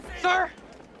Sir,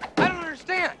 I don't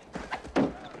understand.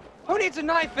 Who needs a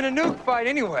knife in a nuke fight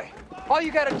anyway? All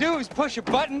you gotta do is push a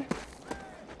button.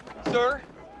 Sir?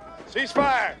 Cease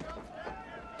fire.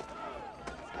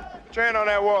 Put your hand on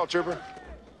that wall, trooper.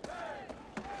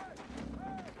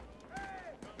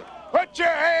 Put your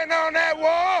hand on that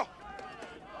wall!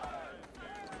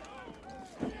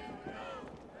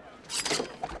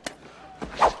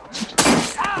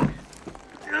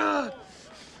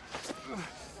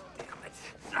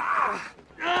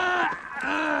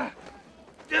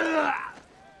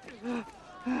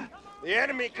 The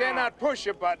enemy cannot push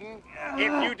a button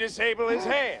if you disable his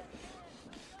hand.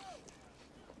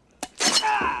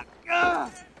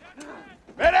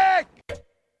 Medic!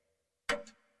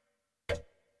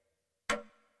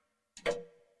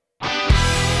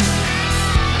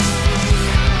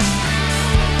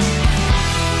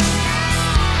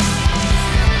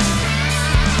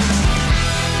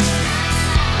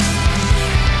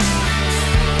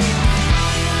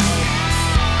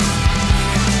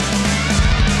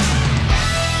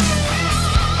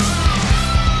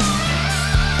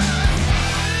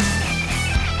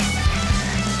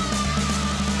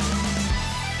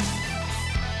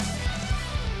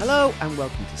 Hello and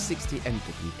welcome to 60MW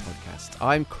Podcast.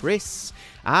 I'm Chris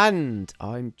and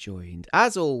I'm joined,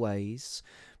 as always,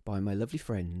 by my lovely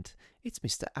friend. It's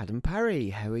Mr. Adam Parry.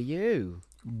 How are you?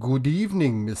 Good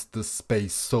evening, Mr.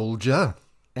 Space Soldier.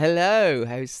 Hello,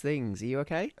 how's things? Are you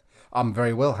okay? I'm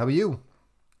very well, how are you?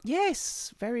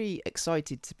 Yes, very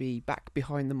excited to be back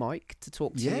behind the mic to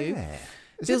talk to you.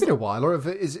 Has it been a while, or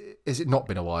is it not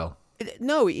been a while?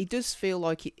 No, it does feel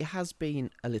like it has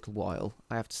been a little while,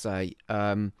 I have to say.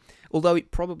 Although it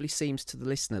probably seems to the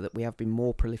listener that we have been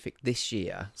more prolific this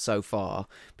year so far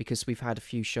because we've had a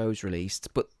few shows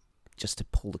released. But just to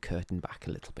pull the curtain back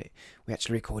a little bit, we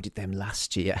actually recorded them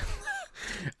last year.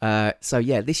 So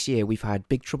yeah, this year we've had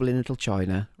Big Trouble in Little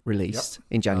China released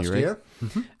in January. Last year.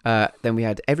 Mm-hmm. Then we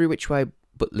had Every Which Way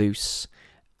But Loose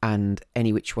and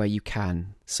Any Which Way You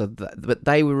Can. But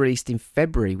they were released in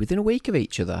February, within a week of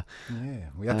each other. Yeah,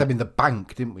 we had them in the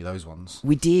bank, didn't we, those ones?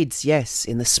 We did, yes,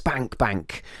 in the Spank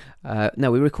Bank.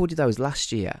 No, we recorded those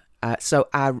last year. So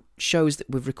our shows that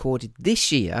we've recorded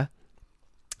this year,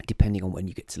 depending on when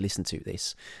you get to listen to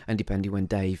this, and depending when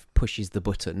Dave pushes the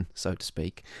button, so to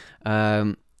speak,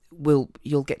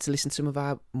 you'll get to listen to some of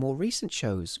our more recent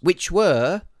shows, which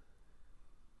were...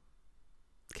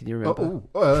 Can you remember?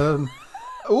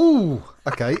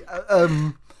 Okay.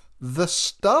 The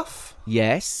Stuff?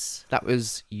 Yes, that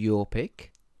was your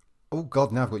pick. Oh,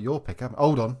 God, now I've got your pick.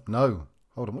 Hold on. No.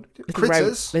 Hold on. What did you do? Little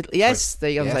Critters? Yes,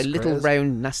 they are Yes, little Critters.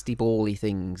 round nasty bally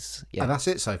things. Yeah, And that's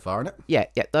it so far, isn't it?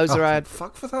 yeah. Those are our.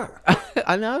 Fuck for that.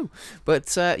 I know,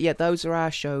 but yeah, those are our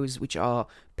shows which are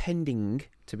pending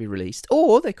to be released,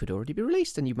 or they could already be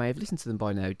released, and you may have listened to them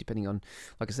by now, depending on,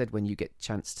 like I said, when you get a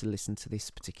chance to listen to this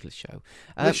particular show.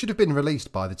 They should have been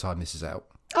released by the time this is out.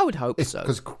 I would hope so.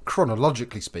 Because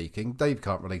chronologically speaking, Dave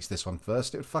can't release this one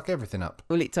first. It would fuck everything up.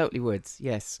 Well, it totally would,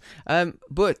 yes.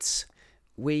 But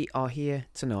we are here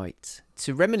tonight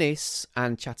to reminisce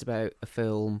and chat about a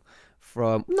film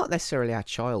from not necessarily our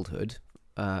childhood,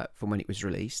 from when it was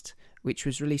released, which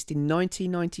was released in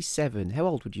 1997. How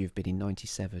old would you have been in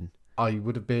 97? I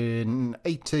would have been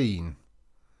 18.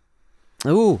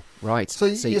 Oh, right.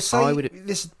 So See, you say I would...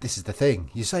 this is the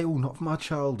thing. You say, "Oh, not from my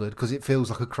childhood," because it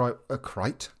feels like a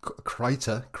crate.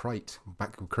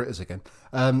 Back with Critters again.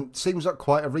 Seems like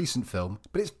quite a recent film,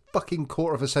 but it's fucking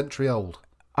quarter of a century old.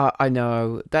 I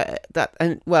know that,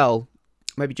 and well,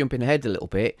 maybe jumping ahead a little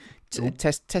bit.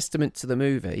 Testament to the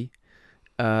movie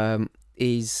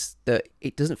is that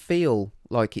it doesn't feel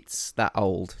like it's that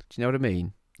old. Do you know what I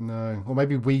mean? No, or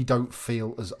maybe we don't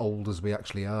feel as old as we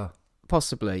actually are.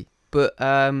 Possibly. But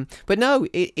no,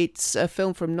 it's a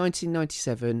film from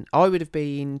 1997. I would have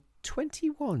been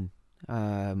 21.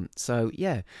 So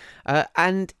yeah,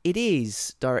 and it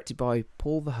is directed by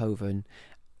Paul Verhoeven.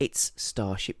 It's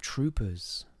Starship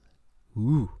Troopers.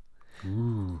 Ooh.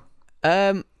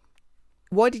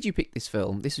 Why did you pick this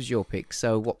film? This was your pick.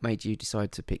 So what made you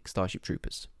decide to pick Starship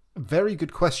Troopers? Very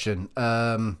good question.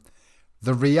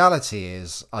 The reality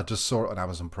is, I just saw it on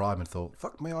Amazon Prime and thought,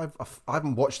 fuck me, I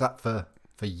haven't watched that for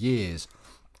years.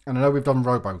 And I know we've done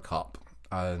RoboCop,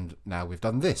 and now we've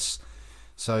done this.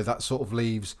 So that sort of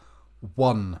leaves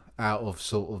one out of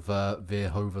sort of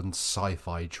Verhoeven's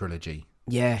sci-fi trilogy.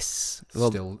 Yes.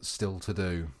 Well, Still to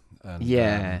do. And,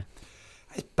 yeah.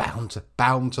 It's bound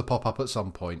to pop up at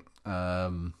some point.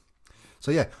 So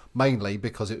yeah, mainly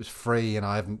because it was free and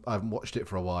I haven't watched it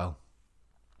for a while.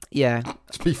 Yeah.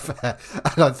 To be fair,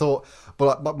 and I thought,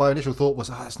 well, like, my initial thought was,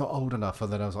 it's not old enough,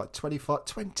 and then I was like,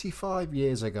 25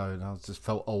 years ago, and I just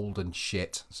felt old and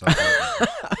shit. So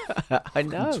I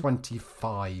know.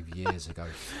 25 years ago.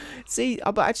 See,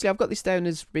 but actually, I've got this down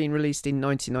as being released in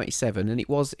 1997, and it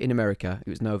was in America. It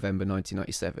was November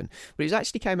 1997, but it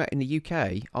actually came out in the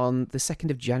UK on the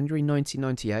 2nd of January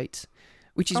 1998,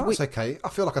 which is That's okay. I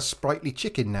feel like a sprightly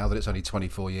chicken now that it's only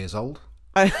 24 years old.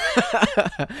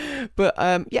 But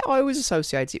yeah, I always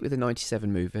associate it with a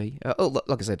 97 movie.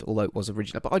 Like I said, although it was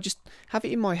original, but I just have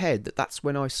it in my head that that's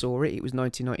when I saw it. It was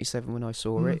 1997 when I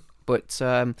saw it. But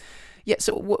yeah,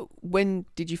 so when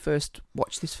did you first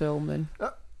watch this film then?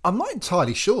 I'm not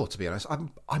entirely sure, to be honest.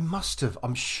 I must have.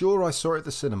 I'm sure I saw it at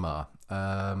the cinema.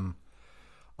 I'm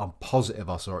positive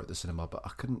I saw it at the cinema, but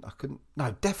I couldn't.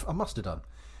 No, I must have done.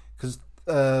 Because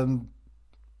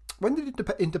when did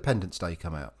Independence Day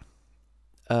come out?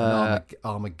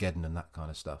 Armageddon and that kind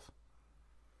of stuff.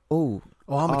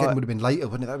 Armageddon would have been later,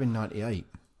 wouldn't it? That would have been 98.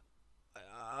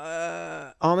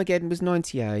 Armageddon was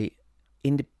 98.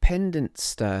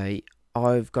 Independence Day,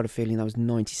 I've got a feeling that was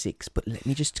 96, but let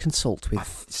me just consult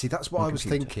with... See, that's what I was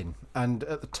thinking. And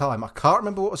at the time, I can't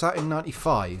remember what was out in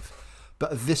 95,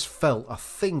 but this felt, I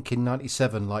think, in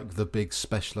 97, like the big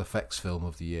special effects film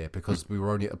of the year, because we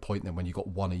were only at a point then when you got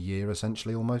one a year,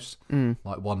 essentially, almost.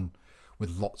 Like one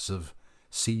with lots of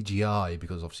CGI,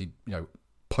 because obviously,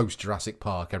 post Jurassic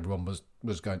Park, everyone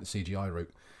was going the CGI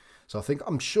route. So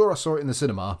I'm sure I saw it in the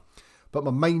cinema, but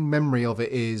my main memory of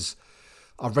it is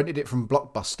I rented it from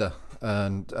Blockbuster,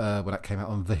 and when it came out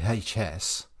on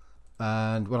VHS,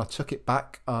 and when I took it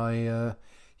back, I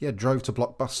drove to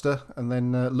Blockbuster and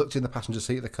then looked in the passenger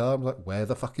seat of the car. I was like, where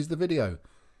the fuck is the video?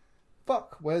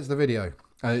 Where's the video?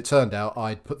 And it turned out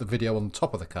I'd put the video on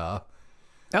top of the car.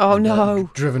 Oh, no.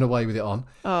 Driven away with it on.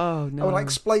 Oh, no. And when I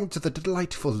explained to the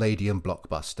delightful lady in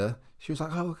Blockbuster, she was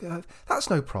like, that's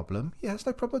no problem. Yeah, it's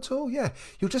no problem at all. Yeah,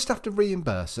 you'll just have to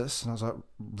reimburse us. And I was like,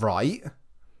 right.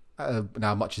 Now,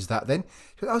 how much is that then?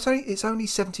 She was like, it's only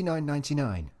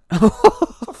 $79.99.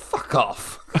 Oh, fuck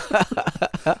off.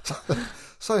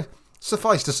 So,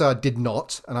 suffice to say, I did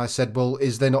not. And I said, well,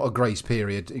 is there not a grace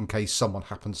period in case someone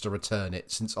happens to return it,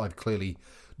 since I've clearly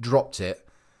dropped it?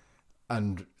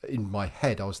 And in my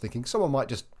head, I was thinking someone might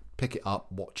just pick it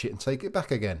up, watch it, and take it back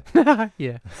again.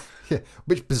 Yeah.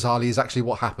 Which bizarrely is actually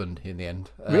what happened in the end.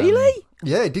 Really?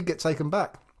 Yeah, it did get taken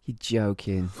back. You're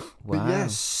joking. Wow. But yeah,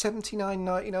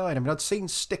 $79.99. I mean, I'd seen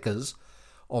stickers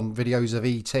on videos of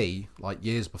E.T. like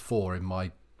years before in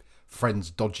my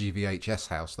friend's dodgy VHS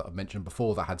house that I mentioned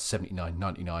before that had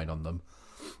 $79.99 on them.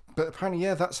 But apparently,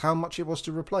 yeah, that's how much it was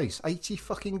to replace. 80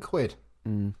 fucking quid.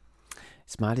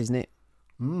 It's mad, isn't it?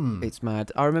 It's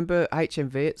mad. I remember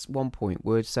HMV at one point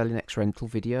were selling ex-rental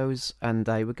videos, and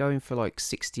they were going for like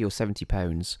 £60 or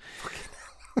 £70.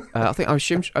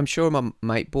 I'm sure my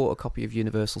mate bought a copy of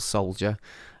Universal Soldier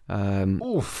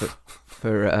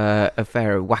for a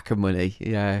fair whack of money.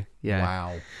 Yeah.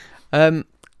 Wow.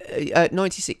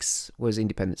 96 was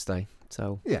Independence Day,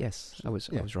 so yes, I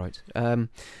was right.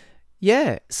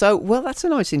 Yeah, so, well, that's a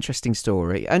nice, interesting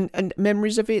story. And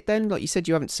memories of it then? Like you said,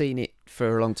 you haven't seen it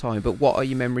for a long time, but what are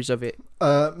your memories of it?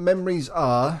 Memories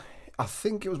are, I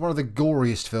think it was one of the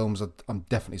goriest films. I'm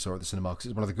definitely saw it at the cinema, because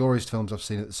it's one of the goriest films I've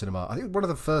seen at the cinema. I think one of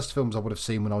the first films I would have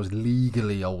seen when I was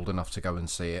legally old enough to go and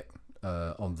see it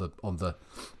on the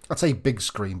I'd say big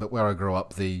screen, but where I grew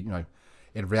up, in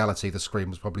reality, the screen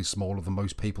was probably smaller than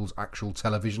most people's actual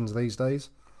televisions these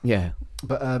days. Yeah.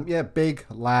 But, big,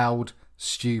 loud,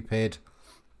 stupid,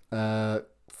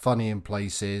 funny in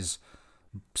places,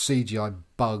 CGI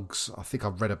bugs. I think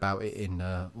I've read about it in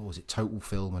Total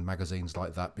Film and magazines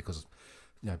like that, because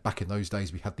back in those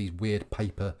days we had these weird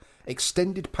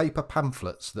extended paper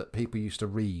pamphlets that people used to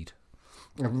read.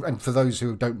 And for those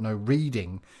who don't know,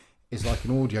 reading is like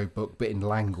an audio book but in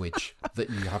language that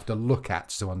you have to look at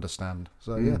to understand.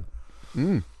 So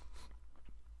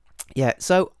Yeah,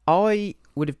 so I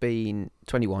would have been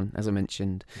 21, as I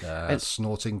mentioned. And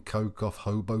snorting coke off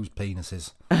hobos'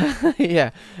 penises. Yeah,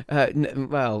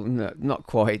 no, not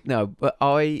quite, no. But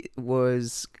I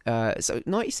was... so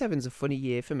 97's a funny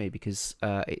year for me, because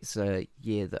it's a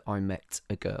year that I met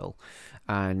a girl.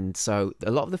 And so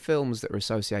a lot of the films that are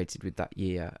associated with that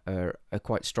year are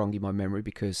quite strong in my memory,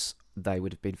 because they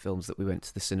would have been films that we went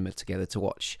to the cinema together to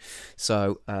watch.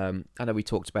 So I know we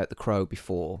talked about The Crow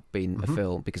before being a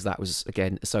film, because that was,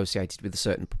 again, associated with a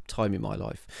certain time in my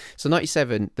life. So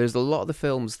 97, there's a lot of the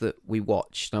films that we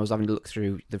watched, and I was having to look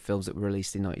through the films that were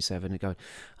released in 97 and going,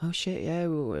 oh shit, yeah,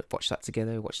 we'll watch that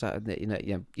together, watch that, and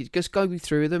you just going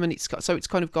through them, and it's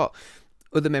kind of got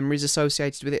other memories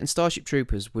associated with it, and Starship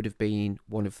Troopers would have been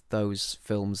one of those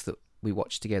films that we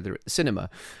watched together at the cinema.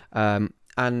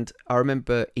 And I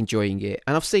remember enjoying it,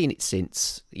 and I've seen it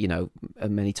since,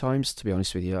 many times, to be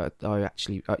honest with you. I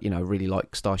actually, really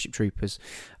like Starship Troopers.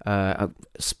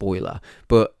 Spoiler,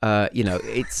 but,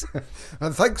 it's...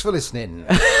 And thanks for listening.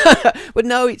 But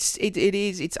no, it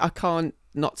is, I can't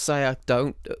not say I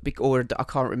don't, or I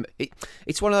can't remember.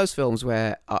 It's one of those films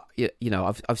where,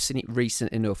 I've seen it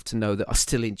recent enough to know that I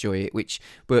still enjoy it,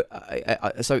 but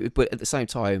at the same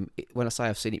time, when I say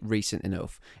I've seen it recent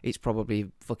enough, it's probably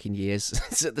fucking years.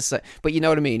 But you know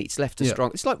what I mean? It's left a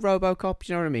strong, it's like RoboCop,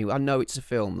 you know what I mean? I know it's a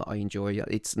film that I enjoy.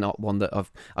 It's not one that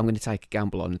I'm going to take a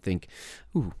gamble on and think,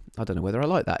 ooh, I don't know whether I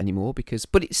like that anymore,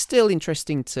 but it's still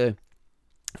interesting to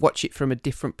watch it from a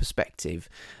different perspective,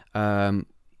 in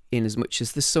as much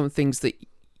as there's some things that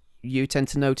you tend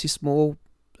to notice more,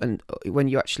 and when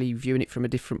you're actually viewing it from a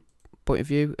different point of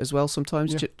view as well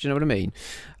sometimes. Do you know what I mean?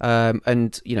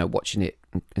 And watching it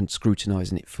and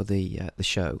scrutinising it for the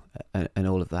show and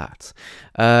all of that.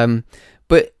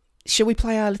 But shall we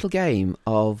play our little game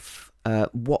of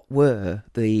what were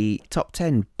the top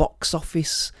 10 box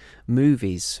office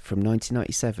movies from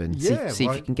 1997? See if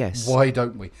you can guess. Why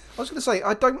don't we? I was going to say,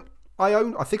 I think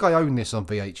I own this on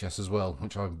VHS as well,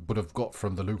 which I would have got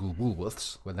from the local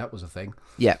Woolworths when that was a thing.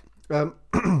 Yeah. I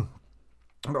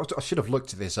should have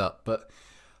looked this up, but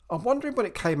I'm wondering when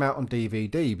it came out on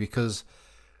DVD, because,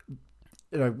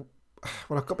 when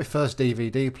I got my first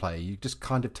DVD player, you just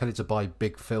kind of tended to buy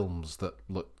big films that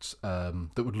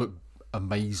would look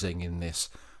amazing in this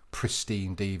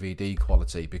pristine DVD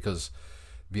quality, because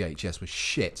VHS was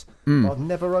shit. But I've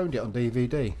never owned it on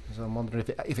DVD, so I'm wondering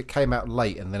if it came out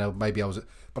late, and then by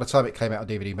the time it came out on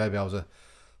DVD, maybe I was a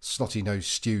snotty-nosed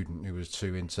student who was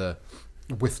too into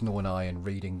Withnaw and I and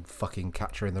reading fucking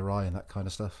Catcher in the Rye and that kind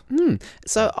of stuff.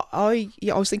 So I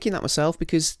was thinking that myself,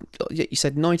 because you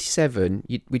said 97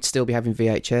 we'd still be having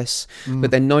VHS,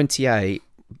 but then 98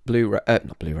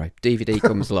 DVD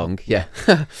comes along. Yeah.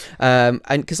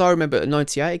 And because I remember at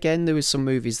 98 again, there was some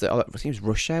movies that I think it was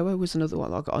Rush Hour was another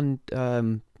one I got on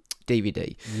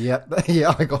DVD. Yeah,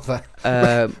 I got that.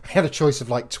 I had a choice of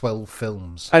like 12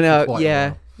 films. I know,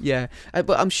 yeah.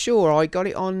 But I'm sure I got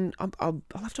it on. I'll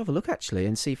have to have a look actually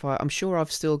and see if I'm sure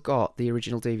I've still got the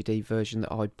original DVD version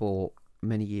that I bought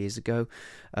many years ago.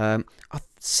 I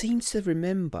seem to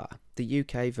remember the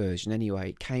UK version anyway.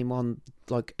 It came on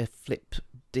like a flip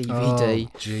DVD.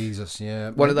 Oh, Jesus,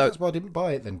 yeah. One of those. That's why I didn't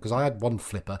buy it then, because I had one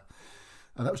flipper,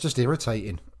 and that was just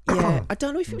irritating. Yeah, I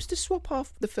don't know if it was to swap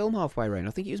the film halfway around.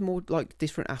 I think it was more like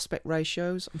different aspect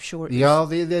ratios. I'm sure it was.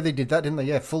 They did that, didn't they?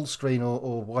 Yeah, full screen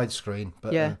or widescreen.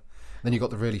 But yeah. Then you got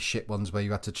the really shit ones where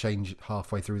you had to change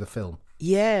halfway through the film.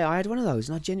 Yeah, I had one of those,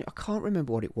 and I can't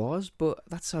remember what it was, but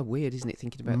that's so weird, isn't it,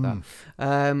 thinking about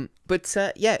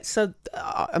that? So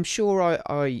I'm sure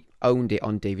I owned it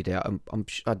on DVD. I'm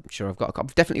sure I've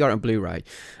definitely got it on Blu-ray.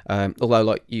 Although,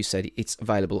 like you said, it's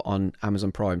available on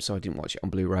Amazon Prime, so I didn't watch it on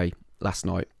Blu-ray last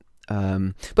night.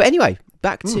 But anyway,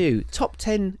 back to top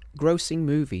 10 grossing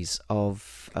movies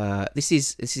of this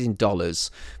is in dollars,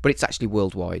 but it's actually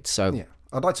worldwide. So yeah.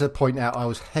 I'd like to point out I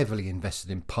was heavily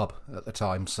invested in pub at the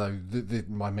time, so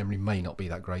my memory may not be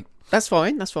that great. That's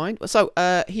fine. So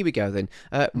here we go then.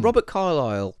 Robert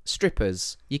Carlyle,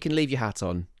 Strippers, You Can Leave Your Hat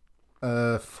On.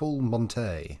 Full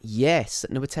Monty. Yes,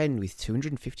 at number 10 with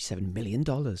 $257 million.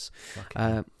 Luc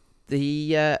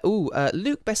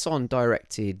Besson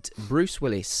directed, Bruce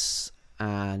Willis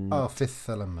and... Oh, Fifth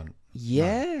Element.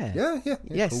 Yeah. No. Yeah.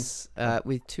 Yes, cool.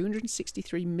 With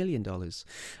 $263 million.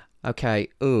 Okay.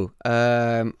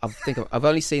 I've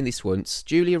only seen this once.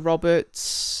 Julia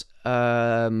Roberts.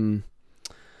 Who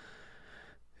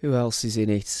else is in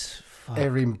it?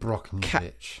 Erin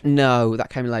Brockovich. No,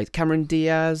 that came late. Cameron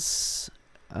Diaz.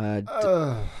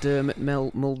 Dermot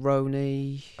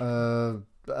Mulroney.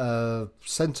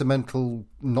 Sentimental,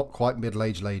 not quite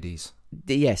middle-aged ladies.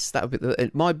 Yes, that would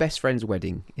be My Best Friend's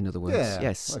Wedding, in other words. Yeah,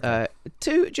 yes. Okay.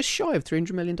 Just shy of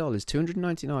 $300 million.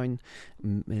 $299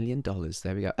 million.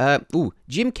 There we go.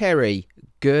 Jim Carrey,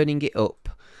 Gurning It Up.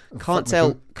 Can't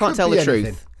tell the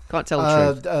truth. Can't tell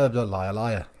the truth.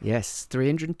 Liar. Yes,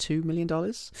 $302 million.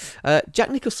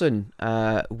 Jack Nicholson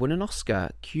won an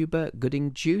Oscar. Cuba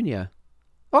Gooding Jr.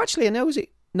 Oh, actually, I know, was it?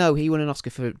 No, he won an Oscar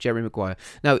for Jerry Maguire.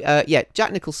 No,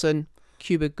 Jack Nicholson,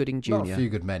 Cuba Gooding Jr. Not A Few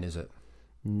Good Men, is it?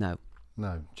 No,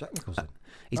 Jack Nicholson.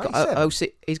 He's got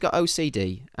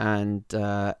OCD and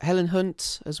Helen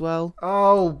Hunt as well.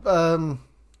 Oh,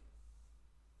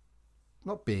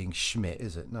 not Being Schmidt,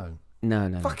 is it? No.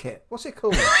 No. Fuck it. What's it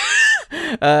called?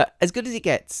 As Good as It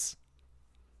Gets.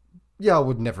 Yeah, I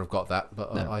would never have got that,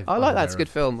 but No. I'm I like that. It's a aware good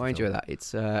of film. I the enjoy that.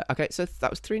 It's okay. So that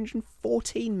was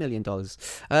 $314 million.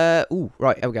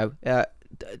 Right. There we go.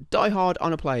 Die Hard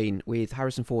on a Plane with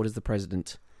Harrison Ford as the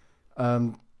president.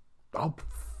 Air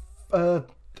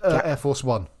Force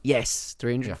One. Yes,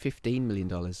 $315 million.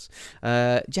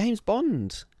 James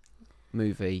Bond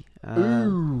movie.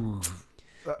 Ooh.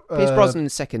 Pierce Brosnan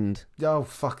second. Oh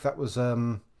fuck, that was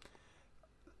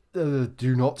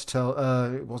Do Not Tell.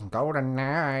 It wasn't Golden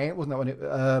Night. Wasn't that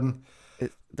one?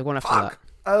 The one after Fuck.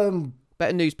 that.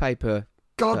 Better Newspaper.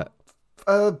 God.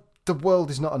 The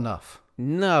World Is Not Enough.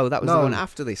 No, that was the one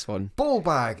after this one. Ball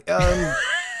bag.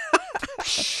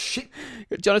 Shit.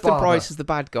 Jonathan Barber. Pryce is the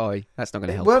bad guy. That's not going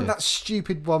to help Weren't you. that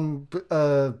stupid one?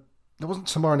 There wasn't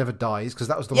Tomorrow Never Dies because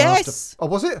that was the Yes! one after. Oh,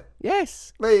 was it?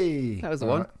 Yes, Hey. that was the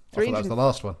All one. right. I thought that was the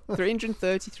last one.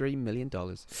 $333 million.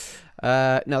 No,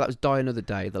 that was Die Another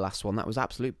Day, the last one. That was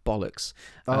absolute bollocks.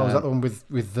 Oh, was that the one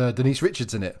with Denise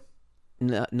Richards in it?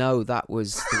 No, that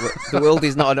was The World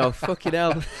Is Not Enough. Fucking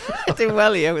hell. Doing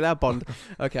well here with our Bond.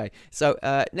 Okay, so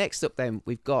next up then,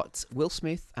 we've got Will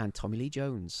Smith and Tommy Lee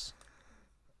Jones.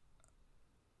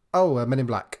 Oh, Men in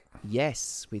Black.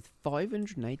 Yes, with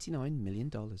 $589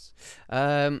 million.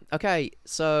 Okay,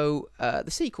 so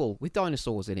the sequel with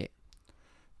dinosaurs in it.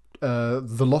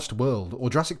 The Lost World, or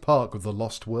Jurassic Park with the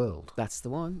Lost World. That's the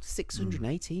one.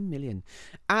 618 million.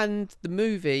 And the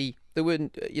movie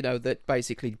that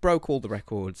basically broke all the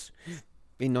records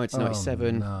in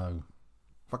 1997. Oh, no.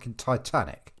 Fucking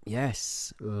Titanic.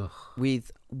 Yes. Ugh.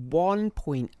 With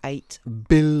 $1.8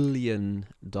 billion.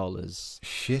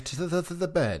 Shit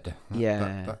the bed.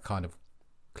 Yeah. That kind of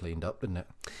cleaned up, didn't it?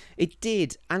 It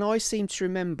did. And I seem to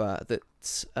remember that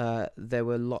there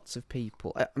were lots of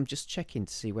people. I'm just checking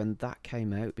to see when that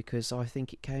came out because I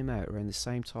think it came out around the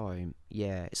same time.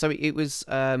 Yeah. So it was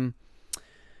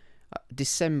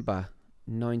December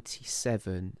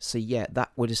 97. So yeah,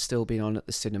 that would have still been on at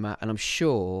the cinema. And I'm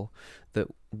sure that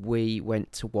we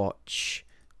went to watch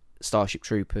Starship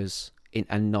Troopers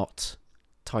and not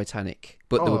Titanic,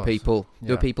 but there were people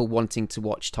wanting to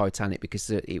watch Titanic because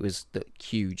it was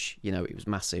huge, it was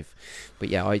massive. But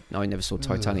yeah, I never saw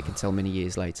Titanic until many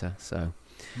years later. So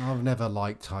I've never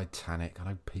liked Titanic. I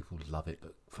know people love it,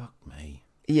 but fuck me.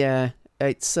 Yeah,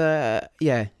 it's a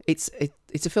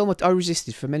film I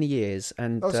resisted for many years,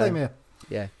 and same here.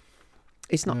 Yeah,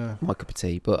 it's not my cup of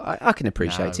tea, but I can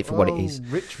appreciate it for what it is.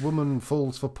 Rich woman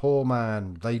falls for poor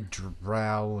man. They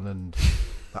drown, and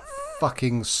that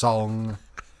fucking song.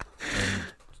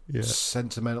 And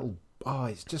sentimental. Oh,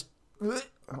 it's just.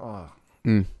 By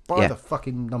the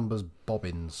fucking numbers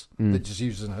bobbins. They're just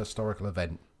used as an historical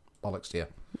event. Bollocks to you.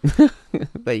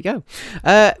 There you go.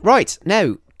 Right,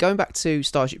 now, going back to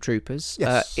Starship Troopers.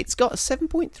 Yes. It's got a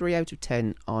 7.3 out of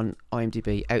 10 on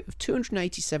IMDb out of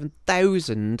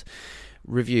 287,000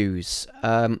 reviews.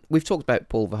 We've talked about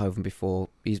Paul Verhoeven before.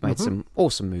 He's made some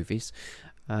awesome movies.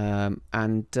 And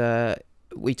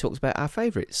we talked about our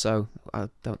favourites, so I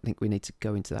don't think we need to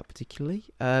go into that particularly.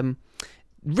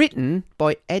 Written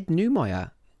by Ed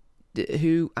Neumeyer,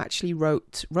 who actually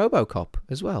wrote RoboCop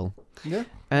as well. Yeah.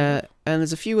 And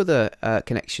there's a few other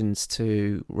connections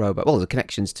to the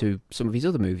connections to some of his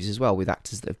other movies as well, with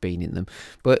actors that have been in them.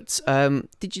 But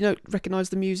did you recognise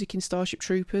the music in Starship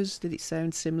Troopers? Did it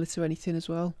sound similar to anything as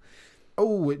well?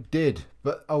 It did,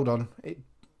 but hold on.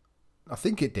 I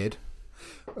think it did.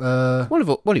 One of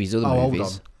his other movies.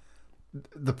 Hold on.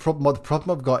 The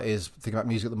problem I've got is thinking about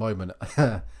music at the moment.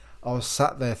 I was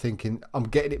sat there thinking, I'm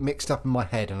getting it mixed up in my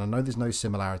head, and I know there's no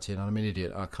similarity, and I'm an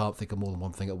idiot, and I can't think of more than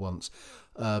one thing at once.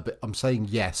 But I'm saying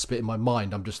yes, but in my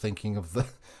mind, I'm just thinking of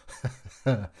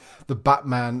the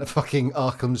Batman fucking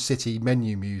Arkham City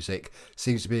menu music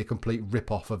seems to be a complete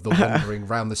rip-off of the Wandering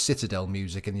Round the Citadel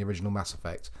music in the original Mass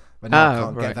Effect. But now I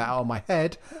can't get that out of my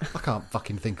head. I can't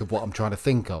fucking think of what I'm trying to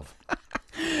think of.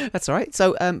 That's all right.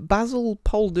 So Basil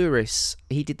Polduris,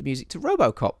 he did the music to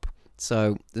RoboCop.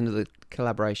 So another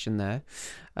collaboration there.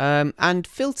 And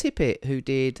Phil Tippett, who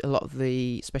did a lot of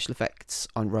the special effects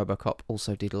on RoboCop,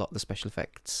 also did a lot of the special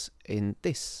effects in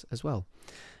this as well.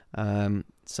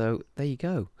 So there you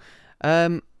go.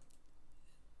 In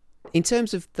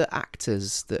terms of the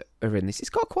actors that are in this, it's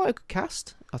got quite a good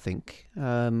cast, I think.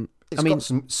 It's got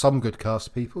some good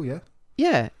cast people, yeah.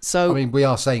 Yeah, so... I mean, we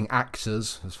are saying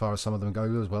actors, as far as some of them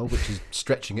go as well, which is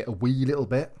stretching it a wee little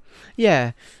bit.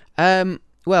 Yeah.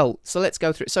 Well, so let's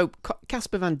go through it. So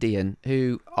Casper Van Dien,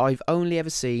 who I've only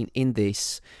ever seen in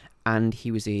this, and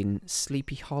he was in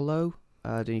Sleepy Hollow.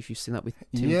 I don't know if you've seen that with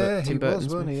Tim Burton's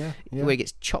was, wasn't he? Yeah. where he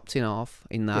gets chopped in half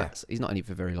in that. Yeah. He's not in it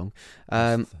for very long.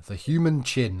 The human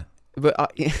chin. But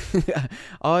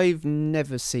I've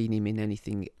never seen him in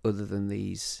anything other than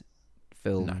these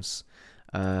films.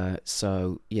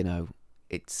 So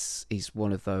he's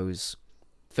one of those.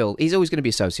 He's always going to be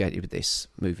associated with this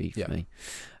movie for me.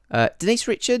 Denise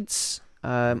Richards,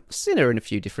 seen her in a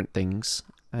few different things.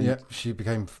 And she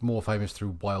became more famous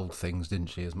through Wild Things, didn't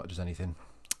she? As much as anything.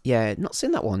 Yeah, not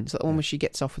seen that one. Is that the one where she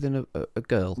gets off with a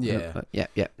girl? Yeah.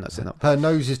 Not seen that one. Her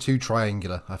nose is too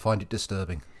triangular. I find it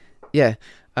disturbing. Yeah.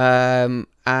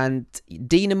 And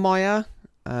Dina Meyer.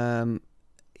 I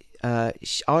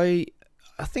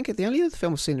think the only other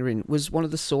film I've seen her in was one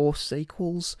of the Saw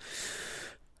sequels.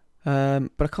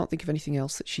 But I can't think of anything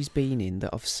else that she's been in that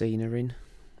I've seen her in.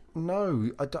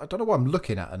 No, I don't know why I'm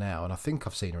looking at her now, and I think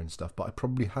I've seen her in stuff, but I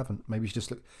probably haven't. Maybe she just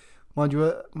look. Mind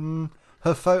you,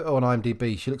 her photo on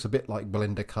IMDb, she looks a bit like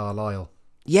Belinda Carlisle.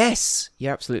 Yes,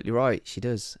 you're absolutely right. She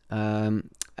does. And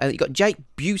you got Jake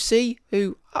Busey,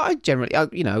 who I generally,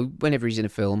 whenever he's in a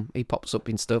film, he pops up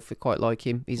in stuff. I quite like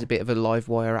him. He's a bit of a live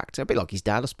wire actor, a bit like his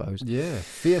dad, I suppose. Yeah,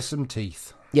 fearsome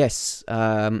teeth. Yes.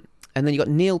 And then you got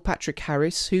Neil Patrick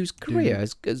Harris, whose career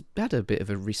has had a bit of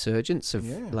a resurgence of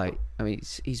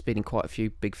he's been in quite a few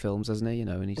big films, hasn't he?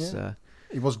 And he's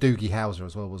he was Doogie Howser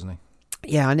as well, wasn't he?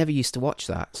 Yeah, I never used to watch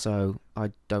that, so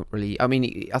I don't really. I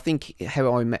mean, I think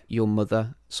How I Met Your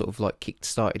Mother sort of like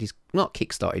not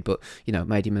kickstarted, but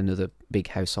made him another big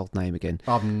household name again.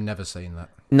 I've never seen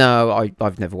that. No,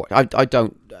 I've never watched. I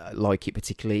don't like it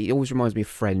particularly. It always reminds me of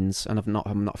Friends, and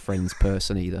I'm not a Friends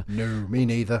person either. No, me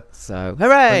neither. So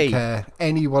hooray! Don't care.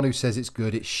 Anyone who says it's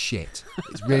good, it's shit.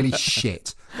 It's really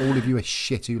shit. All of you are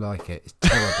shit who like it. It's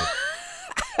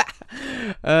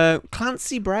terrible.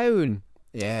 Clancy Brown.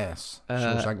 Yes.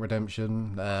 Shawshank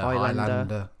Redemption.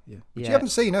 Highlander. Yeah. Which you haven't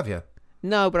seen, have you?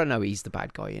 No, but I know he's the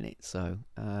bad guy in it. So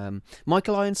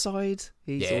Michael Ironside,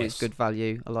 he's always good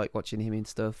value. I like watching him in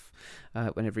stuff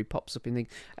whenever he pops up in things.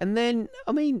 And then,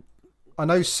 I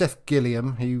know Seth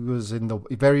Gilliam. He was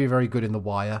very, very good in The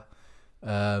Wire.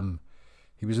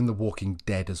 He was in The Walking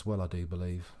Dead as well, I do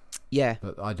believe. Yeah.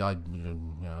 But I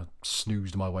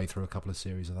snoozed my way through a couple of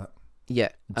series of that.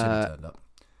 Yeah. Until he turned up.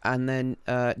 And then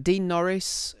Dean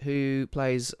Norris, who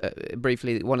plays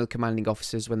briefly one of the commanding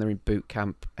officers when they're in boot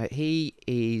camp. He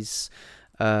is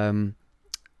in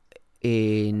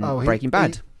Breaking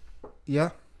Bad. Yeah.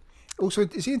 Also,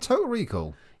 is he in Total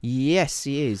Recall? Yes,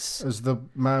 he is. As the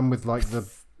man with like the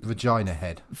vagina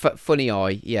head. Funny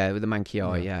eye, with the manky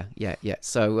eye, yeah.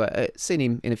 So, seen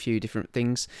him in a few different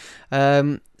things.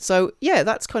 So,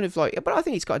 that's kind of like... But I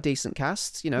think he's got a decent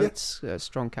cast, it's a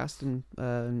strong cast and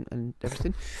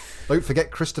everything. Don't forget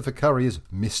Christopher Curry is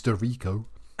Mr. Rico.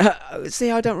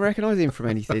 See, I don't recognise him from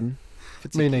anything.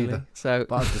 Me neither. So,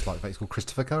 but I just like that he's called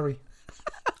Christopher Curry.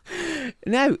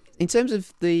 Now, in terms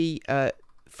of the...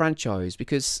 franchise,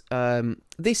 because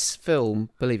this film,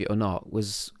 believe it or not,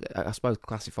 was I suppose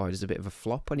classified as a bit of a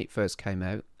flop when it first came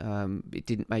out. It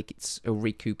didn't make or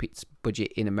recoup its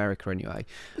budget in America anyway.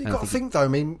 You got to think though. I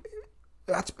mean,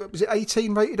 was it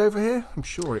 18 rated over here? I'm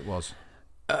sure it was.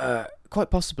 Quite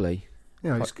possibly.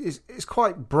 It's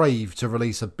quite brave to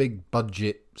release a big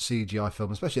budget CGI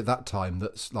film, especially at that time.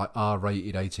 That's like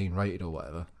R-rated, 18 rated, or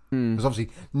whatever. Because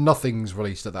obviously nothing's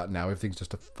released at that now. Everything's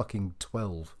just a fucking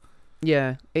 12.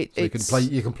 Yeah, you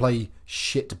can play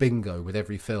shit bingo with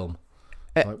every film.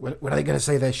 When are they going to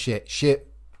say they're shit? Shit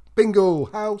bingo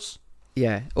house.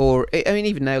 Yeah, or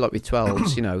even now, like with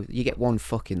 12s, you get one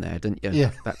fuck in there, don't you?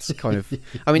 Yeah, that's kind of.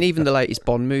 Even the latest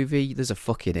Bond movie, there's a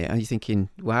fuck in it, and you're thinking,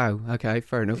 wow, okay,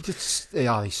 fair enough.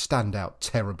 They stand out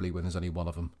terribly when there's only one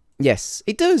of them. Yes,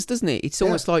 it does, doesn't it? It's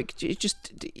almost like it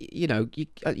just,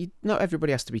 not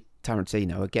everybody has to be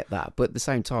Tarantino. I get that, but at the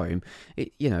same time,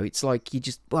 it's like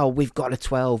we've got a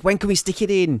 12. When can we stick it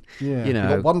in? Yeah, you've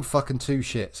got one fucking two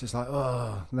shits. It's like,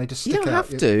 and they just stick you don't out.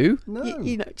 have to. No,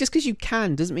 just because you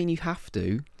can doesn't mean you have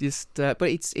to. But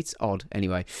it's odd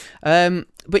anyway.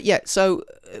 But yeah, so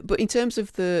but in terms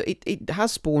of it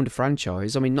has spawned a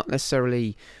franchise. Not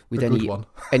necessarily with any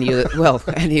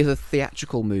other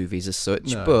theatrical movies as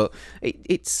such, but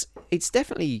it's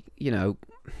definitely no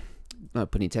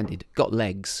pun intended, got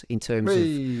legs in terms of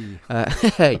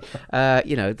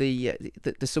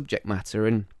the subject matter.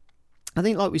 And I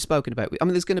think, like we've spoken about,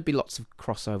 there's going to be lots of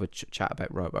crossover chat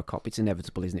about RoboCop. It's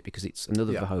inevitable, isn't it? Because it's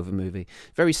another Verhoeven movie,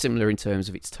 very similar in terms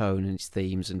of its tone and its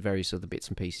themes and various other bits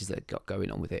and pieces that got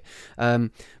going on with it.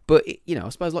 But I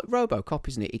suppose like RoboCop,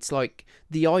 isn't it? It's like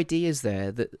the ideas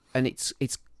there and it's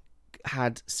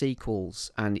had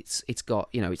sequels, and it's got,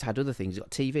 you know, it's had other things. It's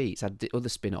got TV, it's had other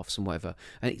spin-offs and whatever,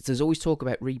 and there's always talk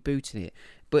about rebooting it.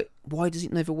 But why does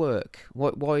it never work?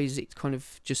 Why is it kind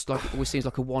of just like, it always seems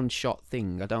like a one-shot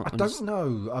thing? I don't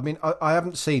know. I mean, I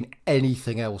haven't seen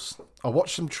anything else. I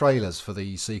watched some trailers for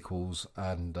the sequels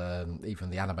and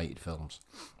even the animated films.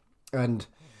 And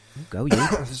go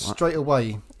you. Straight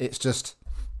away, it's just,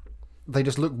 they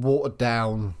just look watered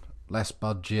down, less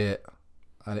budget,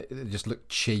 and it just looked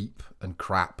cheap and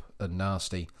crap and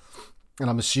nasty. And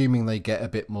I'm assuming they get a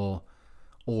bit more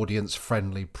audience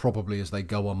friendly probably as they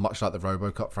go on, much like the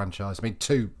RoboCop franchise. I mean,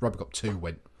 RoboCop 2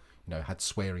 went, you know, had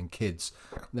swearing kids.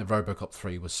 And then RoboCop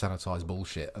 3 was sanitized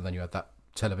bullshit, and then you had that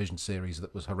television series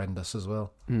that was horrendous as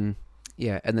well.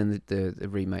 Yeah, and then the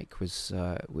remake was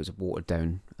watered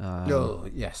down. Oh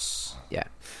yes, yeah.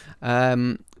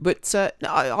 But no,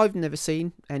 I've never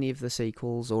seen any of the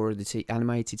sequels or the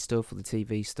animated stuff or the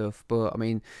TV stuff. But I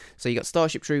mean, so you got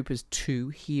Starship Troopers 2: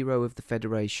 Hero of the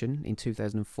Federation in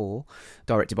 2004,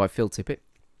 directed by Phil Tippett.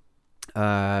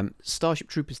 Starship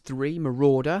Troopers 3: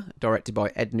 Marauder, directed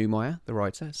by Ed Neumeyer, the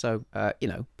writer. So, you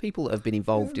know, people that have been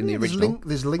involved in the original.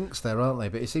 There's links there, aren't they?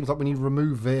 But it seems like when you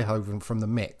remove Verhoeven from the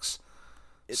mix,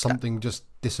 something just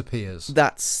disappears.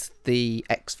 That's the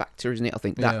X factor, isn't it? I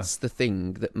think that's the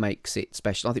thing that makes it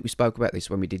special. I think we spoke about this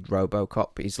when we did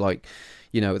RoboCop. It's like,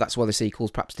 you know, that's why the sequels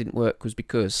perhaps didn't work, was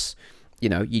because, you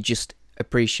know, you just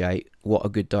appreciate what a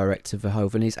good director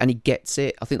Verhoeven is, and he gets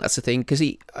it. I think that's the thing, because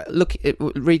he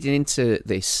reading into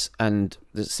this, and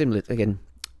there's similar again,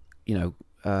 you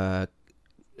know,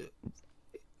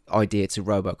 idea to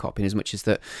RoboCop, in as much as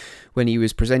that when he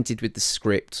was presented with the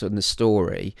script and the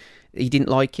story, he didn't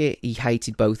like it. He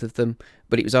hated both of them,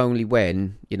 but it was only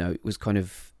when, you know, it was kind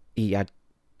of, he had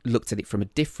looked at it from a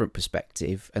different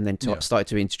perspective, and then started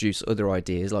to introduce other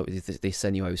ideas, like with this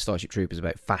anyway, with Starship Troopers,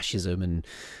 about fascism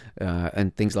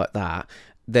and things like that.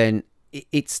 Then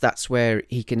that's where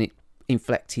he can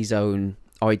inflect his own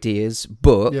ideas,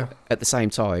 but at the same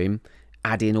time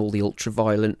add in all the ultra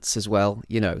violence as well,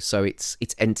 you know. So it's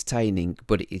entertaining,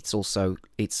 but it's also,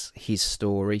 it's his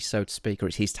story, so to speak, or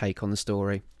it's his take on the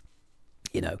story,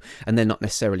 you know. And they're not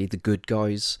necessarily the good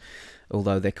guys,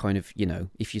 although they're kind of, you know,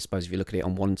 if you look at it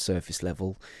on one surface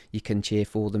level, you can cheer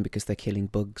for them because they're killing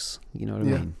bugs, you know what I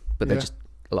mean? But they're just,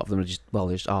 a lot of them are just, well,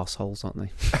 they're just arseholes, aren't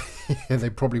they? Yeah, they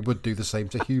probably would do the same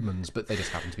to humans, but they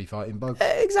just happen to be fighting bugs.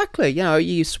 Exactly. You know,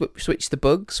 you switch the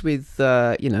bugs with,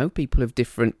 you know, people of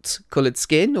different coloured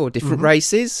skin or different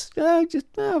races. That's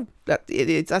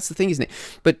the thing, isn't it?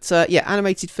 But, yeah,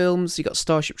 animated films, you got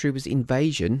Starship Troopers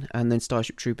Invasion, and then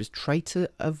Starship Troopers Traitor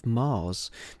of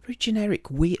Mars. Very generic,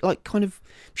 weird, like, kind of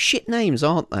shit names,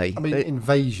 aren't they? I mean,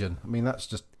 Invasion, I mean, that's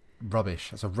just rubbish.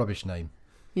 That's a rubbish name.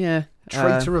 Yeah.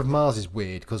 Traitor of Mars is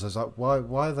weird, because I was like, why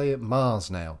are they at Mars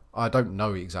now? I don't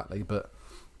know exactly, but,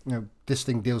 you know, this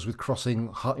thing deals with crossing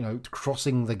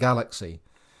the galaxy.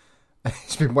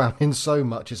 It's been wound in so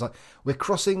much. It's like, we're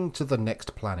crossing to the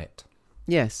next planet.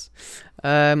 Yes.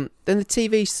 Then the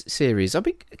TV series. I'd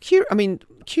be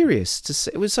curious to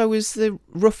see. So was the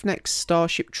Roughnecks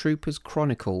Starship Troopers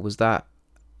Chronicle? Was that?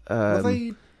 Were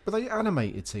they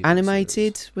animated TV?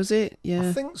 Animated, series? Was it? Yeah.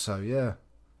 I think so. Yeah.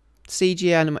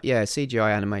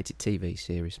 CGI animated TV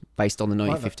series based on the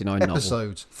 1959 novel.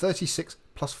 Episodes 36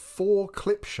 plus 4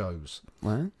 clip shows.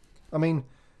 Wow. I mean,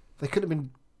 they could have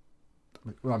been.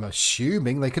 Well, I'm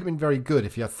assuming they could have been very good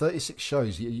if you had 36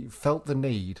 shows. You felt the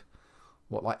need,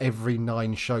 like every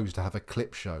 9 shows to have a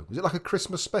clip show. Was it like a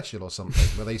Christmas special or something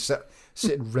where they sit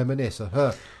and reminisce?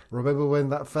 Remember when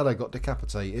that fella got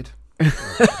decapitated?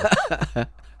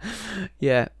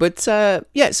 Yeah, but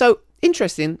yeah. So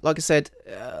interesting. Like I said,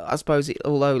 I suppose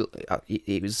although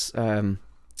it was,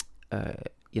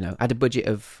 you know, had a budget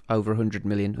of over 100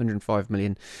 million, 105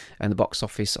 million, and the box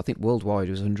office, I think worldwide,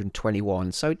 was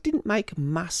 121. So it didn't make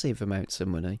massive amounts of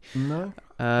money. No.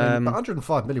 But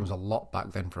 105 million was a lot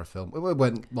back then for a film. It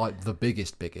wasn't like the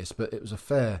biggest, but it was a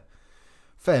fair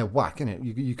whack,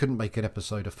 innit? You couldn't make an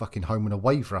episode of fucking Home and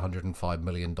Away for $105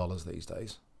 million these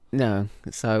days. No.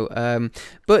 So,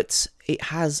 but it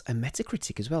has a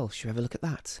Metacritic as well. Should we have a look at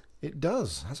that? It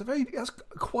does. It has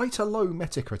quite a low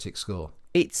Metacritic score.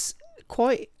 It's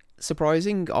quite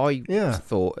surprising, I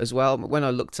thought, as well, when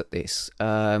I looked at this.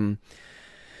 And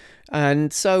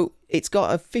so it's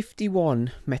got a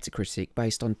 51 Metacritic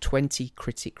based on 20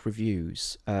 critic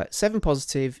reviews. 7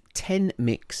 positive, 10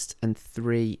 mixed, and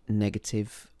 3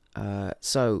 negative.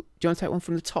 So, do you want to take one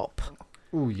from the top?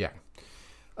 Oh, yeah.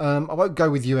 I won't go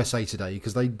with USA Today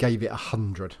because they gave it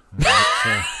 100.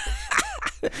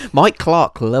 Mike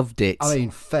Clark loved it. I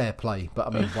mean, fair play, but I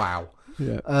mean, wow.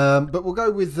 Yeah. But we'll go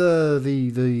with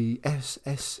the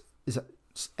is that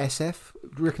SF?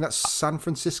 Do you reckon that's San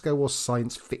Francisco or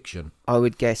science fiction? I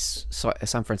would guess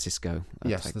San Francisco.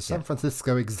 Yes, the San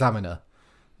Francisco Examiner,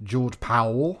 George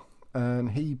Powell,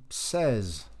 and he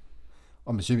says,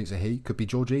 I'm assuming it's a he, could be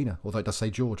Georgina, although it does say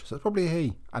George, so it's probably a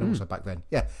he, and also back then.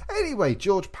 Yeah. Anyway,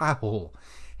 George Powell,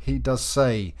 he does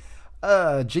say,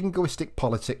 jingoistic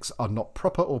politics are not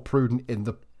proper or prudent in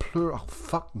the plural. Oh,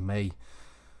 fuck me.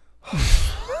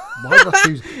 Why did I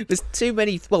choose? There's too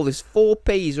many. Well, there's 4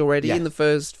 P's already in the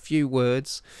first few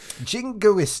words.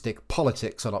 Jingoistic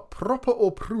politics are not proper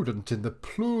or prudent in the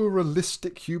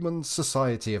pluralistic human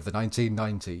society of the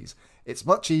 1990s. It's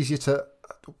much easier to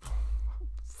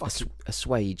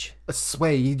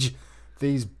Assuage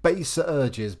these baser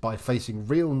urges by facing a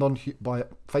real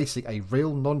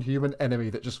non-human enemy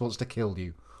that just wants to kill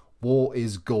you. War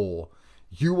is gore.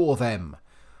 You or them.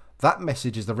 That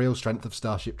message is the real strength of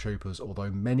Starship Troopers, although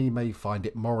many may find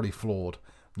it morally flawed.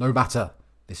 No matter.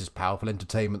 This is powerful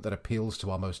entertainment that appeals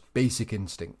to our most basic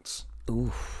instincts.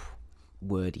 Oof.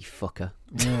 Wordy fucker.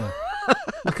 Yeah.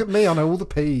 Look at me, I know all the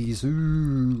P's.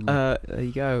 Ooh. There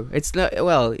you go. It's no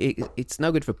it's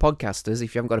no good for podcasters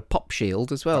if you haven't got a pop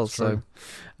shield as well. That's true.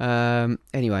 So,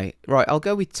 anyway, right, I'll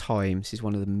go with time. This is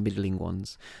one of the middling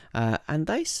ones, and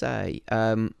they say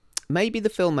maybe the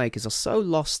filmmakers are so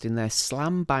lost in their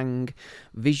slam bang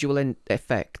visual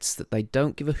effects that they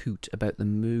don't give a hoot about the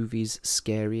movie's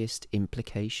scariest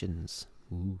implications.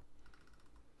 Ooh.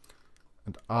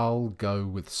 And I'll go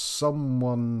with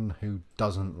someone who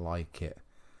doesn't like it.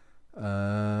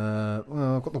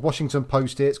 Well, I've got the Washington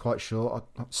Post here. It's quite short.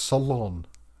 Salon.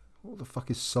 What the fuck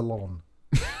is Salon?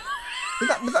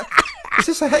 Is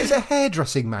this a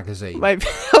hairdressing magazine? Maybe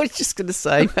I was just going to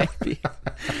say maybe.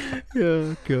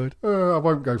 Oh god. I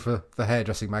won't go for the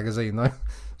hairdressing magazine though.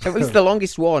 It was the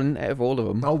longest one out of all of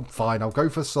them. Oh, fine. I'll go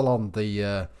for Salon.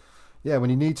 When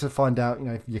you need to find out,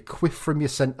 if your quiff from your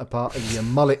centre part and your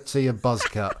mullet to your buzz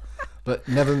cut. But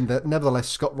nevertheless,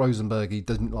 Scott Rosenberg, he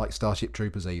doesn't like Starship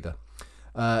Troopers either.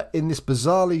 In this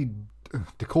bizarrely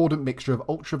discordant mixture of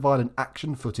ultra-violent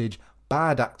action footage,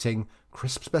 bad acting,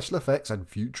 crisp special effects, and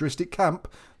futuristic camp,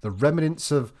 the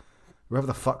remnants of whoever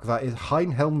the fuck that is,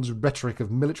 Heinhelm's rhetoric of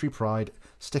military pride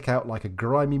stick out like a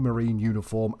grimy marine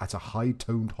uniform at a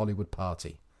high-toned Hollywood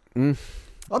party. I'm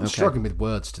struggling with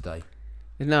words today.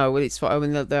 No, well, it's fine. I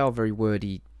mean, they are very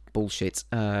wordy bullshit.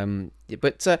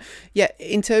 But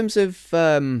in terms of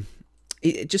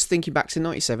just thinking back to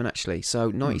 97, actually. So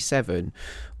 97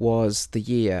 was the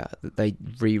year that they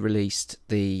re-released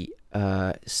the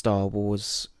Star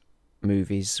Wars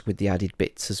movies with the added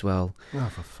bits as well.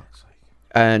 Oh, for fuck's sake.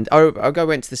 And I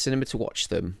went to the cinema to watch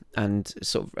them, and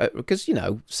sort of because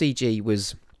CG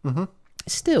was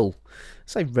still,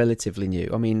 say, relatively new.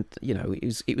 I mean,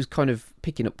 it was kind of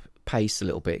picking up pace a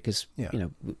little bit because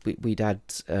we'd had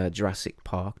Jurassic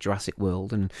Park, Jurassic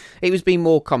World, and it was being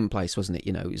more commonplace, wasn't it?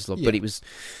 It was like, but it was.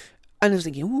 And I was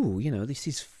thinking, this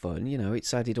is fun.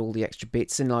 It's added all the extra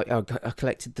bits, and like I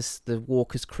collected the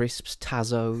Walker's Crisps,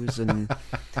 Tazos, and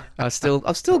I've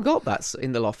still got that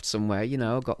in the loft somewhere.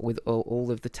 I got with all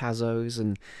of the Tazos,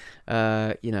 and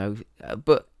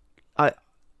but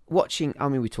watching. I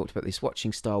mean, we talked about this.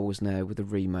 Watching Star Wars now with the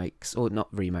remakes, or not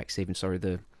remakes, even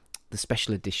the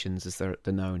special editions as they're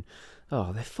known.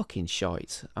 Oh, they're fucking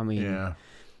shite. I mean,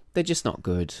 they're just not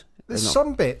good. There's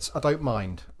some bits I don't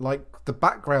mind, like the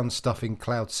background stuff in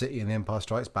Cloud City and The Empire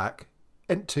Strikes Back.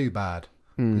 Ain't too bad.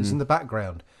 It's in the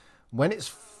background. When it's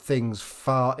things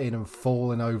farting and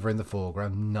falling over in the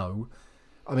foreground, no.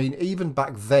 I mean, even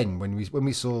back then when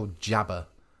we saw Jabba,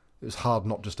 it was hard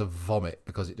not just to vomit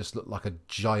because it just looked like a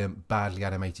giant, badly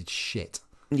animated shit.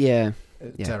 Yeah,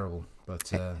 terrible.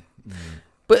 But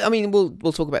But I mean,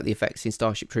 we'll talk about the effects in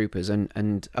Starship Troopers,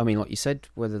 and I mean, like you said,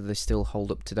 whether they still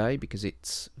hold up today, because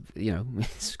it's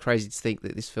it's crazy to think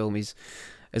that this film is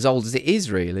as old as it is,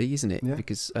 really, isn't it? Yeah.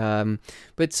 Because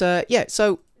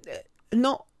so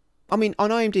not. I mean, on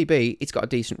IMDb, it's got a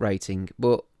decent rating,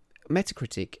 but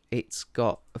Metacritic, it's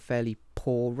got a fairly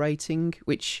poor rating,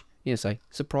 which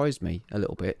surprised me a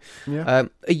little bit. Yeah.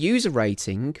 A user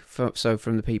rating from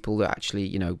the people that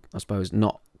actually, I suppose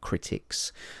not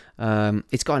critics.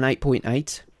 It's got an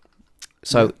 8.8,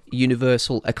 so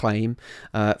universal acclaim.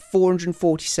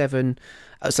 447.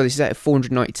 So this is out of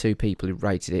 492 people who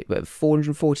rated it, but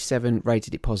 447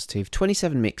 rated it positive,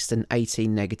 27 mixed, and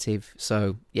 18 negative.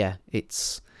 So yeah,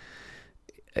 it's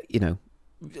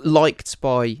liked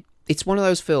by. It's one of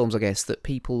those films, I guess, that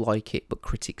people like it, but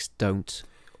critics don't.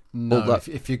 No,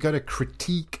 if you're going to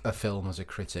critique a film as a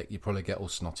critic, you probably get all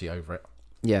snotty over it.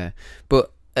 Yeah,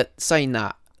 but saying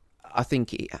that, I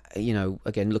think,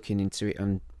 again, looking into it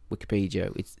and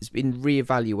Wikipedia. It's been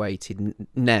reevaluated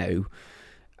now,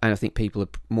 and I think people are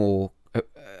more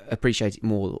appreciate it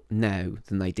more now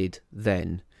than they did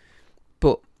then.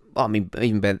 But I mean,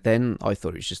 even then, I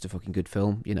thought it was just a fucking good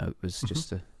film. You know, it was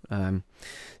just a.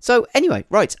 So anyway,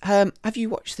 right. Have you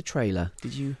watched the trailer?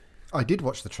 Did you? I did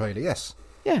watch the trailer. Yes.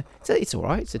 Yeah, it's all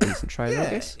right. It's a decent trailer, I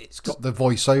guess. It's got the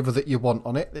voiceover that you want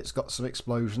on it. It's got some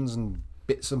explosions and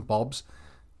bits and bobs.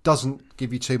 Doesn't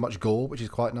give you too much gore, which is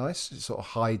quite nice. It sort of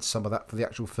hides some of that for the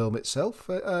actual film itself.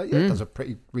 It does a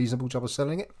pretty reasonable job of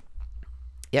selling it.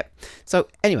 Yep. So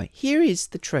anyway, here is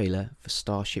the trailer for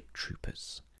Starship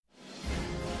Troopers.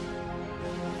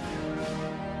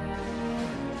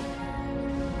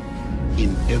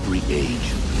 In every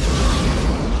age,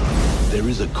 there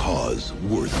is a cause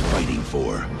worth fighting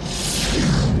for.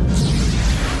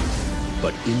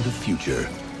 But in the future,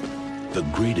 the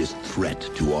greatest threat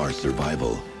to our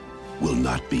survival will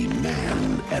not be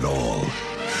man at all.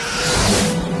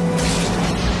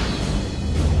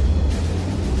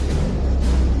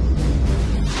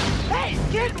 Hey,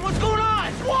 kid, what's going on?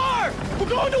 It's war! We're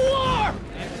going to war!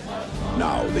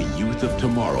 Now the youth of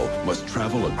tomorrow must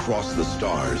travel across the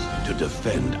stars to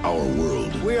defend our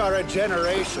world. We are a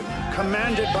generation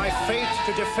commanded by fate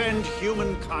to defend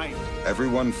humankind.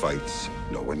 Everyone fights,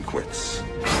 no one quits.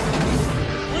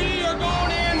 We are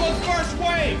going in with first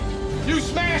wave. You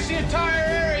smash the entire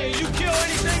area. You kill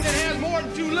anything that has more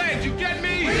than 2 legs. You get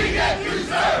me? We get you,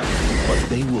 sir! But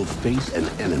they will face an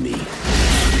enemy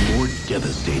more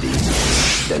devastating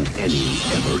than any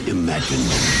ever imagined.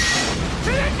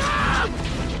 Here they come!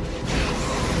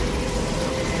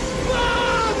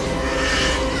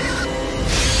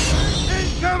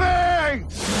 Incoming!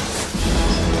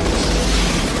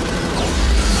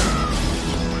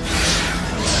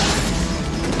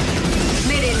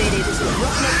 Mayday, this is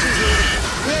Roughneck 2.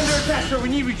 We're under attack, sir. We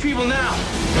need retrieval now.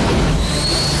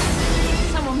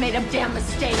 Someone made a damn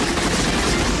mistake.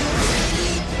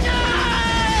 No!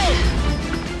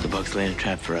 The bugs laid a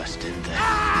trap for us, didn't they?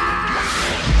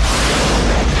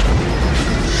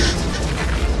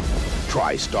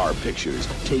 TriStar Pictures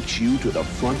takes you to the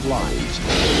front lines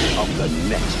of the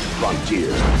next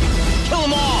frontier. Kill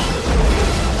them all!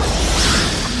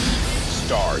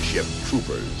 Starship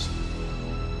Troopers.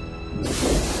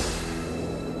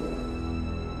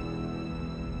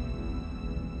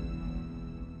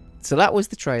 So that was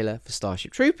the trailer for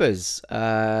Starship Troopers.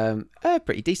 A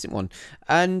pretty decent one.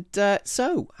 And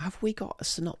so, have we got a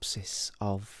synopsis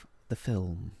of the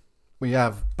film? We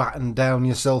have battened down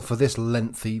yourself for this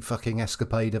lengthy fucking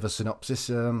escapade of a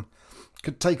synopsis.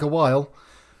 Could take a while.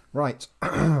 Right.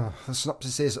 The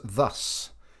synopsis is thus.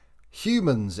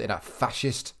 Humans in a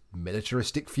fascist,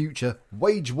 militaristic future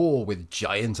wage war with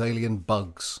giant alien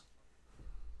bugs.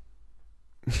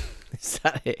 Is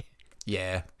that it?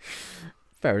 Yeah.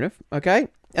 Fair enough. Okay.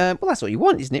 Well, that's what you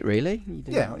want, isn't it, really? You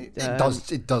do. Yeah,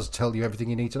 it does tell you everything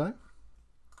you need to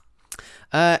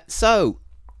know. So,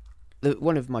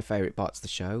 one of my favourite parts of the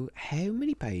show, how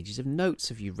many pages of notes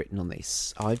have you written on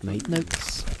this? I've made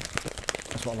notes.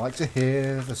 That's what I like to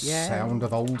hear, the sound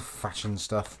of old-fashioned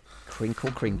stuff.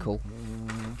 Crinkle, crinkle.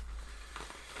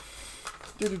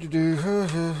 Do you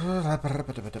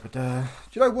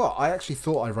know what? I actually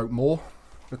thought I wrote more,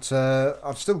 but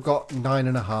I've still got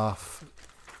 9.5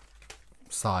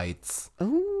 sides.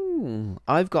 Ooh,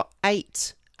 I've got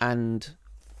 8 and,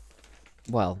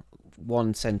 well,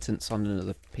 1 sentence on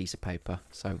another piece of paper,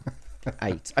 so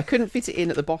 8. I couldn't fit it in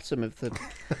at the bottom of the...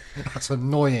 That's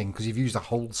annoying, because you've used a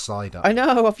whole side up. I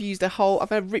know, I've used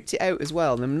I've ripped it out as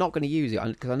well, and I'm not going to use it,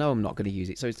 because I know I'm not going to use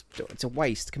it, so it's a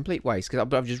waste, complete waste, because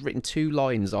I've just written 2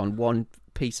 lines on 1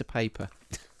 piece of paper.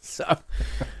 So,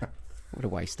 what a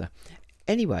waster.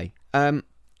 Anyway,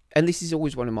 and this is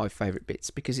always one of my favourite bits,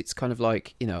 because it's kind of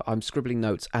like, you know, I'm scribbling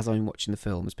notes as I'm watching the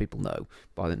film, as people know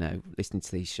by the now, listening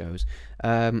to these shows.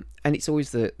 And it's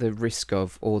always the risk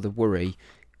of, or the worry,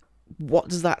 what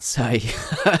does that say?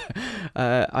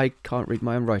 I can't read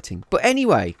my own writing. But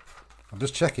anyway. I'm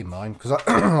just checking mine, because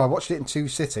I watched it in 2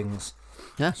 sittings.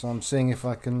 Yeah. So I'm seeing if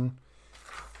I can...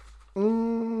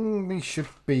 we should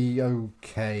be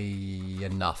okay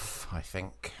enough, I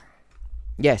think.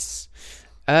 Yes.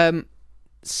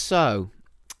 So,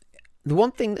 the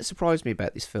one thing that surprised me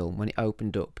about this film when it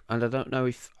opened up, and I don't know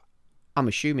if, I'm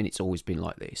assuming it's always been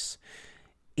like this,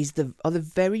 is the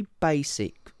very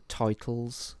basic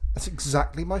titles. That's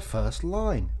exactly my first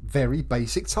line. Very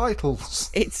basic titles.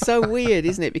 It's so weird,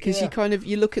 isn't it? Because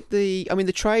you look at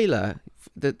the trailer,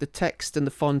 the text and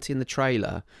the font in the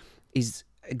trailer is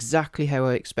exactly how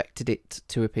I expected it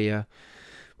to appear.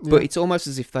 But it's almost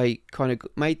as if they kind of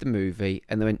made the movie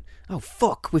and they went, oh,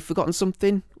 fuck, we've forgotten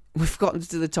something. We've forgotten to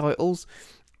do the titles.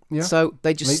 Yeah. So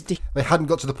they just stick. They hadn't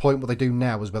got to the point what they do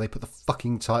now, is where they put the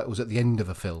fucking titles at the end of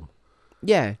a film.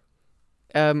 Yeah.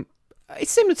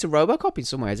 It's similar to RoboCop in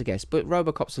some ways, I guess, but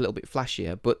RoboCop's a little bit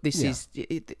flashier. But this is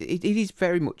it is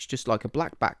very much just like a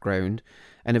black background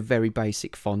and a very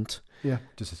basic font. Yeah,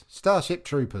 just Starship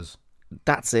Troopers.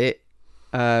 That's it.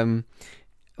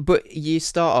 But you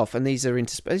start off, and these are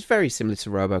it's very similar to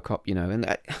RoboCop, you know,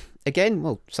 and again,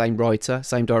 well, same writer,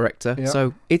 same director,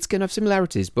 so it's going to have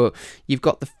similarities. But you've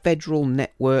got the Federal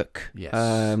Network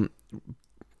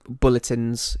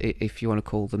bulletins, if you want to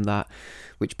call them that,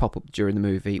 which pop up during the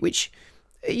movie, which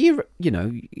you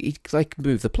know they can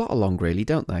move the plot along, really,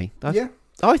 don't they?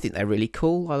 I think they're really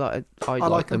cool. I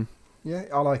like them. Yeah,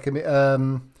 I like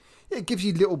them. It gives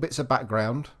you little bits of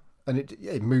background, and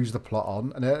it moves the plot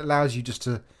on, and it allows you just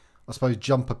to, I suppose,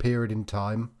 jump a period in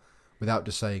time without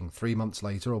just saying 3 months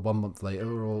later or 1 month later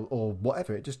or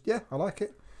whatever. It just, I like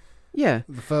it. Yeah.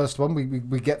 The first one,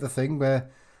 we get the thing where,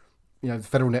 you know, the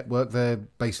Federal Network, they're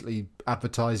basically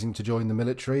advertising to join the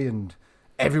military, and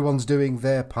everyone's doing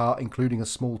their part, including a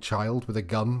small child with a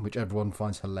gun, which everyone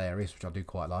finds hilarious, which I do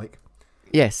quite like.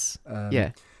 Yes.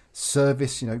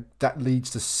 Service, you know, that leads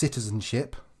to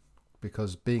citizenship,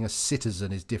 because being a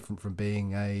citizen is different from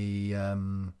being a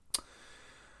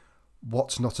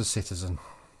what's not a citizen.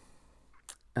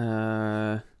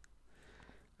 I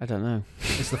don't know.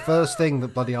 It's the first thing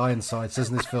that bloody Ironside says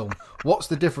in this film. What's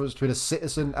the difference between a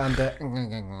citizen and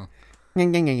a...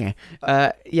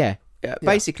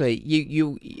 Basically,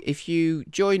 you if you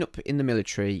join up in the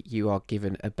military, you are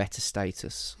given a better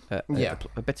status, a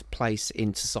better place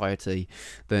in society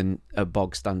than a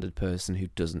bog standard person who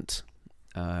doesn't.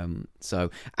 And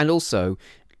also,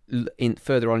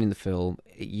 further on in the film,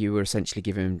 you were essentially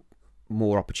given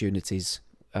more opportunities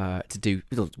to do.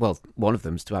 Well, one of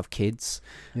them is to have kids.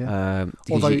 Yeah.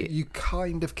 Although you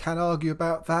kind of can argue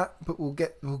about that, but we'll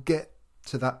get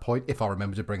to that point if I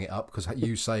remember to bring it up, because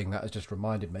you saying that has just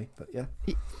reminded me. But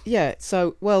yeah.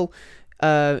 So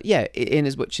in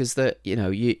as much as that, you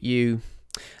know, you.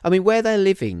 I mean, where they're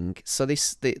living. So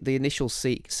the initial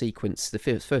sequence, the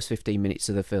first 15 minutes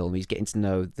of the film, he's getting to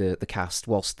know the cast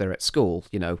whilst they're at school.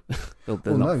 You know,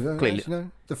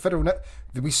 the Federal Net.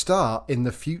 We start in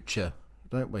the future,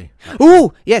 don't we?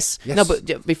 Oh, yes. No,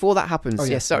 but before that happens,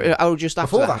 sorry, I'll just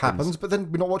after before that happens. But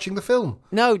then we're not watching the film.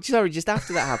 No, sorry, just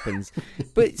after that happens.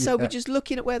 But so we're just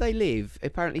looking at where they live.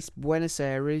 Apparently, it's Buenos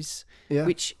Aires,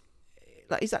 which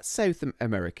is that South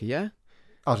America, yeah?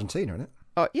 Argentina, isn't it?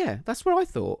 Oh, yeah, that's what I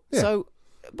thought. Yeah. So,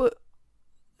 but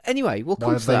anyway, we'll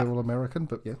come to that. Why are that. they all American?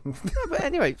 But yeah. But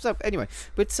anyway,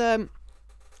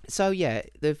 so yeah,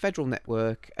 the Federal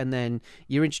Network, and then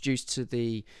you're introduced to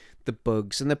the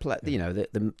bugs and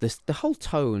the whole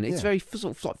tone. It's very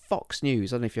sort of like Fox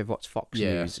News. I don't know if you've ever watched Fox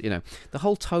News. You know, the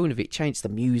whole tone of it changed, the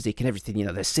music and everything. You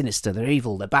know, they're sinister, they're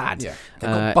evil, they're bad. Yeah, they've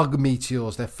got bug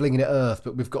meteors. They're flinging at Earth,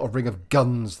 but we've got a ring of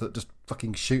guns that just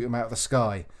fucking shoot them out of the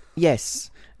sky. Yes.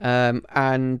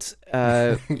 And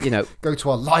you know, go to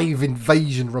our live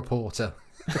invasion reporter.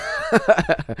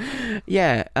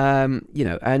 You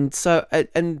know, and so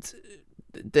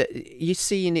you're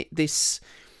seeing it this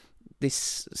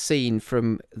scene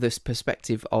from this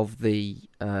perspective of the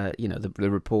the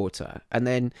reporter, and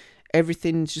then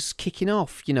everything's just kicking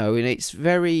off, you know, and it's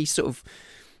very sort of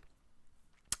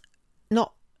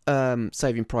not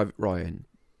Saving Private Ryan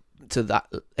to that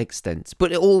extent,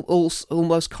 but it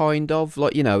almost kind of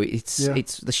like, you know, it's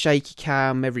the shaky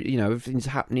cam, everything's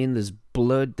happening, there's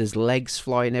blood, there's legs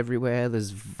flying everywhere,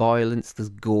 there's violence, there's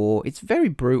gore. It's very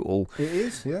brutal. It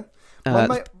is, yeah.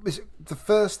 Mate, the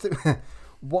first thing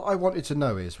what I wanted to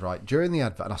know is, right, during the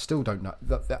advert, and I still don't know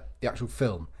the actual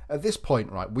film, at this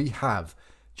point, right, we have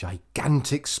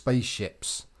gigantic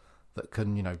spaceships that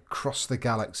can, you know, cross the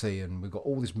galaxy, and we've got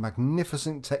all this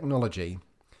magnificent technology.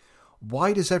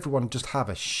 Why does everyone just have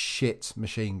a shit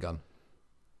machine gun?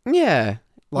 Yeah.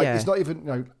 It's not even, you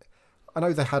know, I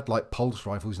know they had like pulse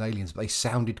rifles and aliens, but they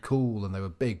sounded cool and they were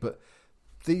big, but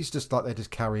these just like they're just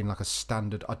carrying like a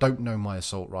standard. I don't know my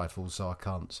assault rifles, so I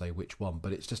can't say which one,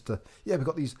 but it's just we've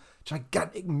got these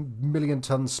gigantic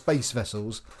 1,000,000-ton space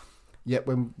vessels, yet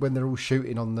when they're all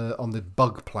shooting on the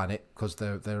bug planet, because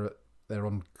they're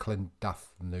on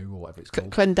Klendathu or whatever it's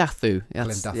called. Klendathu.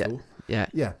 Yeah.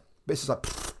 But it's just like,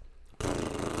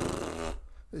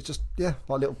 it's just like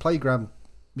little playground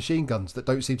machine guns that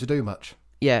don't seem to do much.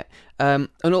 Yeah, so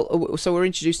we're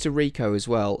introduced to Rico as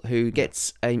well, who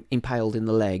gets impaled in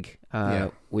the leg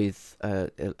with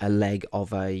a leg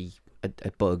of a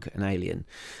bug, an alien.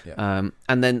 Yeah.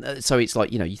 And then so it's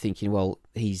like, you know, you're thinking, well,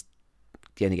 he's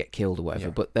going to get killed or whatever.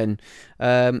 Yeah. But then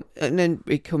and then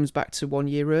it comes back to 1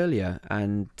 year earlier,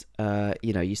 and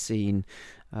you know, you're seeing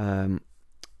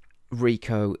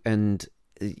Rico and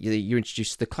you're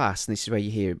introduced to the class, and this is where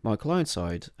you hear Michael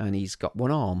Ironside, and he's got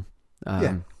one arm.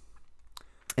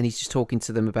 And he's just talking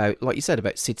to them about, like you said,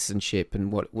 about citizenship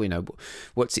and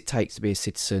what's it take to be a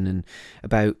citizen, and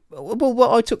about, well,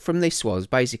 what I took from this was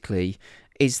basically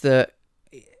is that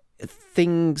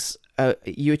things,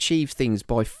 you achieve things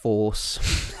by force.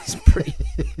 It's pretty.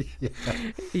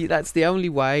 That's the only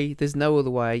way. There's no other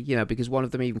way, because one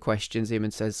of them even questions him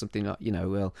and says something like,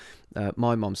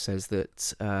 my mom says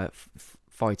that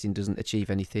fighting doesn't achieve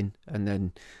anything, and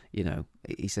then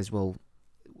he says, well,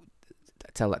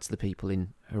 tell that to the people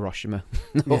in Hiroshima.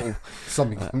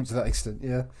 Something to that extent,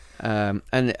 yeah.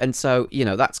 And so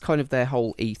that's kind of their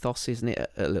whole ethos, isn't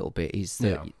it? A little bit is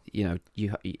that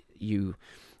you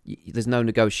there's no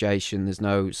negotiation, there's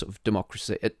no sort of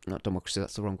democracy. Not democracy.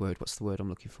 That's the wrong word. What's the word I'm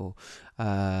looking for?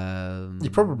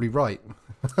 You're probably right.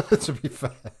 To be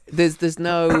fair, there's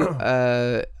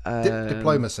no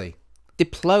diplomacy.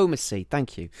 Diplomacy.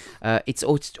 Thank you. It's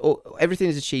everything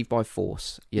is achieved by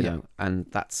force, and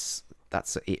that's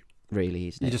it, really,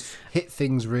 isn't it? You just hit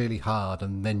things really hard,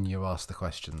 and then you ask the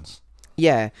questions.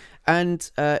 Yeah,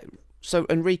 and so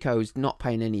Rico's not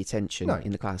paying any attention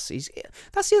in the class.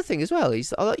 That's the other thing as well.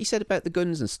 Like you said about the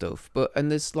guns and stuff,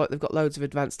 and there's they've got loads of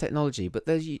advanced technology, but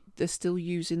they're still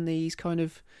using these kind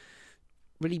of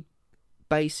really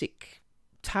basic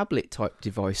tablet type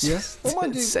devices. Yeah, well,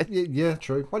 mind you, yeah,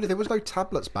 true. Mind you, there was no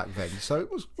tablets back then, so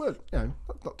it was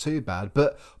not too bad.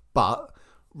 But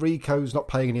Rico's not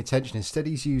paying any attention. Instead,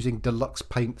 he's using Deluxe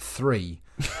Paint 3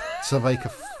 to make a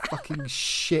fucking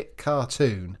shit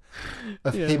cartoon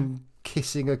of him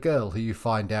kissing a girl who you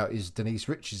find out is Denise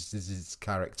Richards'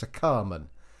 character, Carmen.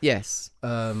 Yes.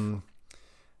 Why?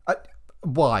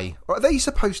 Are they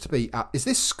supposed to be is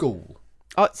this school?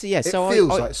 It feels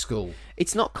like school.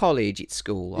 It's not college, it's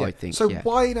school, I think. So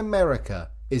why in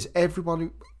America is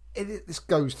everyone this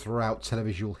goes throughout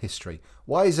televisual history.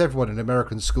 Why is everyone in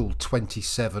American school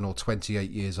 27 or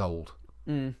 28 years old?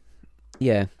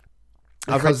 Yeah.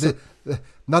 Because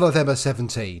none of them are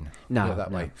 17. No,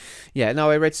 way. Yeah, no,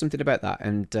 I read something about that,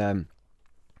 and I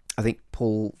think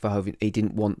Paul Verhoeven, he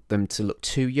didn't want them to look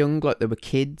too young, like they were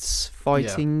kids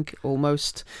fighting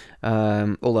almost.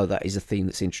 Although that is a theme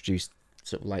that's introduced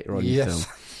sort of later on in the film.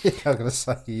 Yeah, I'm going to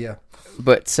say, yeah.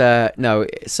 But no,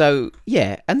 so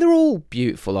yeah, and they're all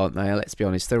beautiful, aren't they? Let's be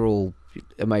honest, they're all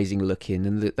amazing looking,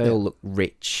 and they all look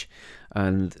rich.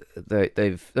 And that's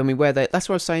what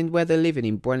I was saying, where they're living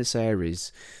in Buenos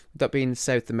Aires, that being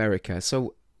South America.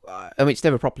 So, it's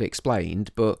never properly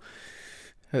explained, but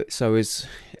so as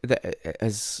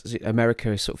America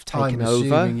is sort of taken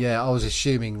over. Yeah, I was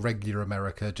assuming regular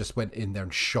America just went in there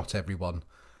and shot everyone.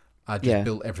 I just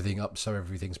built everything up so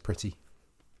everything's pretty.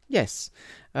 Yes.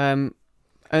 So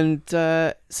then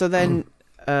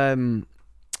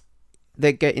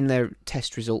they're getting their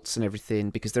test results and everything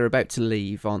because they're about to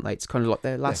leave, aren't they? It's kind of like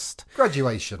their last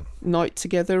graduation night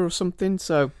together or something.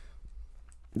 So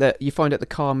you find out that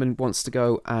Carmen wants to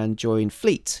go and join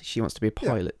Fleet. She wants to be a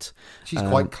pilot. Yeah. She's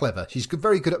quite clever. She's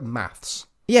very good at maths.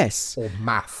 Yes. Or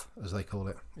math, as they call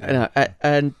it. Yeah.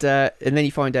 And then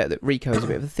you find out that Rico's a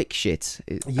bit of a thick shit.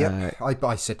 Yeah,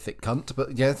 I said thick cunt,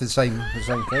 but yeah, the same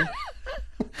thing.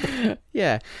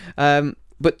 Yeah.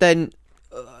 But then,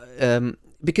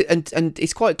 because and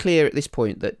it's quite clear at this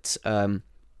point that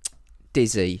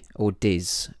Dizzy, or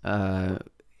Diz,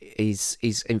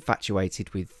 is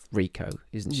infatuated with Rico,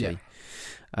 isn't she?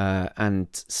 Yeah.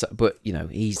 But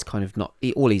he's kind of not.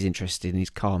 All he's interested in is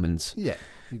Carmen's. Yeah.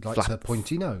 He likes her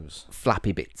pointy nose.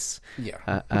 Flappy bits.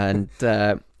 Yeah.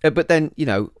 But then,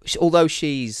 although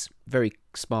she's very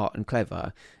smart and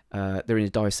clever, they're in a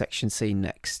dissection scene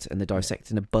next, and they're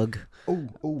dissecting a bug.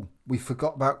 Oh, we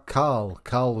forgot about Carl.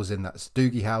 Carl was in that.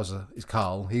 Doogie Howser is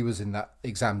Carl. He was in that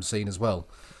exam scene as well.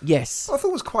 Yes. I thought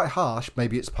it was quite harsh.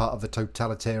 Maybe it's part of the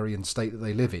totalitarian state that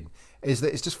they live in. Is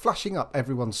that it's just flashing up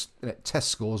everyone's test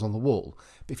scores on the wall.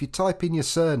 But if you type in your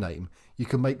surname, you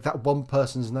can make that one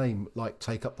person's name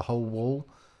take up the whole wall.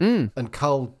 And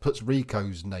Carl puts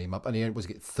Rico's name up, and he was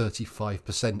get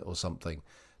 35% or something,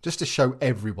 just to show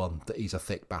everyone that he's a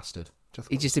thick bastard.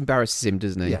 He just embarrasses him,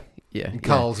 doesn't he? Yeah. And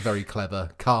Carl's very clever.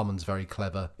 Carmen's very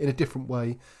clever in a different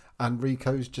way, and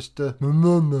Rico's just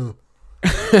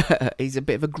he's a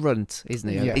bit of a grunt, isn't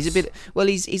he? Yes. He's a bit. Well,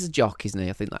 he's a jock, isn't he?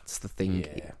 I think that's the thing.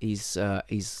 Yeah. He's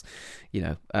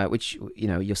which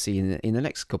you'll see in the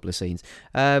next couple of scenes.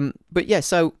 But yeah,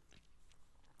 so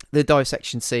the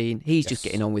dissection scene, he's just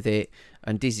getting on with it,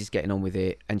 and Dizzy's getting on with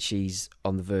it, and she's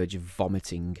on the verge of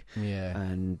vomiting. Yeah.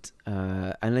 And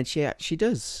then she actually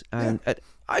does, and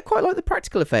I quite like the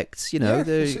practical effects. You know,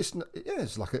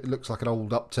 it's like it looks like an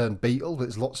old upturned beetle.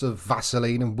 There's lots of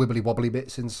Vaseline and wibbly wobbly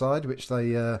bits inside, which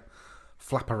they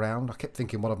flap around. I kept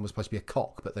thinking one of them was supposed to be a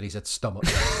cock, but then he said stomach.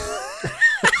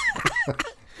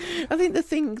 I think the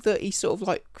thing that he sort of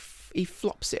like he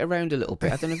flops it around a little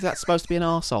bit. I don't know if that's supposed to be an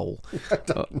arsehole. I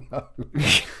don't know.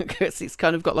 Because it's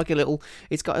kind of got like a little.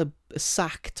 It's got a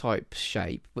sack type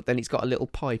shape, but then it's got a little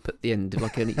pipe at the end,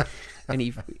 like any.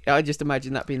 I just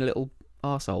imagine that being a little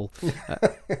arsehole.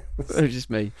 Just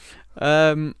me.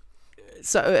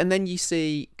 So and then you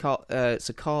see Carl.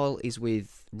 So Carl is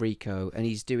with Rico, and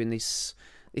he's doing this.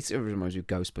 It reminds me of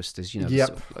Ghostbusters, you know, Yep.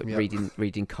 sort of like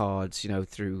reading cards, you know,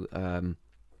 through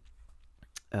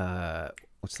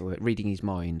what's the word? Reading his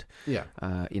mind. Yeah.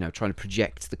 You know, trying to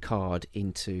project the card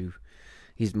into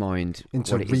his mind.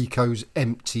 Into Rico's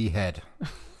empty head.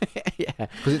 Yeah.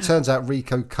 Because it turns out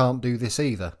Rico can't do this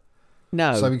either.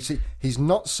 No. So he's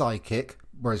not psychic,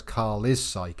 whereas Carl is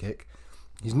psychic.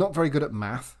 He's not very good at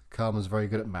math. Carmen's very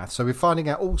good at math. So we're finding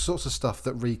out all sorts of stuff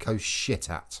that Rico's shit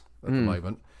at the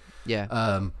moment.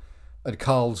 Yeah. And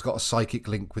Carl's got a psychic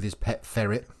link with his pet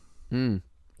ferret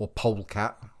or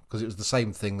polecat, because it was the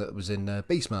same thing that was in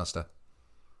Beastmaster.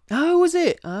 Oh, was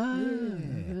it?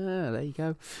 There you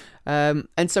go.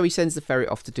 And so he sends the ferret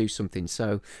off to do something.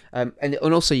 So, and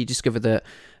also you discover that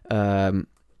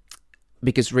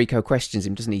because Rico questions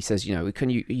him, doesn't he? He says, you know,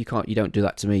 you don't do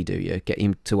that to me, do you? Get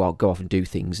him to go off and do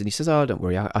things, and he says, oh, don't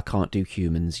worry, I can't do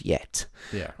humans yet.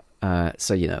 Yeah.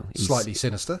 So you know, he's slightly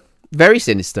sinister. Very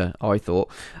sinister, I thought.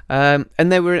 And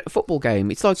they were at a football game.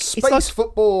 It's like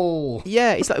football.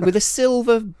 Yeah, it's like with a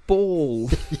silver ball,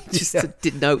 just to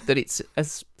denote that it's a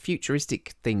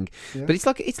futuristic thing. Yeah. But it's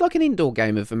like an indoor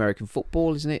game of American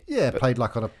football, isn't it? Yeah, played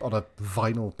like on a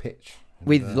vinyl pitch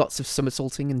with lots of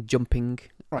somersaulting and jumping.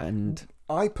 Right. And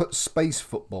I put space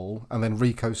football, and then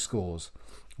Rico scores.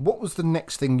 What was the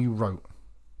next thing you wrote?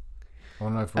 I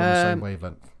don't know if we're on the same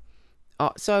wavelength.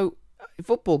 So.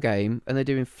 Football game, and they're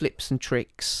doing flips and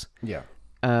tricks. Yeah.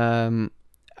 And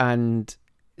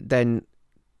then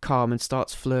Carmen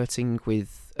starts flirting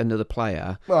with another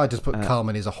player. Well, I just put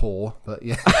Carmen is a whore, but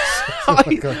yeah.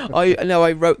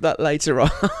 I wrote that later on,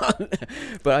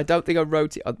 but I don't think I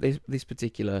wrote it on this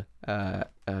particular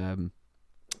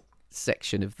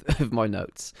section of my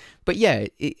notes. But yeah,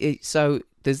 so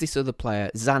there's this other player,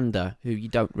 Xander, who you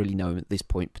don't really know at this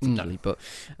point particularly, but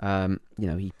you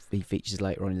know, he features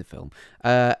later on in the film.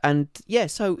 And yeah,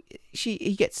 so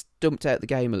he gets dumped out of the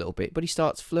game a little bit, but he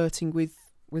starts flirting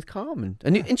with Carmen,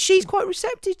 and she's quite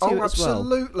receptive to it as well.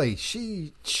 Absolutely.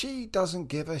 She doesn't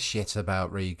give a shit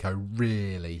about Rico,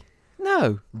 really.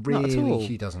 No, really, not at all.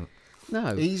 She doesn't.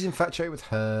 No, he's infatuated with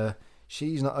her.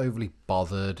 She's not overly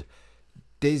bothered.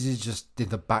 Diz is just in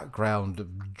the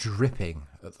background dripping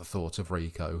at the thought of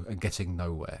Rico and getting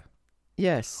nowhere.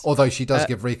 Yes. Although she does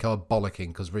give Rico a bollocking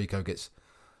because Rico gets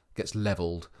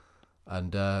levelled.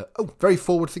 And, very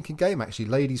forward-thinking game, actually.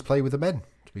 Ladies play with the men,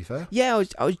 to be fair. Yeah,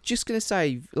 I was just going to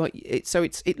say, like,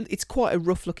 it's quite a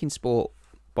rough-looking sport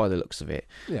by the looks of it.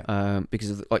 Yeah.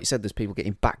 Because, like you said, there's people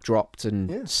getting backdropped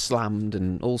and slammed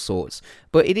and all sorts.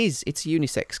 But it's a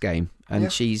unisex game. And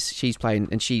she's playing,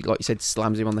 and she, like you said,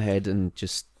 slams him on the head and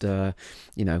just,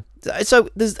 you know. So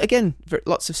there's, again,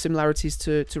 lots of similarities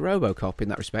to RoboCop in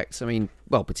that respect. I mean,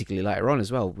 well, particularly later on as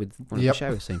well with one of the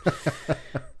shower scenes.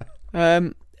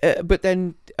 But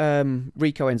then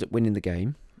Rico ends up winning the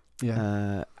game.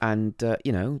 Yeah. And,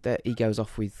 you know, he goes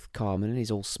off with Carmen and he's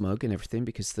all smug and everything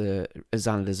because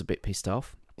Xander's a bit pissed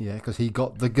off. Yeah, because he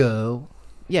got the girl.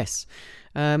 Yes.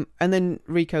 And then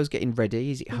Rico's getting ready.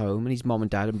 He's at home and his mom and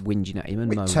dad are whinging at him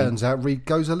and moaning. It turns out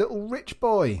Rico's a little rich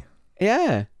boy.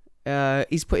 Yeah.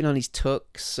 He's putting on his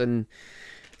tux and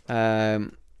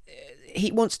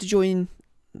he wants to join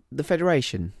the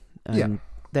Federation. And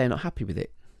they're not happy with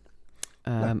it.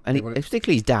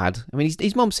 Particularly his dad. I mean,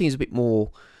 his mom seems a bit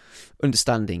more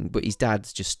understanding, but his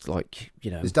dad's just like,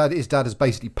 you know. His dad has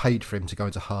basically paid for him to go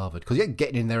into Harvard because he ain't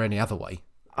getting in there any other way.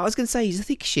 I was going to say, he's a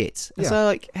thick shit. Yeah. So,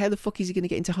 like, how the fuck is he going to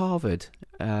get into Harvard?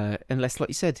 Unless, like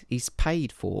you said, he's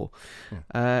paid for.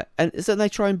 Yeah. And so they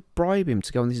try and bribe him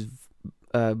to go on this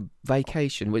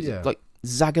vacation, which is like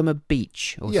Zagama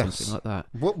Beach or something like that.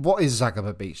 What is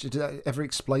Zagama Beach? Did I ever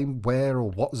explain where or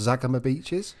what Zagama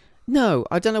Beach is? No,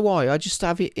 I don't know why. I just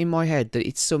have it in my head that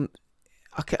it's some...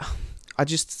 I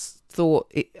just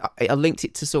thought I linked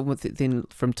it to something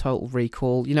from Total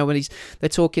Recall. You know, when they're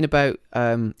talking about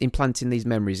implanting these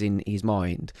memories in his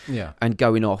mind, and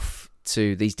going off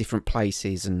to these different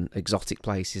places and exotic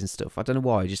places and stuff. I don't know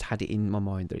why. I just had it in my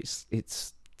mind that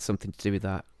it's something to do with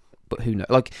that. but who knows?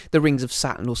 Like the Rings of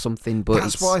Saturn or something. But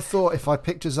that's what I thought. If I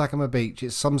picture Zakama Beach,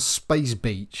 it's some space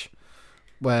beach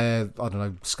where, I don't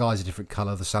know, sky's a different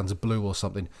colour, the sands are blue or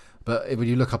something. But when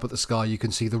you look up at the sky, you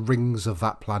can see the rings of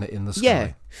that planet in the sky.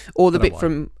 Yeah, or the bit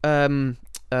from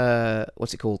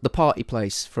what's it called? The party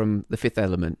place from The Fifth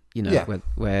Element. You know,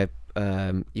 where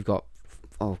you've got,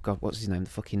 oh god, what's his name? The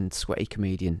fucking sweaty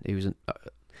comedian. He was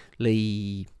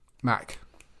Lee Mack.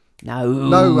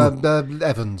 No,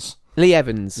 Evans. Lee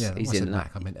Evans. Yeah, he's in that.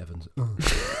 Mack. I meant Evans.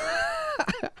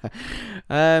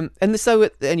 And so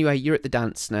anyway, you're at the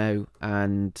dance now,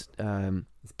 and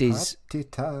Diz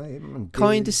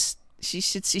kind of she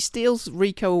steals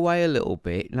Rico away a little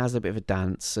bit and has a bit of a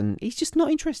dance, and he's just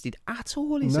not interested at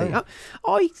all, is he?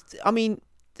 I mean,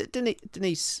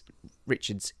 Denise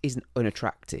Richards isn't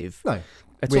unattractive. No,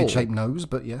 at weird all. shaped nose,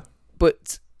 but yeah.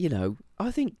 But you know,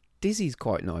 I think Dizzy's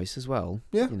quite nice as well.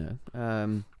 Yeah, you know, I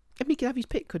mean, he could have his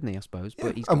pick, couldn't he? I suppose. Yeah.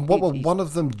 But he's one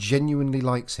of them genuinely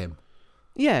likes him.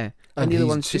 Yeah, and the other he's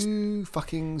one's too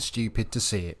fucking stupid to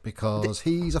see it because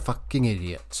he's a fucking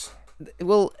idiot.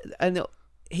 Well, and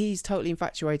he's totally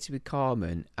infatuated with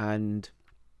Carmen, and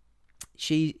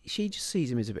she just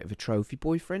sees him as a bit of a trophy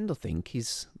boyfriend, I think,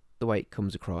 is the way it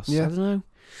comes across. Yeah. I don't know.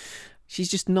 She's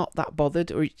just not that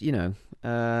bothered, or you know.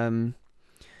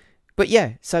 But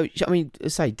yeah, so I mean,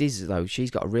 say Diz though,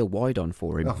 she's got a real wide on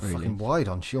for him. Oh, really. fucking wide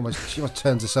on! She almost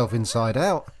turns herself inside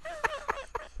out.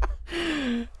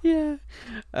 Yeah.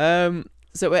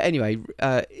 So anyway,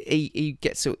 he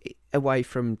gets away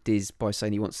from Diz by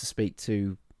saying he wants to speak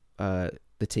to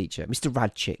the teacher, Mr.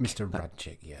 Radchick. Mr.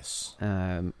 Radchick, yes.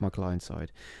 Michael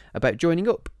Ironside, about joining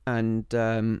up, and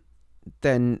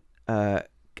then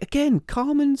again,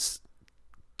 Carmen's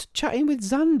chatting with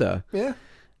Xander. Yeah.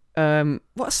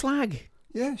 What a slag.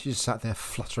 Yeah, she just sat there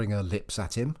fluttering her lips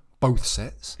at him, both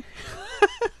sets.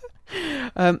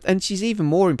 And she's even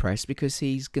more impressed because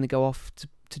he's going to go off to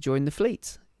join the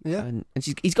fleet. Yeah. And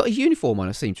he's got a uniform on,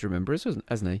 I seem to remember, hasn't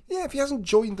he? Yeah, if he hasn't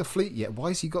joined the fleet yet, why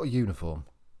has he got a uniform?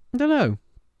 I don't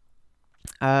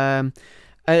know.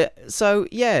 So,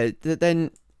 yeah,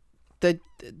 then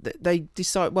they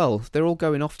decide, well, they're all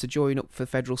going off to join up for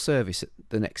federal service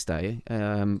the next day.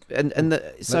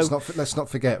 Let's not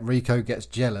forget, Rico gets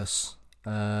jealous.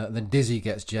 Then Diz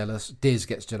gets jealous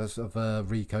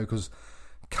of Rico because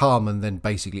Carmen then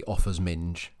basically offers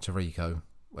Minge to Rico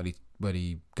when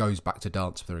he goes back to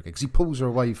dance with her again, because he pulls her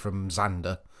away from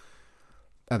Xander,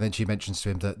 and then she mentions to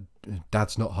him that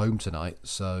Dad's not home tonight,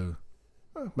 so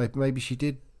maybe she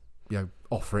did, you know,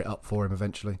 offer it up for him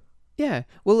eventually. Yeah,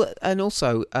 well, and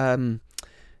also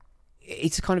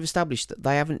it's kind of established that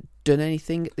they haven't done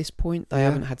anything at this point. They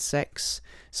haven't had sex,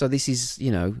 so this is,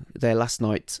 you know, their last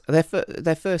night,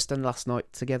 their first and last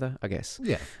night together, I guess.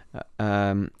 Yeah.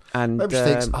 And maybe she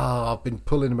thinks, I've been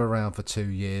pulling him around for 2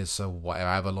 years, so whatever,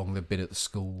 however long they've been at the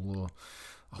school, or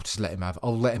I'll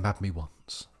let him have me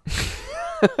once.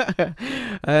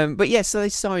 But yeah, so they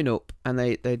sign up and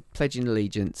they're pledging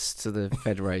allegiance to the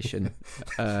Federation.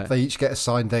 They each get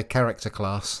assigned their character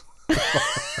class.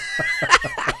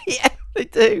 Yeah, they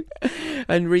do.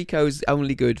 And Rico's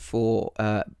only good for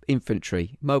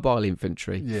infantry, mobile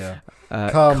infantry. Yeah.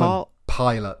 Carmen,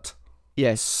 pilot.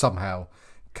 Yes. Somehow.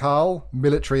 Carl,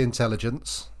 military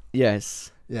intelligence.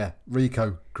 Yes. Yeah.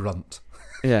 Rico, grunt.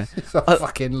 Yeah. He's a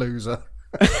fucking loser.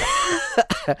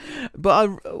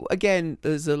 But again,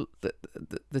 there's the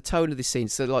tone of this scene.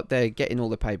 So like they're getting all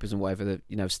the papers and whatever, that,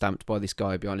 you know, stamped by this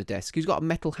guy behind a desk who's got a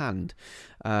metal hand,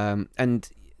 and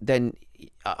then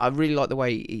I really like the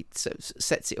way he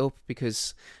sets it up,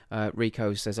 because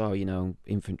Rico says, "Oh, you know,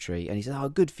 infantry," and he says, "Oh,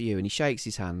 good for you," and he shakes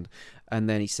his hand, and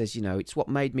then he says, "You know, it's what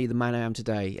made me the man I am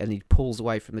today," and he pulls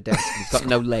away from the desk and he's got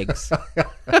no legs.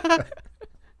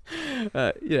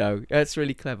 You know, that's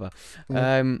really clever.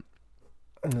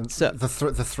 And so the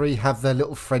three have their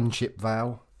little friendship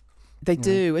vow. They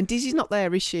do, and Dizzy's not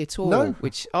there, is she, at all? No.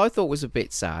 Which I thought was a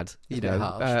bit sad. You know,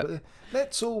 harsh, but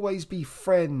let's always be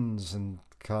friends. And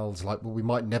Carl's like, well, we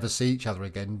might never see each other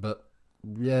again, but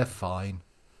yeah, fine.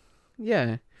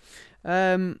 Yeah,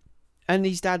 and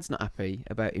his dad's not happy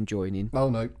about him joining.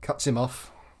 Oh no, cuts him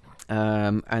off.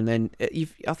 And then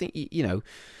I think you know,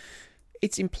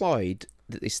 it's implied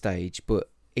at this stage, but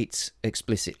it's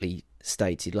explicitly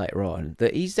stated later on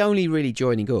that he's only really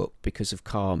joining up because of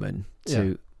Carmen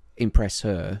to impress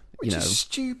her. Which is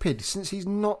stupid, since he's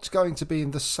not going to be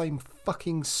in the same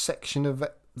fucking section of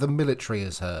the military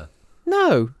as her.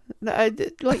 No,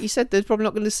 like you said, they're probably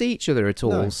not going to see each other at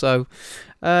all. No. So,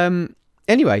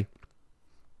 anyway,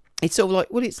 it's sort of like,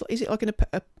 is it like an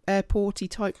airporty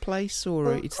type place,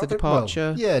 or it's the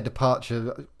departure? Well, yeah,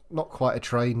 departure. not quite a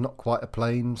train, not quite a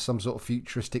plane, some sort of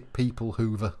futuristic people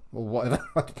hoover or whatever,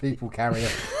 people carrier.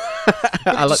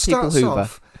 I like people hoover.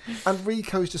 And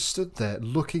Rico's just stood there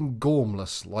looking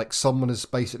gormless, like someone has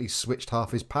basically switched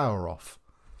half his power off.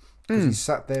 Because he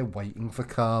sat there waiting for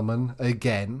Carmen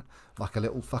again, like a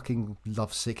little fucking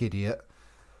lovesick idiot.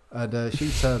 And she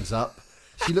turns up.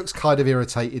 She looks kind of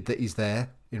irritated that he's there,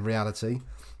 in reality.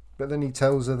 But then he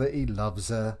tells her that he loves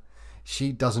her.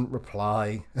 She doesn't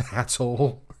reply at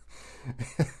all.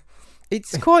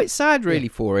 It's quite sad, really,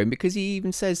 for him, because he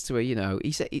even says to her, you know,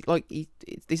 he said,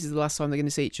 this is the last time they're going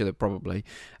to see each other, probably,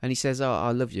 and he says, "Oh,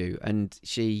 I love you," and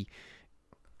she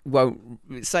won't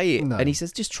say it, and he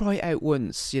says, "Just try it out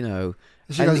once," you know.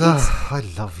 And she goes, "Oh, I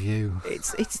love you."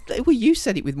 It's well, you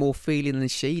said it with more feeling than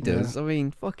she does. Yeah. I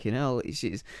mean, fucking hell,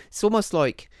 it's almost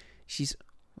like she's,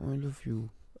 "I love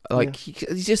you." Like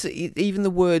he's just even the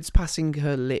words passing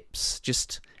her lips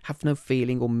just have no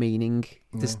feeling or meaning.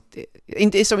 So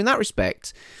in that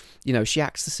respect, you know, she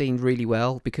acts the scene really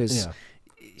well because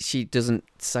she doesn't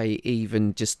say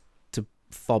even just to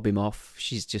fob him off.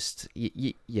 She's just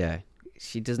she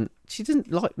doesn't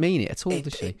like mean it at all,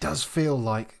 does she? It does feel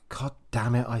like, God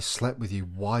damn it, I slept with you.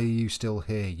 Why are you still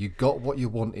here? You got what you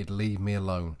wanted. Leave me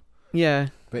alone. Yeah.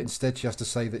 But instead, she has to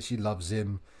say that she loves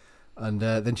him. And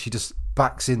then she just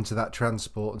backs into that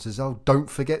transport and says, "Oh, don't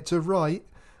forget to write."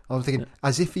 I'm thinking,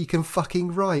 as if he can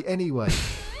fucking write anyway.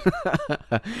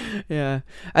 Yeah.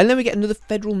 And then we get another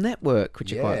Federal Network,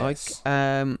 which I quite like.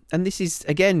 And this is,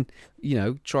 again, you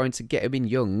know, trying to get them in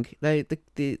young.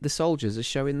 The soldiers are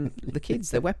showing the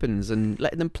kids their weapons and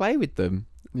letting them play with them.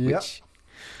 Which,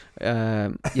 you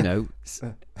know.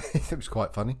 It was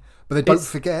quite funny. But then don't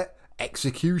forget...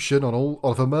 execution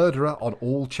of a murderer on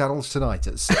all channels tonight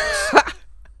at 6.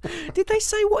 Did they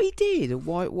say what he did or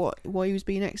why he was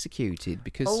being executed?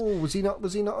 Because was he not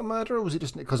a murderer? Or was it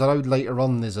just because I know later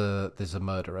on there's a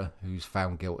murderer who's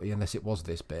found guilty, unless it was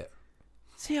this bit.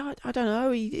 See, I don't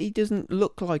know. He doesn't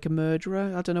look like a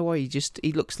murderer. I don't know why.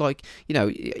 He looks like, you know,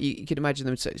 you can imagine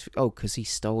them saying, "Oh, because he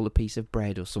stole a piece of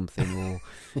bread or something," or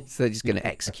so they're just going to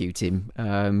execute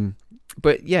him.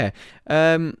 But yeah.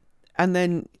 And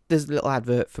then there's a little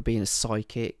advert for being a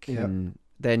psychic, and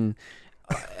then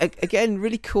again,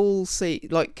 really cool. See,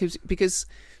 like because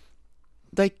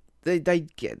they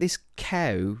get this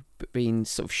cow being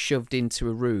sort of shoved into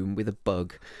a room with a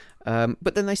bug,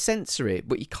 but then they censor it,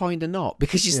 but you kind of not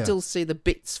because you still see the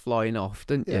bits flying off,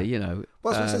 don't you? You know.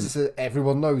 Well, that's what it says.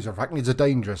 Everyone knows arachnids are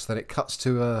dangerous. Then it cuts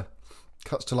to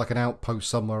like an outpost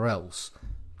somewhere else,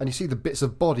 and you see the bits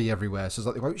of body everywhere. So it's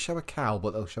like they won't show a cow,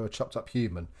 but they'll show a chopped up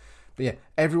human. But yeah,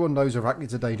 everyone knows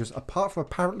arachnids are dangerous, apart from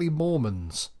apparently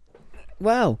Mormons.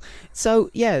 Well, so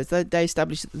yeah, they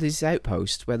established this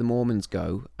outpost where the Mormons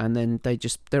go, and then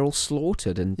they're all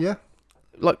slaughtered, and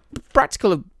like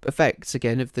practical effects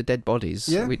again of the dead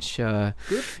bodies, which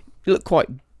look quite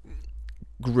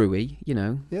gruey, you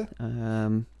know. Yeah.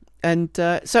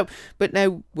 But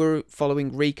now we're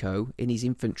following Rico in his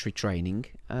infantry training,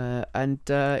 and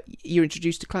you're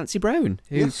introduced to Clancy Brown,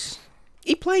 who's.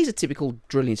 He plays a typical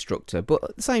drill instructor, but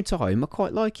at the same time, I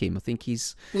quite like him. I think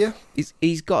he's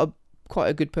got quite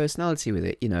a good personality with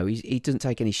it. You know, he doesn't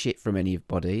take any shit from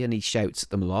anybody, and he shouts at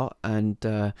them a lot. And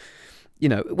you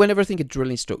know, whenever I think of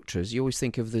drill instructors, you always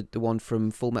think of the one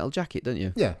from Full Metal Jacket, don't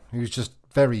you? Yeah, who's just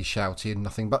very shouty and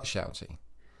nothing but shouty.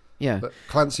 Yeah, but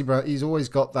Clancy Brown, he's always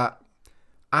got that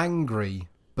angry,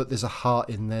 but there's a heart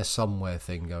in there somewhere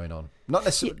thing going on. Not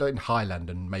necessarily in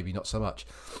Highlander, and maybe not so much,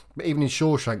 but even in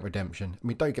Shawshank Redemption. I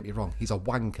mean, don't get me wrong, he's a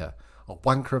wanker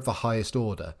of the highest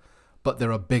order, but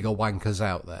there are bigger wankers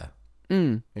out there.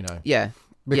 You know,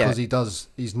 because he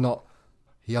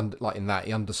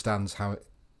understands how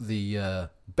the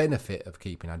benefit of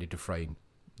keeping Andy Dufresne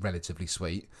relatively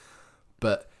sweet,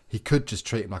 but he could just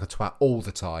treat him like a twat all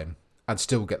the time and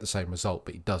still get the same result,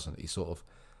 but he doesn't. He's sort of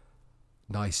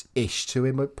nice-ish to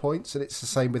him at points, and it's the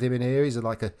same with him in here. He's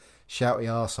like a shouty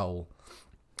arsehole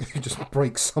who just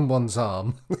breaks someone's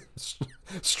arm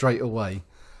straight away.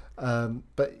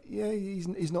 But yeah,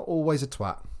 he's not always a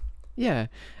twat. Yeah,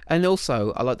 and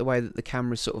also I like the way that the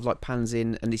camera sort of like pans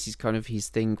in, and this is kind of his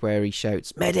thing where he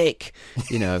shouts "medic,"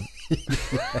 you know.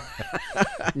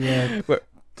 Yeah.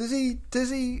 Does he?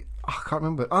 I can't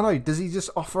remember. Oh no, does he just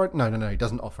offer it? No, he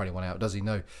doesn't offer anyone out, does he?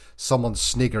 No, someone's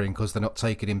sniggering because they're not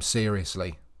taking him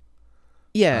seriously.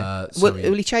 Yeah,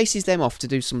 he chases them off to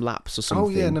do some laps or something. Oh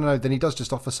yeah, no, then he does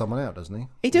just offer someone out, doesn't he?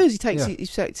 He does.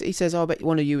 He says, "I bet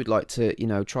one of you would like to, you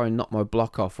know, try and knock my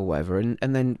block off or whatever," and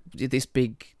then this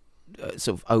big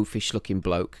sort of oafish looking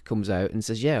bloke comes out and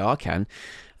says, "Yeah, I can."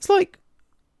 It's like,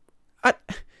 I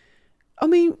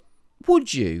mean,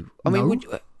 would you? I mean,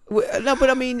 No, but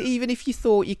I mean, even if you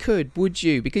thought you could, would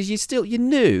you? Because you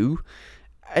knew,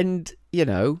 and you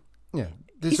know. Yeah.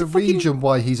 There's a reason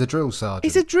why he's a drill sergeant.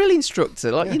 He's a drill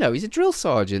instructor, like, you know, he's a drill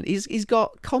sergeant. He's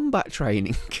got combat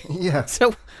training. Yeah.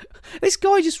 So this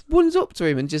guy just runs up to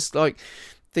him and just like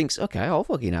thinks, okay, I'll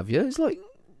fucking have you. It's like,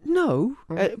 no.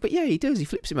 But yeah, he does. He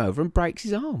flips him over and breaks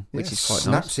his arm, which is quite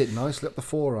snaps nice. it nicely up the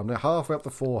forearm. They're halfway up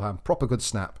the forehand. Proper good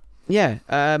snap. Yeah.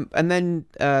 And then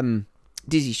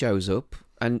Dizzy shows up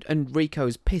and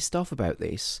Rico's pissed off about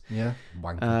this. Yeah.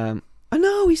 Wanker. I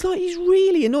know, he's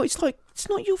really annoyed. It's like, it's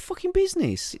not your fucking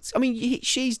business.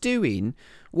 She's doing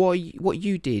what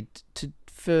you did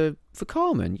for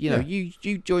Carmen. You know,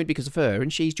 you joined because of her,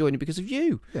 and she's joining because of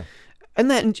you. Yeah.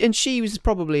 And she was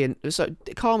probably, so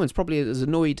Carmen's probably as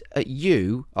annoyed at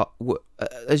you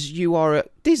as you are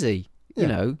at Dizzy. You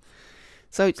know,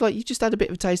 so it's like you just had a bit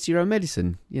of a taste of your own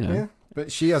medicine. You know. Yeah,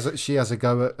 but she has a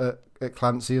go at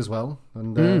Clancy as well,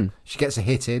 and she gets a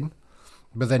hit in.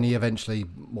 But then he eventually,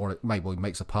 he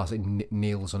makes a pass. It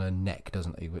kneels on her neck,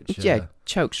 doesn't he? Which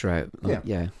chokes her out.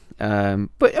 Yeah.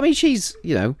 But I mean, she's,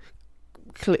 you know,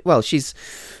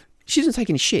 she doesn't take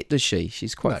any shit, does she?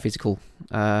 She's quite physical.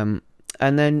 And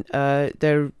then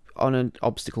they're on an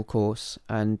obstacle course,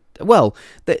 and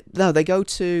they go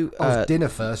to dinner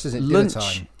first, isn't it? Lunch dinner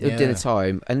time. at dinner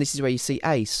time, and this is where you see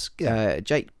Ace,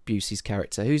 Jake Busey's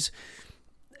character, who's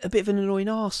a bit of an annoying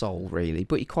arsehole, really,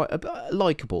 but he's quite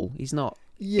likeable. He's not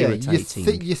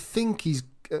irritating. You think he's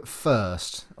at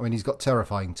first. I mean, he's got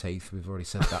terrifying teeth. We've already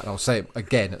said that, and I'll say it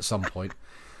again at some point.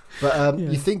 But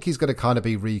you think he's going to kind of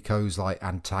be Rico's like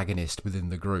antagonist within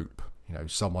the group. You know,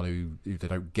 someone who they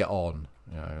don't get on.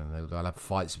 You know, and they'll have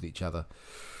fights with each other.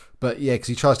 But yeah, because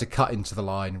he tries to cut into the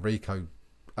line. Rico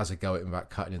has a go at him about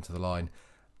cutting into the line,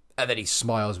 and then he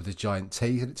smiles with his giant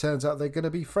teeth, and it turns out they're going to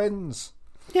be friends.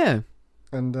 Yeah.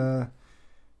 And and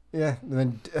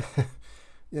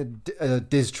then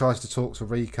Diz tries to talk to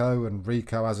Rico, and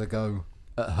Rico has a go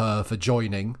at her for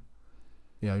joining,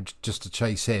 you know, just to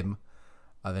chase him,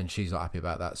 and then she's not happy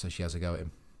about that, so she has a go at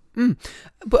him.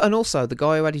 And also the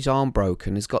guy who had his arm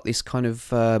broken has got this kind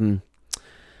of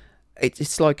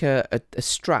it's like a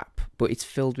strap, but it's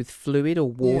filled with fluid or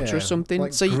water or something.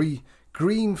 Like so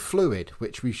green fluid,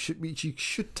 which you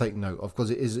should take note of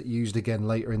because it is used again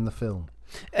later in the film.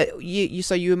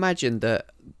 You imagine that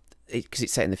because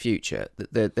it's set in the future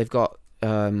that they've got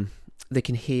they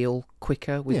can heal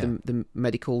quicker with the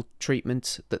medical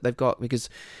treatment that they've got, because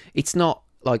it's not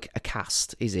like a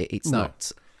cast, is it? It's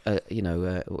not what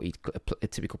a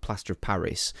typical plaster of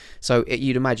Paris. So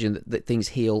you'd imagine that things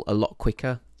heal a lot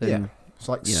quicker than, it's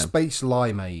like space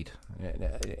limeade.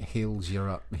 It heals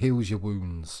your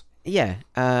wounds. Yeah.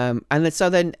 And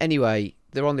then anyway,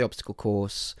 they're on the obstacle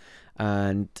course,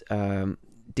 and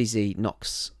Dizzy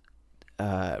knocks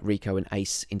Rico and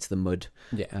Ace into the mud.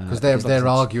 Yeah, because they're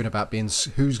arguing about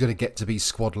who's going to get to be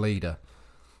squad leader.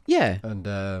 Yeah.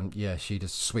 And she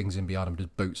just swings in behind them,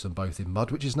 just boots them both in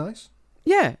mud, which is nice.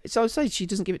 Yeah, so I would say she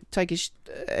doesn't take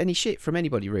any shit from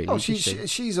anybody, really. Oh, she's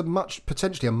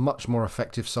potentially a much more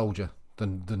effective soldier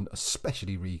than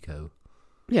especially Rico.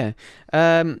 Yeah,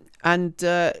 so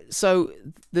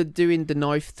they're doing the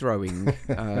knife throwing,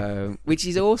 which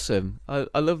is awesome.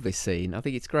 I love this scene. I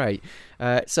think it's great.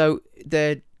 So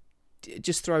they're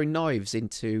just throwing knives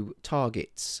into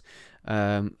targets,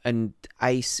 and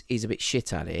Ace is a bit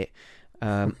shit at it,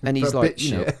 and he's like,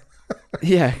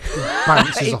 yeah,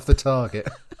 bounces off the target.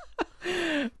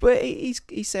 But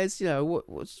he says, you know,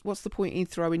 what's the point in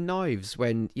throwing knives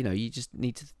when, you know, you just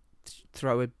need to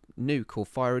throw a nuke or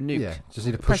fire a nuke. Yeah, just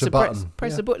need to push a button.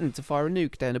 Press a button to fire a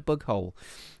nuke down a bug hole.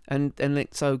 And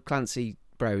so Clancy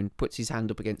Brown puts his hand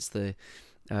up against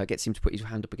gets him to put his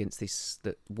hand up against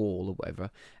the wall or whatever,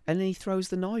 and then he throws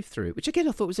the knife through it, which again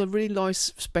I thought was a really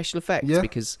nice special effect,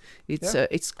 because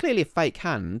it's clearly a fake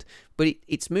hand, but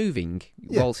it's moving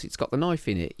whilst it's got the knife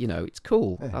in it. You know, it's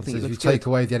cool. Yeah, I think if you take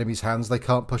away the enemy's hands, they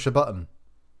can't push a button.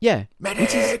 Yeah,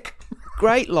 medic.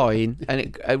 Great line,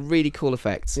 and a really cool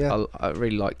effect. Yeah. I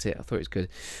really liked it. I thought it was good.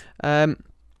 And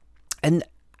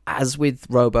as with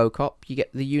RoboCop, you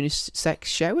get the unisex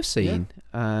shower scene.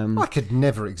 Yeah. I could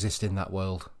never exist in that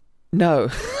world. No.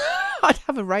 I'd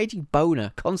have a raging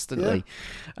boner constantly.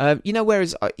 Yeah.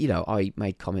 Whereas I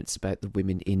made comments about the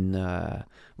women in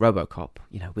RoboCop,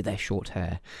 with their short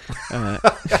hair.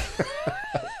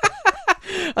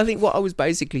 I think what I was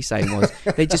basically saying was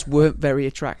they just weren't very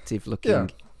attractive looking. Yeah.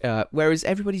 Whereas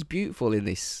everybody's beautiful in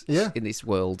this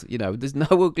world. There's no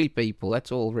ugly people.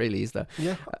 That's all, really, is there?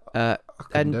 Yeah. I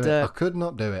could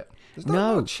not do it. There's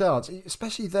no chance.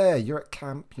 Especially there, you're at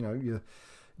camp. You're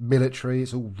military.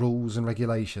 It's all rules and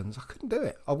regulations. I couldn't do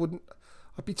it. I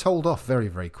I'd be told off very,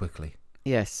 very quickly.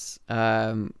 Yes.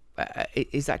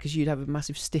 Is that because you'd have a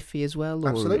massive stiffy as well? Or...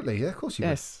 Absolutely, yeah, of course you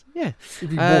yes. Would. Yeah.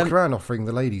 You'd be walking around offering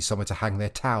the ladies somewhere to hang their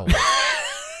towel.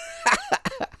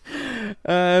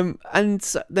 And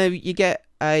so, now you get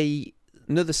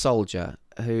another soldier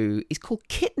who is called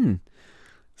Kitten.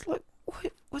 It's like,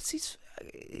 what's his...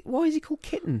 Why is he called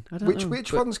Kitten? I don't know.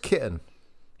 Which one's Kitten?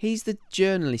 He's the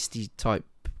journalisty type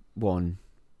one.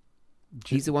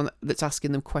 He's the one that's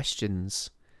asking them questions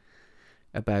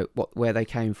about where they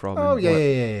came from. Oh,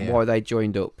 and why they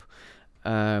joined up.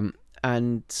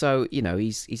 And so,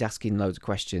 he's asking loads of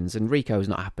questions, and Rico's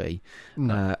not happy.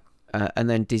 No. And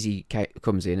then Dizzy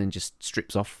comes in and just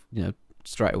strips off,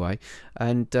 straight away,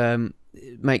 and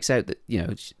makes out that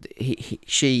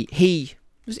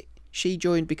she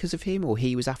joined because of him, or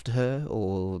he was after her,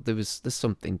 or there's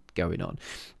something going on.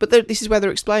 But this is where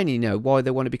they're explaining, why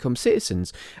they want to become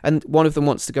citizens. And one of them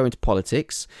wants to go into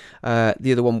politics. The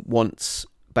other one wants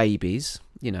babies,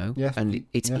 Yes, and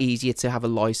it's easier to have a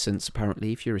license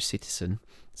apparently if you're a citizen.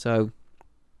 So.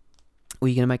 Were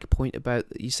you going to make a point about,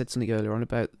 you said something earlier on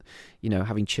about,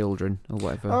 having children or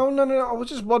whatever? Oh, no, I was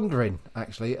just wondering,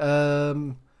 actually.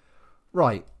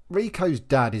 Right, Rico's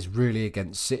dad is really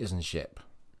against citizenship.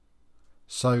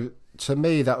 So, to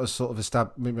me, that was sort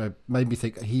of made me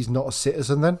think he's not a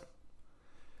citizen then.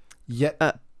 Yet,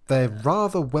 they're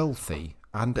rather wealthy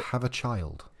and have a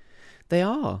child. They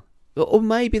are. Or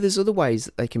maybe there's other ways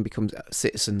that they can become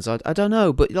citizens. I don't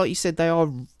know. But like you said, they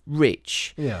are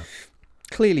rich. Yeah.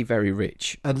 Clearly very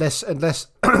rich. Unless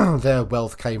their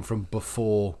wealth came from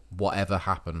before whatever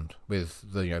happened with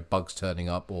the bugs turning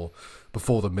up, or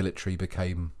before the military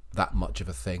became that much of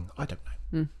a thing. I don't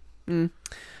know.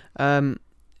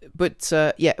 But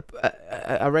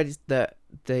I read that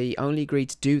they only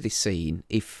agreed to do this scene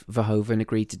if Verhoeven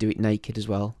agreed to do it naked as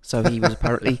well. So he was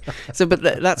apparently... But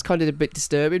that's kind of a bit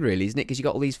disturbing, really, isn't it? Because you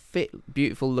got all these fit,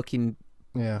 beautiful-looking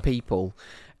people,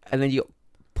 and then you got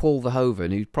Paul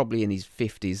Verhoeven, who's probably in his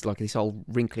 50s, like this old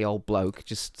wrinkly old bloke,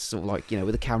 just sort of like,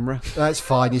 with a camera. That's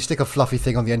fine. You stick a fluffy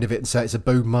thing on the end of it and say it's a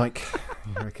boom mic.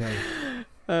 You're okay.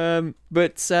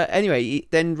 But anyway,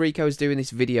 then Rico's doing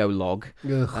this video log. Ugh,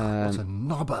 what a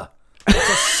knobber. What a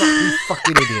sappy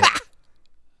fucking idiot.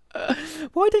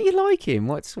 Why don't you like him?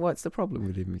 What's the problem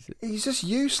with him? He's just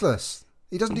useless.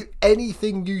 He doesn't do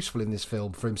anything useful in this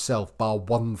film for himself, bar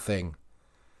one thing.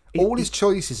 All his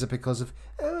choices are because of,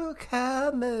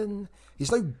 Carmen.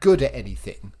 He's no good at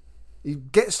anything. He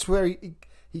gets to where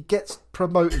he gets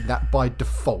promoted that by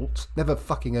default. Never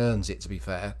fucking earns it, to be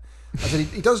fair. I said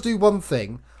he does do one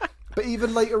thing, but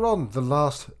even later on, the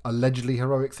last allegedly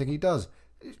heroic thing he does,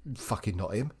 fucking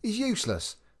not him. He's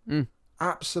useless.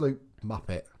 Absolute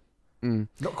muppet.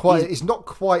 Not quite. He's not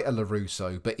quite a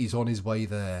LaRusso, but he's on his way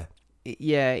there.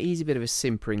 Yeah, he's a bit of a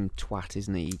simpering twat,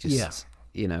 isn't he?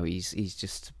 He's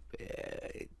just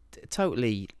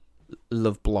totally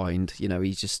love blind.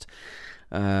 He's just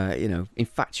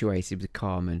infatuated with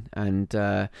Carmen,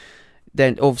 and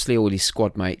then obviously all his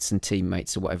squad mates and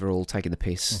teammates or whatever are all taking the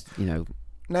piss.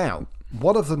 Now,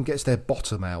 one of them gets their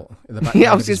bottom out in the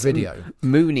background of his video,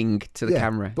 mooning to the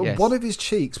camera. But one of his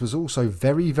cheeks was also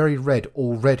very, very red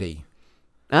already.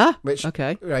 Which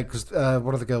okay, right? Because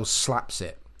one of the girls slaps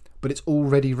it, but it's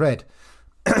already red.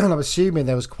 And I'm assuming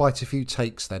there was quite a few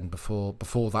takes then before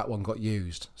that one got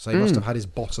used. So he must have had his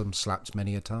bottom slapped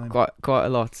many a time. Quite a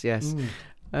lot, yes.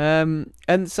 And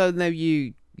so now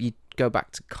you go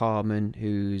back to Carmen,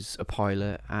 who's a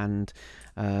pilot, and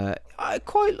I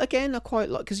quite like,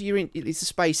 because it's a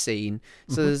space scene,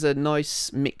 so there's a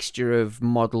nice mixture of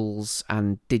models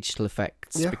and digital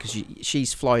effects because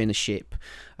she's flying a ship.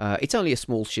 It's only a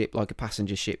small ship, like a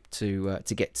passenger ship, to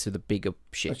get to the bigger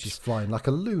ships. She's flying like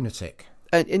a lunatic.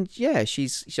 And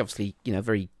she's obviously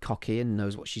very cocky and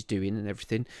knows what she's doing and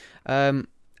everything. So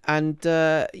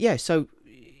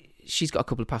she's got a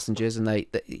couple of passengers, and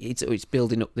it's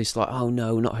building up this like, oh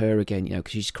no, not her again,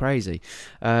 because she's crazy.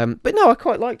 But no, I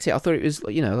quite liked it. I thought it was,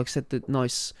 like I said, the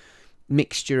nice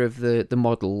mixture of the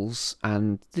models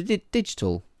and the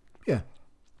digital. Yeah.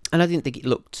 And I didn't think it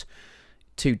looked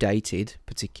too dated,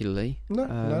 particularly.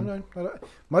 No.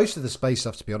 Most of the space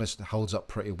stuff, to be honest, holds up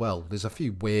pretty well. There's a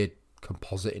few weird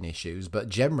compositing issues, but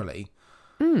generally,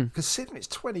 because considering it's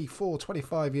 24,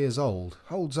 25 years old,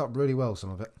 holds up really well,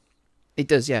 some of it. It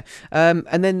does, yeah.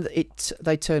 And then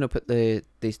they turn up at to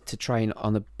train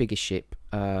on a bigger ship,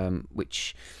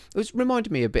 which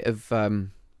reminded me a bit of the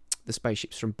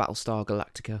spaceships from Battlestar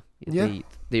Galactica,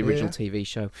 the original TV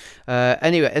show.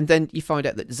 Anyway, and then you find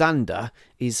out that Xander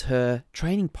is her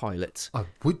training pilot.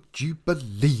 Would you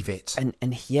believe it?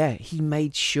 And he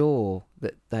made sure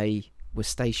that they were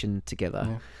stationed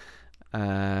together.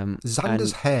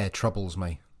 Xander's hair troubles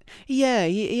me. Yeah,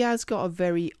 he has got a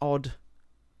very odd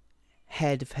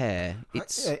head of hair.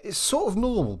 It's sort of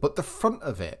normal, but the front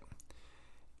of it,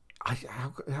 how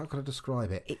can I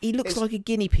describe it? He looks like a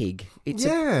guinea pig. I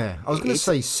was going to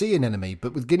say sea anemone,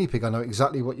 but with guinea pig, I know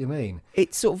exactly what you mean.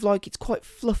 It's sort of like, it's quite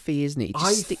fluffy, isn't it? It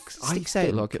just sticks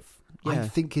out like it. Yeah. I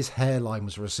think his hairline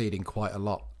was receding quite a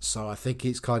lot, so I think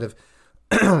he's kind of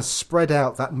spread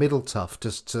out that middle tuft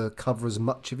just to cover as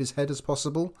much of his head as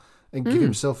possible and give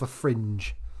himself a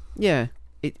fringe. Yeah,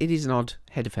 it is an odd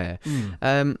head of hair.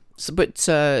 But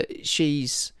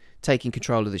she's taking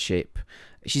control of the ship.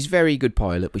 She's a very good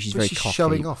pilot, but she's very cocky.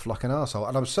 Showing off like an arsehole.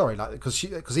 And I'm sorry, like, because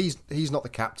he's not the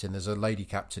captain. There's a lady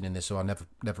captain in this, so I never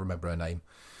remember her name.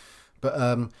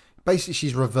 But basically,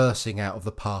 she's reversing out of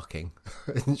the parking,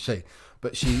 isn't she?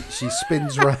 But she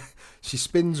spins round. She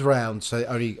spins round, so it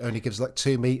only gives like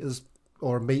 2 meters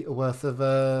or a meter worth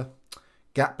of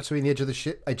gap between the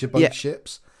edge of both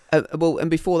ships. Well, and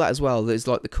before that as well, there's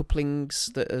like the couplings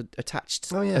that are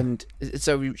attached. Oh yeah. And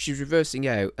so she's reversing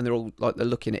out, and they're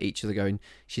looking at each other, going,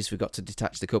 "She's forgot to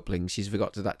detach the couplings. She's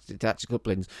forgot to detach the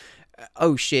couplings.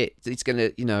 Oh shit! It's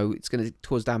gonna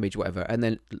cause damage, whatever." And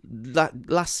then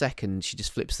last second, she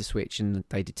just flips the switch and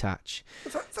they detach.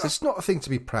 That's not a thing to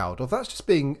be proud of. That's just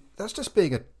being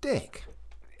a dick.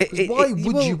 Why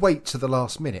would you wait to the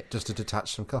last minute just to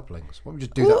detach some couplings? Why don't we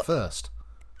just do that first?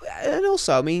 And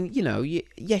also, I mean,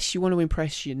 yes, you want to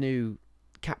impress your new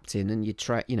captain, and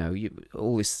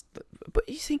all this, but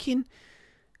you're thinking,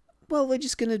 well, they're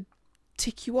just going to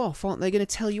tick you off, aren't they? Going to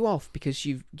tell you off because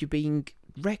you're being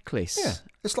reckless. Yeah,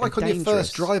 it's like on your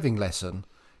first driving lesson,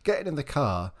 getting in the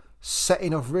car,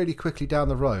 setting off really quickly down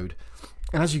the road,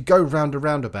 and as you go round a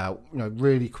roundabout,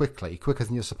 really quickly, quicker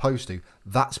than you're supposed to,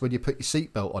 that's when you put your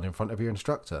seatbelt on in front of your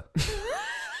instructor.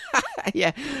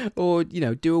 Yeah, or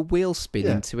do a wheel spin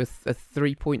into a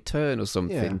 3-point turn or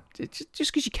something. Yeah.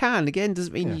 Just because you can, again,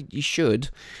 doesn't mean you should.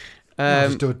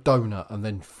 Just do a donut and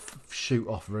then shoot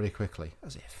off really quickly,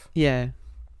 as if. Yeah,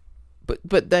 but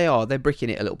they're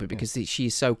bricking it a little bit because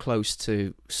she's so close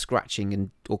to scratching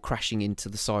or crashing into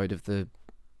the side of the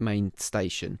main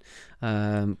station.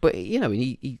 But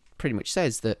he pretty much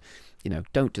says that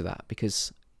don't do that,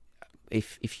 because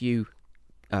if you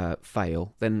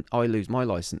fail, then I lose my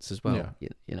license as well.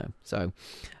 So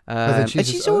and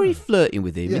she's already flirting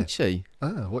with him, isn't she?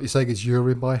 What you're saying is you're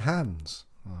in my hands.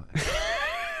 Right.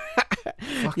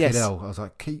 Fucking hell! I was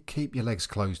like, keep your legs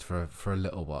closed for a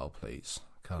little while, please.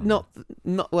 Not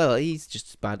well. He's just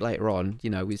as bad later on.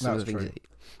 That's true.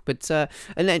 But and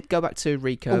then go back to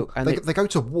Rico, and they go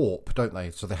to warp, don't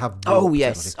they? So they have warp. Oh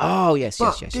yes.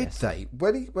 But did they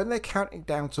when they're counting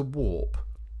down to warp?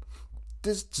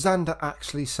 Does Xander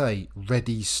actually say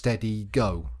 "ready, steady,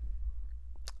 go"?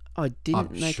 I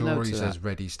didn't make a note of that. I'm sure he says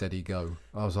 "ready, steady, go."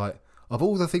 I was like, of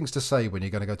all the things to say when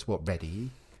you're going to go to what? Ready,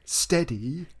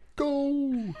 steady,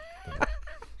 go.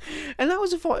 And that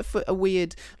was a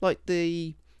weird, like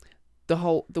the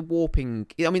warping.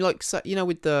 I mean, like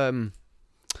with the.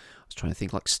 I was trying to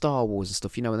think like Star Wars and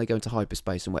stuff, when they go into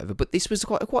hyperspace and whatever. But this was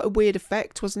quite a weird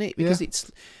effect, wasn't it? Because it's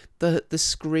the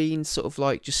screen sort of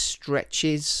like just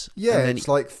stretches. Yeah, and it's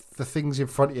like the things in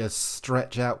front of you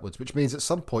stretch outwards, which means at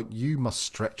some point you must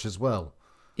stretch as well.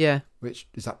 Yeah. Which,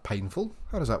 is that painful?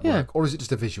 How does that work? Or is it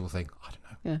just a visual thing? I don't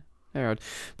know. Yeah. Very odd.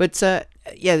 But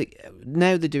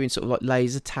now they're doing sort of like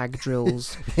laser tag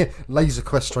drills. Laser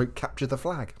quest stroke capture the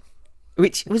flag.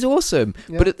 Which was awesome,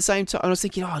 but at the same time, I was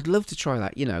thinking, I'd love to try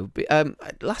that,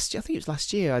 But last year, I think it was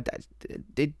last year, I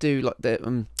did do like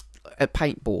the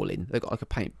paintballing. They've got like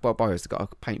a Bios. They've got a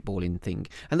paintballing thing,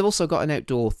 and they've also got an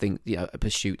outdoor thing,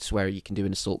 pursuits where you can do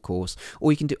an assault course,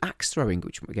 or you can do axe throwing,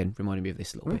 which again reminded me of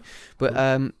this a little bit.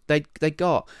 But they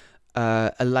got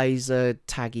a laser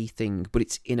taggy thing, but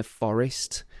it's in a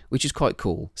forest, which is quite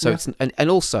cool. So it's and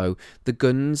also the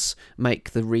guns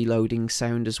make the reloading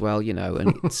sound as well,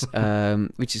 and it's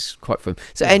which is quite fun.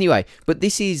 So anyway, but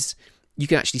this is, you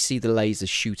can actually see the lasers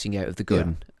shooting out of the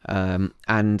gun,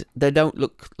 and they don't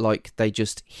look like they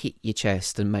just hit your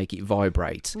chest and make it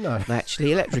vibrate. No, they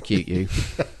actually electrocute you,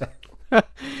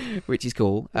 which is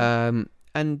cool.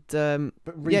 Rico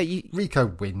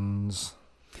wins.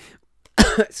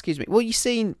 Excuse me. Well, you've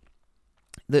seen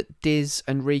that Diz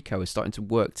and Rico are starting to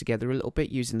work together a little bit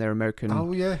using their American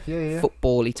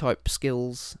football-y type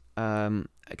skills.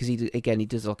 Because he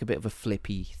does like a bit of a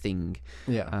flippy thing.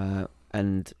 Yeah.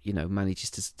 And manages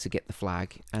to get the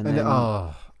flag. And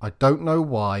I don't know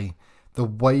why the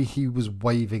way he was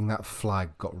waving that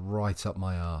flag got right up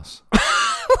my arse.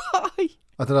 Why?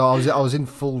 I don't know. I was in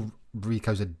full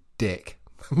Rico's a dick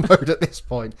mode at this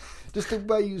point. Just the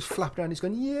way he was flapping around, he's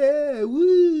going, yeah,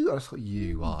 woo. I thought,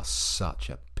 you are such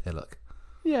a pillock.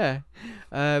 Yeah.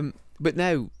 But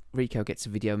now Rico gets a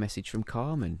video message from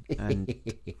Carmen, and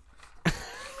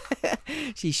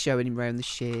she's showing him around the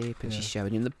ship, and she's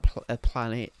showing him the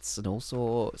planets and all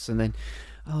sorts, and then,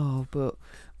 but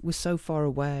we're so far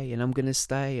away, and I'm going to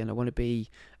stay, and I want to be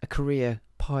a career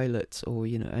pilot, or,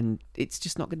 and it's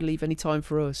just not going to leave any time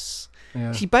for us.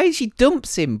 Yeah. She basically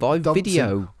dumps him by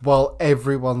video. Him while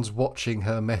everyone's watching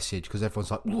her message, because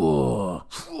everyone's like, whoa,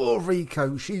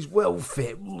 Rico, she's well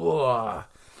fit. Whoa.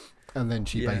 And then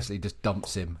she basically just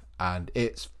dumps him, and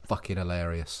it's fucking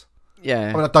hilarious. Yeah.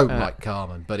 I mean, I don't like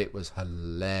Carmen, but it was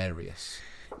hilarious.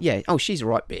 Yeah. Oh, she's a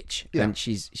right bitch. Yeah. And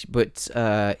she's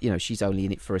only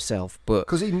in it for herself. But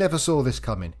because he never saw this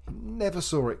coming. He never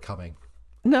saw it coming.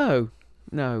 No.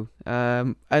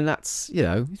 And that's,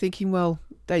 thinking, well,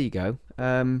 there you go.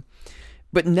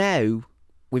 But now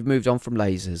we've moved on from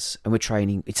lasers and we're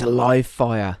training. It's a live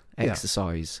fire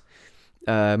exercise.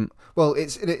 Well,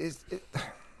 it's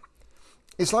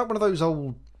like one of those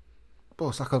old,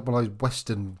 it's like one of those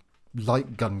Western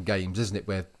light gun games, isn't it,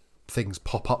 where things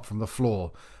pop up from the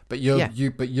floor, but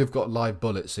you've got live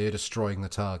bullets, so you're destroying the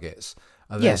targets,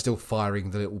 and they're still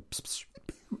firing the little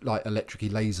like electric-y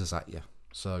lasers at you.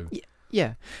 So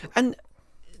yeah, and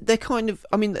they're kind of,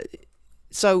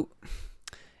 so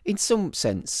in some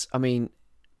sense, they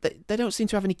don't seem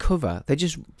to have any cover. They're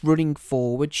just running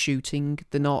forward, shooting.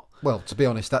 They're not. Well, to be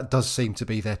honest, that does seem to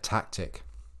be their tactic.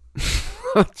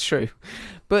 True,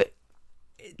 but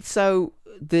so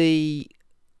the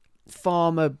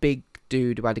farmer big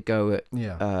dude who had a go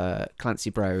at Clancy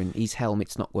Brown, his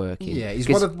helmet's not working. Yeah, he's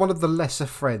one of the lesser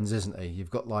friends, isn't he? You've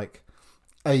got like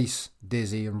Ace,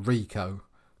 Dizzy, and Rico.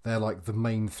 They're like the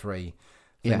main three.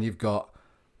 Then you've got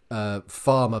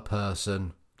farmer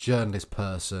person, journalist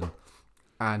person,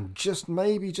 and just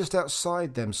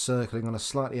outside them, circling on a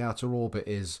slightly outer orbit,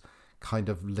 is kind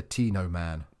of Latino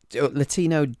man.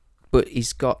 Latino, but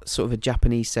he's got sort of a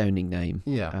Japanese sounding name.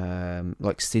 Yeah.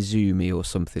 Like Suzumi or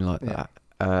something like that.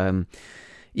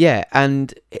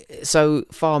 And so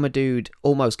Farmer Dude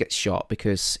almost gets shot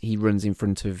because he runs in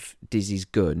front of Dizzy's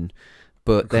gun,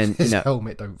 but then his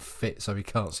helmet don't fit, so he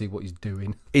can't see what he's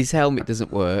doing. His helmet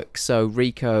doesn't work, so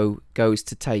Rico goes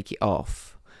to take it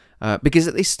off. Because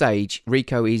at this stage,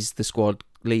 Rico is the squad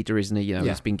leader, isn't he?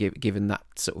 He's been given that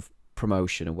sort of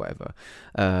promotion or whatever.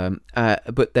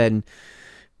 But then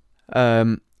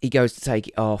he goes to take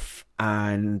it off,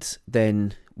 and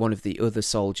then one of the other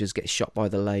soldiers gets shot by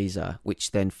the laser,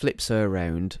 which then flips her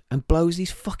around and blows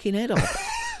his fucking head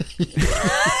off.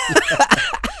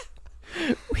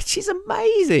 Which is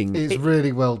amazing. It's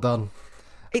really well done.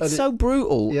 It's so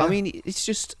brutal. Yeah. It's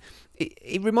just...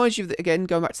 It reminds you of, again,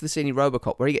 going back to the scene in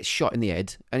RoboCop where he gets shot in the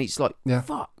head, and it's like,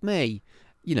 fuck me.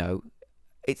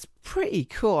 It's pretty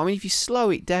cool. If you slow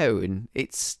it down,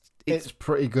 it's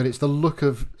pretty good. It's the look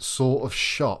of sort of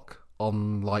shock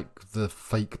on like the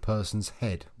fake person's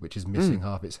head, which is missing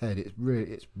half its head.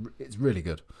 It's really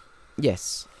good.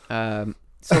 Yes. So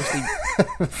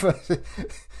obviously,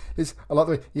 I like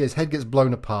the way his head gets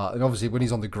blown apart, and obviously when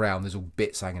he's on the ground, there's all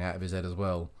bits hanging out of his head as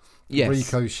well. Yes.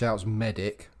 Rico shouts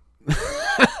medic.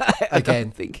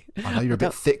 Again, I know you're a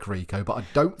bit thick, Rico, but I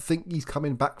don't think he's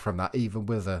coming back from that, even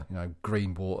with a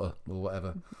green water or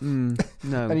whatever. No.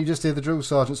 And you just hear the drill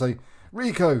sergeant say,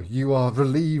 "Rico, you are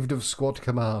relieved of squad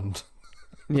command."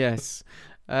 Yes,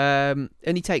 and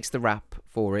he takes the rap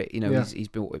for it. He's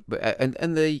built it, but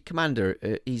and the commander,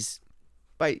 he's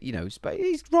right.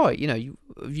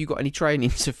 Have you got any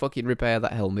training to fucking repair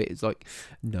that helmet? It's like,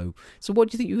 no. So what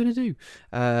do you think you're going to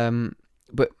do?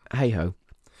 But hey ho.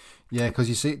 Yeah, because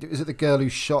you see, is it the girl who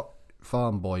shot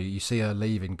Farm Boy? You see her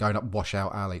leaving, going up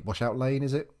Washout Lane,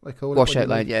 is it? They call it Washout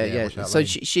Lane, yeah. So Lane.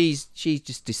 she's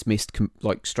just dismissed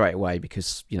straight away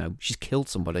because she's killed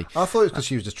somebody. I thought it was because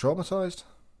she was just traumatised.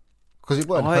 Because it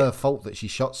wasn't her fault that she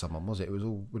shot someone, was it? It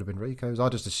would have been Rico's. I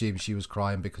just assumed she was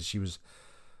crying because she was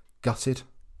gutted.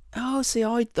 Oh, see,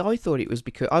 I thought it was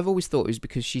because I've always thought it was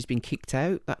because she's been kicked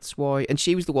out. That's why, and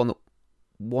she was the one that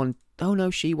wanted. Oh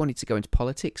no, she wanted to go into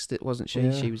politics. Wasn't she?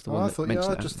 Yeah. She was the one.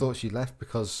 I just thought she left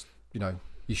because you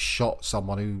shot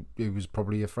someone who was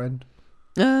probably your friend.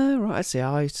 Right. I see.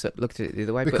 I looked at it the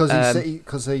other way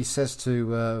because he says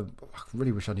to. I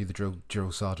really wish I knew the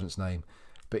drill sergeant's name,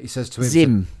 but he says to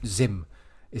him Zim.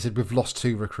 He said, "We've lost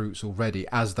 2 recruits already."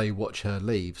 As they watch her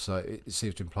leave, so it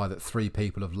seems to imply that 3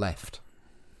 people have left.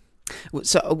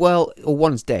 Or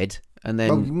one's dead. And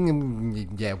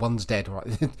then, one's dead, right?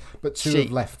 But 2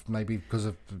 have left, maybe because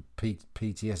of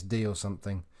PTSD or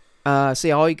something.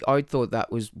 See, I thought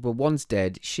that was, well, one's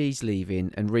dead, she's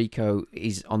leaving, and Rico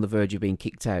is on the verge of being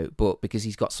kicked out, but because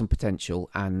he's got some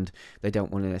potential and they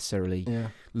don't want to necessarily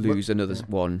lose another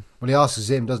one. Well, he asks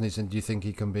Zim, doesn't he? Do you think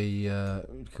he can be?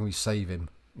 Can we save him?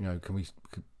 You know,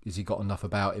 is he got enough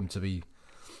about him to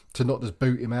not just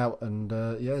boot him out? And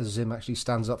Zim actually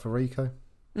stands up for Rico.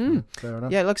 Fair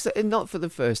enough. Yeah, like I said, not for the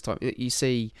first time. You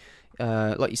see,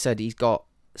 like you said, he's got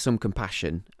some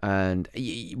compassion, and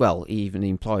he even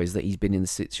implies that he's been in the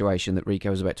situation that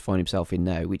Rico is about to find himself in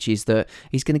now, which is that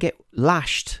he's going to get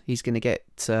lashed, he's going to get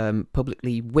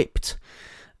publicly whipped,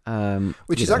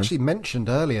 which is actually mentioned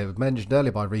earlier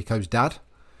by Rico's dad,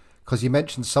 because he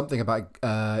mentioned something about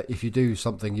if you do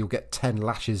something, you'll get 10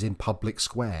 lashes in public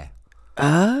square.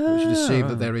 Which would assume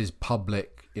that there is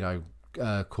public,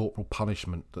 corporal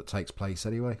punishment that takes place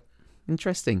anyway.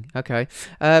 Interesting. Okay.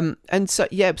 And so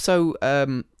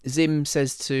Zim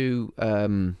says to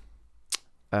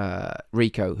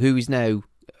Rico, who is now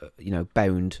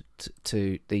bound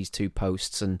to these two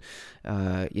posts and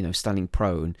standing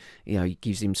prone, he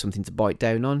gives him something to bite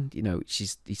down on,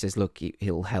 he says, look,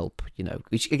 he'll help,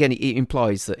 which again it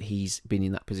implies that he's been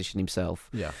in that position himself.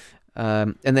 Yeah.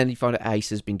 And then you find out Ace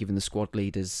has been given the squad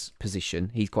leader's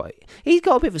position. He's got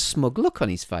a bit of a smug look on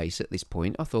his face at this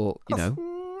point. I thought,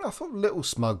 I thought a little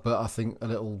smug, but I think a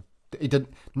little. He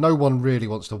didn't. No one really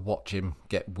wants to watch him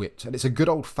get whipped, and it's a good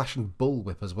old-fashioned bull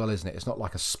whip as well, isn't it? It's not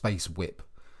like a space whip.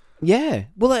 Yeah.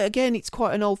 Well, again, it's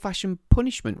quite an old-fashioned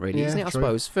punishment, really, isn't it? True. I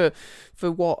suppose for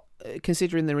what,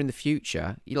 considering they're in the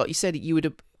future, like you said, you would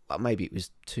have. Well, maybe it was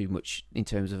too much in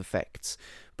terms of effects,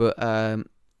 but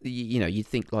you'd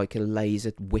think like a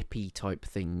laser whippy type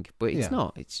thing, but it's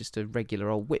not. It's just a regular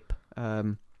old whip.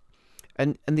 And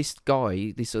this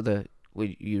guy, this other. Well,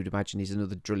 you'd imagine he's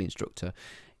another drill instructor.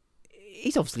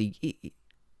 He's obviously...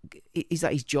 Is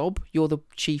that his job? You're the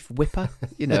chief whipper,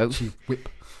 Chief whip.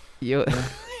 You're,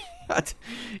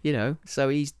 so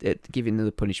he's giving the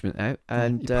punishment out.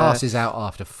 And he passes out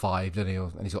after 5, doesn't he?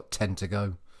 And he's got 10 to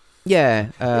go. Yeah.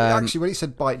 Actually, when he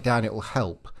said bite down, it'll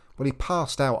help. When he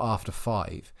passed out after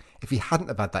 5, if he hadn't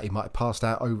have had that, he might have passed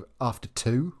out after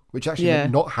 2, which actually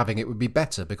not having it would be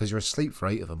better because you're asleep for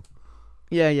 8 of them.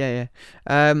 Yeah.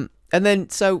 And then,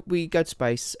 so we go to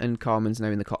space, and Carmen's now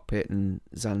in the cockpit, and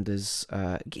Xander's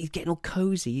he's getting all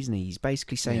cozy, isn't he? He's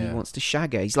basically saying he wants to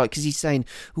shag her. He's like, because he's saying,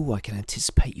 "Oh, I can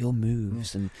anticipate your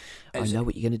moves, and I know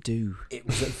what you're going to do." It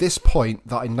was at this point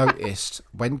that I noticed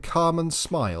when Carmen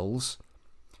smiles,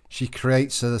 she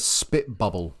creates a spit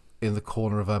bubble in the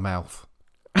corner of her mouth,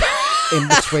 in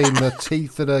between the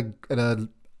teeth and her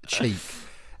cheek.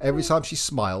 Every time she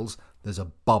smiles, there's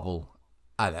a bubble,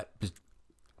 and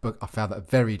but I found that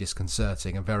very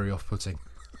disconcerting and very off-putting.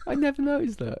 I never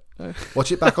noticed that.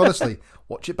 Watch it back, honestly.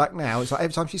 Watch it back now. It's like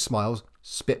every time she smiles,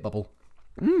 spit bubble.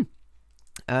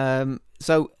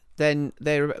 So then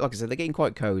they're, like I said, they're getting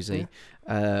quite cosy,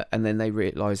 and then they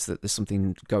realise that there's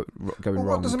something going wrong.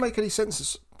 What doesn't make any sense,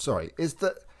 is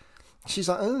that she's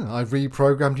like, I've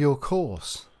reprogrammed your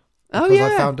course. Because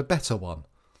I found a better one.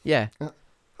 Yeah. Hang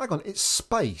on, it's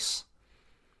space.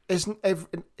 Isn't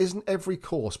every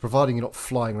course, providing you're not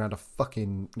flying around a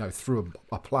fucking, through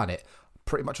a planet,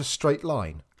 pretty much a straight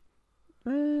line?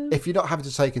 If you're not having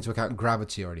to take into account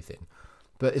gravity or anything.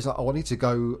 But it's like, I need to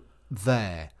go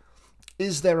there.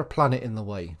 Is there a planet in the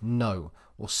way? No.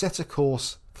 Well, set a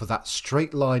course for that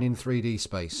straight line in 3D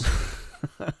space.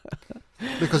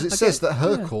 Because it says that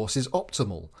her course is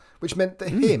optimal, which meant that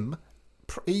he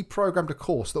programmed a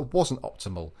course that wasn't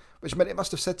optimal, which meant it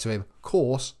must have said to him,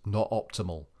 course not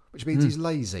optimal. Which means he's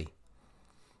lazy.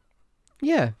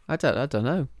 Yeah, I don't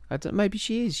know. Maybe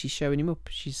she is. She's showing him up.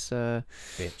 She's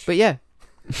bitch. But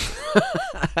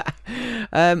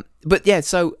yeah.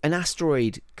 So an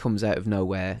asteroid comes out of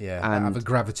nowhere. Yeah, and have a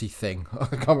gravity thing. I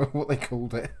can't remember what they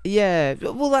called it. Yeah,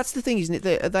 well, that's the thing, isn't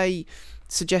it? Are they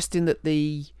suggesting that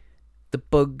the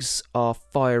bugs are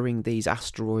firing these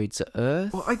asteroids at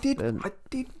Earth? Well, I did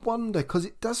wonder, because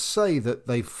it does say that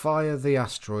they fire the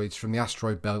asteroids from the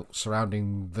asteroid belt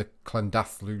surrounding the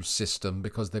Klendathlu system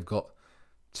because they've got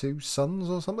 2 suns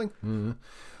or something.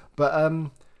 But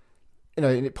and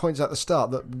it points out at the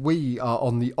start that we are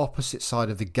on the opposite side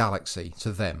of the galaxy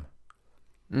to them.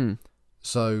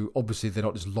 So obviously they're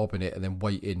not just lobbing it and then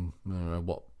waiting,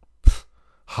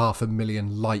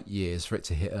 500,000 light years for it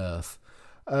to hit Earth.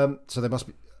 So they must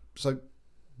be. So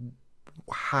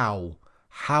how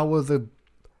are the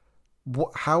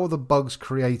bugs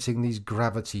creating these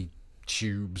gravity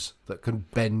tubes that can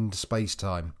bend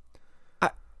space-time?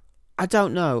 I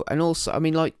don't know. And also, I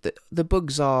mean, like the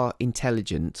bugs are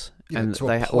intelligent, and to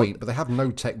a point, but they have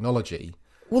no technology.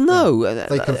 Well, no,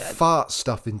 they can fart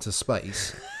stuff into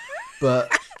space.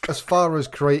 But as far as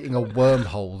creating a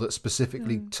wormhole that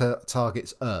specifically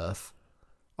targets Earth,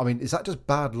 I mean, is that just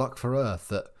bad luck for Earth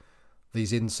that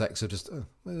these insects are just...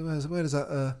 where does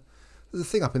that... there's a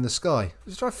thing up in the sky.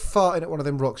 Just try farting at one of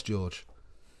them rocks, George.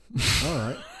 All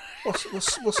right.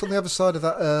 What's on the other side of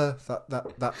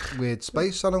that weird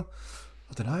space tunnel?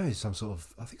 I don't know. It's some sort of...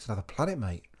 I think it's another planet,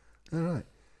 mate. All right.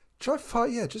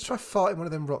 Just try farting one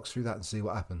of them rocks through that and see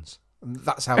what happens. And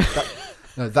that's how...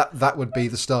 that would be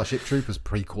the Starship Troopers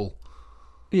prequel.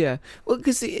 Yeah, well,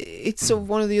 because it's sort of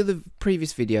one of the other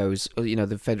previous videos,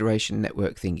 the Federation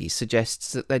Network thingy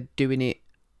suggests that they're doing it.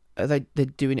 They're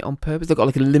doing it on purpose. They've got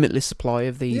like a limitless supply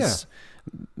of these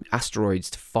asteroids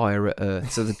to fire at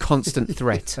Earth, so the constant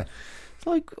threat. It's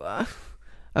like,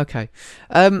 okay,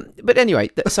 but anyway,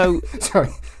 so sorry.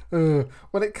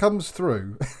 When it comes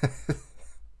through,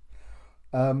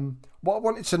 what I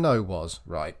wanted to know was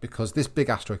right because this big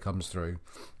asteroid comes through,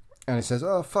 and it says,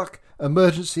 "Oh fuck,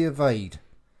 emergency evade."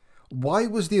 Why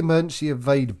was the emergency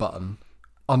evade button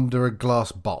under a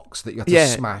glass box that you had to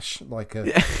smash like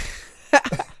a...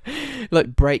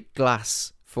 like break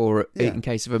glass in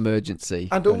case of emergency.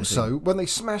 And also, when they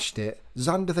smashed it,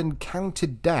 Xander then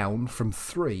counted down from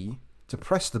 3 to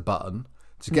press the button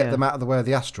to get them out of the way of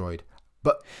the asteroid.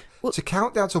 But to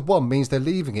count down to 1 means they're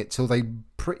leaving it till they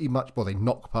pretty much... Well, they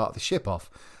knock part of the ship off.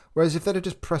 Whereas if they'd have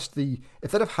just pressed if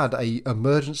they'd have had a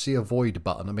emergency avoid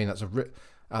button, I mean, that's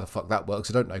how the fuck that works,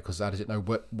 I don't know, because how does it know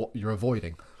what you're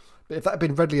avoiding? But if that had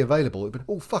been readily available, it'd been,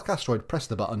 oh, fuck asteroid, press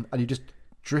the button, and you just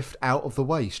drift out of the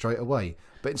way straight away.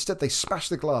 But instead, they smash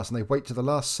the glass and they wait to the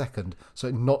last second, so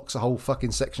it knocks a whole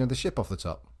fucking section of the ship off the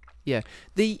top. Yeah.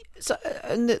 So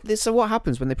what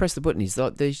happens when they press the button is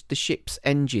that the ship's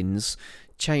engines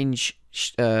change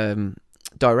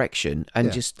direction,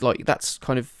 and just like that's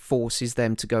kind of forces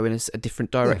them to go in a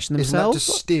different direction themselves. Isn't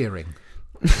that just steering?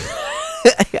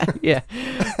 Yeah.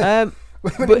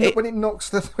 When it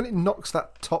knocks that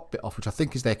top bit off, which I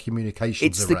think is their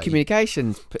communications it's array, the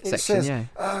communications section. It says,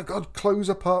 God, close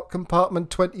apart compartment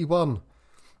 21.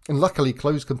 And luckily,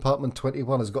 closed compartment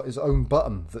 21 has got his own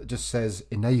button that just says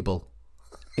enable.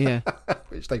 Yeah.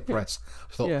 Which they press.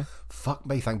 I thought, fuck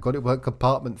me, thank God it weren't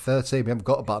compartment 13. We haven't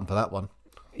got a button for that one.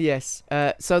 Yes.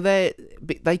 So they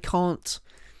can't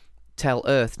tell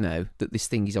Earth now that this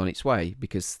thing is on its way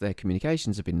because their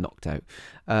communications have been knocked out.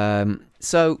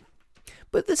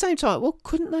 But at the same time, well,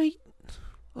 couldn't they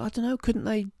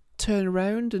turn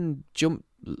around and jump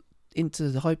into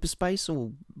the hyperspace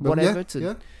or whatever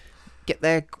to get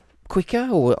there quicker?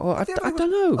 Or I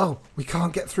don't know. Oh, we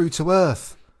can't get through to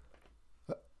Earth.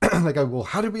 They go, well,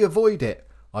 how did we avoid it?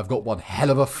 I've got one hell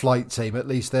of a flight team. At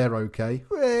least they're okay.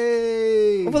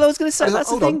 Hooray! Well, I was going to say, that's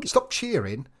the thing. Stop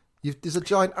cheering. There's a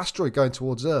giant asteroid going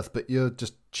towards Earth, but you're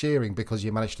just cheering because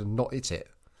you managed to not hit it.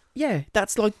 Yeah,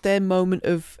 that's like their moment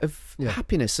of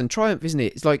happiness and triumph, isn't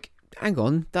it? It's like, hang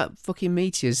on, that fucking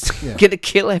meteor's going to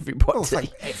kill everybody. Well,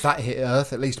 if that hit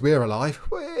Earth, at least we're alive.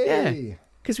 Whee! Yeah,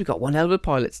 because we've got one hell of a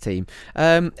pilot's team.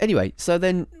 Anyway, so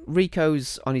then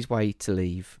Rico's on his way to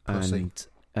leave. Pussy.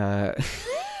 And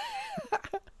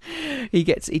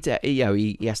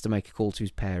he has to make a call to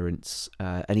his parents,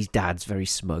 and his dad's very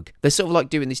smug. They're sort of like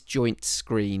doing this joint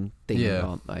screen thing,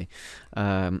 aren't they?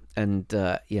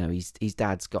 His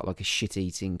dad's got like a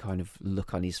shit-eating kind of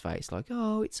look on his face, like,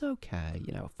 oh, it's okay,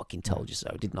 I fucking told you so,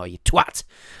 didn't I, you twat?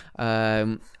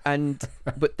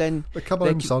 But then, but come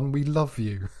home, son, we love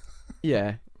you.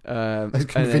 Yeah. As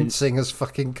convincing as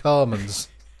fucking Carmen's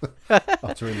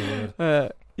uttering the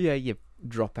word. You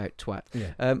drop out twat.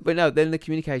 Yeah. But no, then the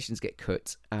communications get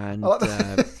cut, and I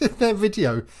like in their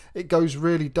video it goes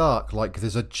really dark, like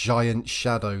there's a giant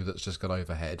shadow that's just gone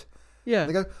overhead. Yeah. And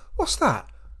they go, what's that?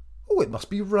 Oh, it must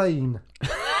be rain.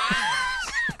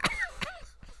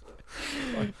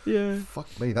 Yeah.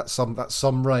 Fuck me, that's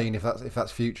some rain if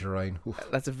that's future rain. Oof.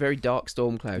 That's a very dark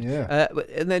storm cloud. Yeah.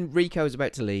 And then Rico's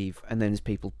about to leave, and then there's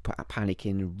people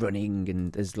panicking and running,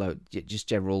 and there's just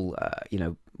general,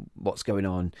 what's going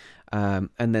on.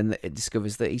 And then it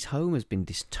discovers that his home has been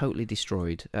totally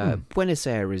destroyed. Buenos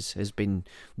Aires has been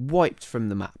wiped from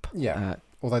the map. Yeah.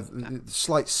 Although,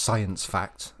 slight science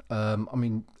fact.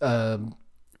 If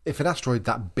an asteroid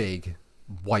that big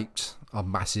wiped a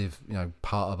massive,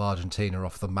 part of Argentina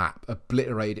off the map,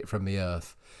 obliterated it from the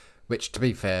Earth, which, to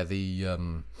be fair,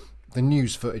 the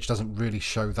news footage doesn't really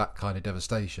show that kind of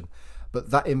devastation,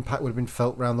 but that impact would have been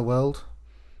felt around the world.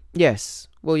 Yes.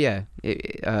 Well, yeah.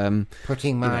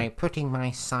 Putting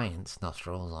my science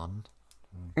nostrils on.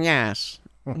 Yes.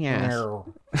 Yes.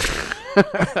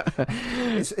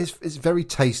 It's very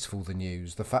tasteful, the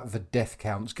news. The fact that the death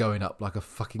count's going up like a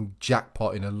fucking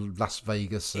jackpot in a Las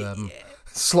Vegas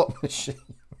slot machine.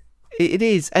 It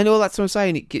is, and all that's what I'm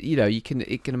saying. You can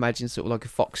imagine sort of like a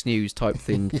Fox News type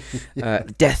thing,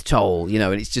 death toll,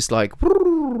 and it's just like,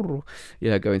 going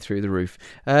through the roof.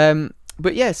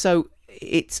 But yeah, so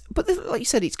like you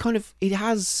said, it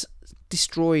has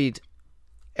destroyed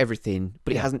everything,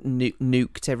 but it hasn't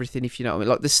nuked everything. If you know what I mean,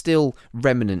 like there's still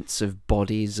remnants of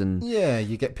bodies and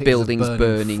you get pictures buildings of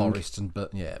burning, forests and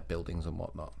buildings and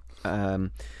whatnot.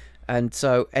 And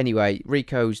so anyway,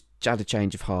 Rico's had a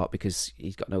change of heart because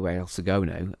he's got nowhere else to go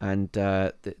now, and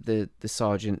the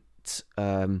sergeant,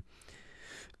 the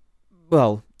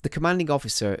commanding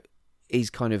officer is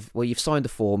kind of, well, you've signed the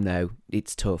form now,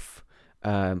 it's tough,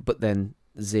 but then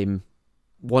Zim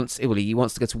he wants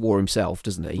to go to war himself,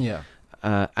 doesn't he? Yeah.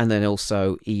 And then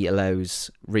also he allows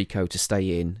Rico to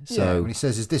stay in. So when he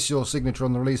says, "Is this your signature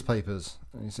on the release papers?"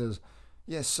 and he says,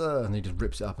 "Yes, sir," and he just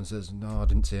rips it up and says, "No, I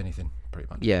didn't see anything." Pretty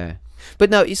much. Yeah,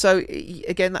 but no. So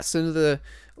again, that's another.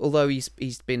 Although he's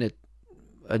been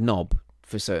a knob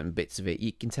for certain bits of it,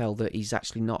 you can tell that he's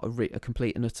actually not a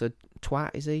complete and utter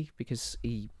twat, is he? Because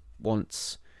he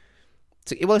wants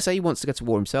to. Well, I say he wants to go to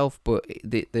war himself, but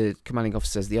the commanding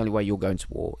officer says the only way you're going to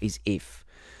war is if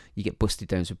you get busted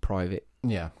down to a private.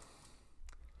 Yeah.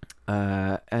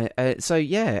 So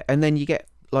yeah, and then you get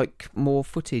like more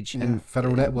footage and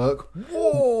Federal Network.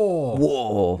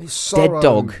 War. Dead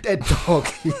dog.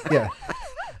 Yeah.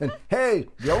 And hey,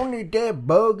 the only dead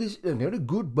bug is the only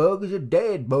good bug is a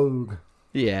dead bug.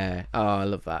 Yeah. Oh, I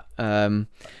love that. And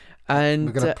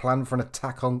we're going to plan for an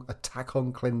attack on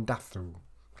Clendathu.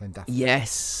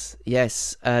 Yes,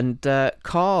 and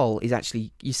Carl is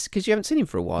actually, because you haven't seen him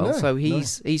for a while, so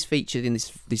he's featured in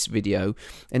this video,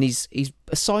 and he's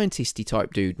a scientisty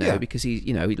type dude now because he's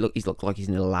looked like he's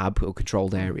in a lab or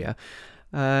controlled area,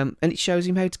 and it shows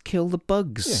him how to kill the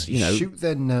bugs. Shoot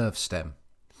their nerve stem.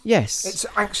 Yes, it's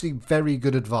actually very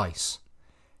good advice.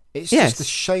 It's just a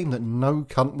shame that no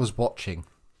cunt was watching.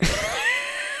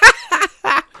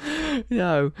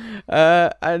 No,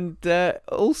 and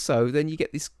also then you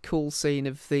get this cool scene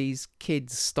of these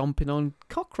kids stomping on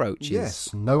cockroaches.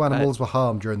 Yes, no animals were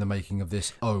harmed during the making of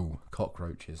this.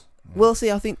 Cockroaches. Yeah. Well, see,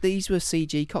 I think these were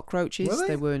CG cockroaches. Were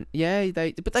they? Weren't. Yeah,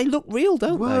 but they look real,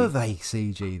 don't they? Were they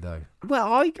CG though?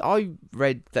 Well, I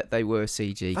read that they were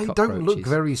CG. They cockroaches. don't look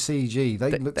very CG.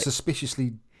 They look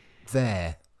suspiciously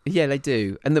there. Yeah, they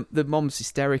do. And the mom's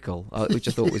hysterical, which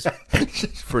I thought was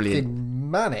brilliant.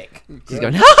 Manic. She's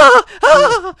going, ha,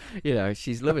 ha, ha!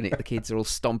 She's loving it. The kids are all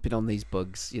stomping on these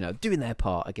bugs, doing their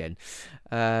part again.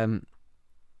 And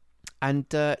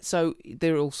so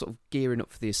they're all sort of gearing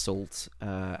up for the assault.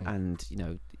 And,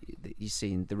 you've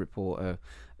seen the reporter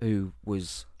who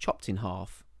was chopped in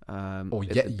half. Or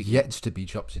yet to be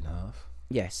chopped in half.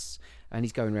 Yes. And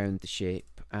he's going around the ship,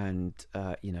 and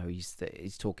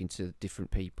he's talking to different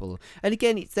people. And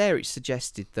again, it's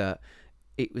suggested that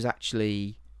it was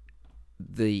actually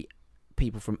the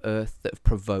people from Earth that have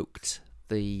provoked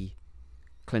the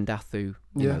Clendathu,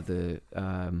 the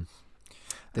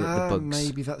bugs.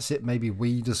 Maybe that's it. Maybe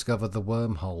we discovered the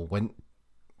wormhole,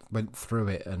 went through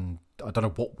it, and I don't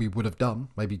know what we would have done.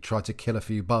 Maybe tried to kill a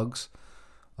few bugs,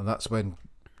 and that's when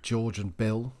George and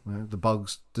Bill, the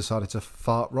bugs, decided to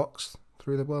fart rocks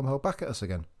through the wormhole back at us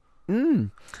again.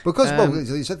 Because,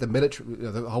 as you said, the military,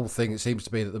 the whole thing, it seems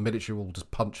to be that the military will just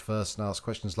punch first and ask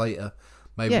questions later.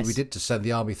 Maybe we did just send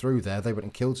the army through there. They went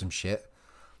and killed some shit,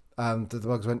 and the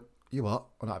bugs went, "You what?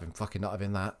 I'm not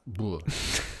having that."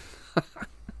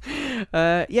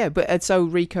 But so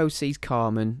Rico sees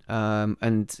Carmen,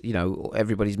 and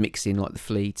everybody's mixing, like the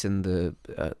fleet and the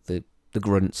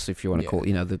grunts, if you want to call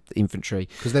it, the infantry,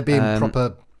 because they're being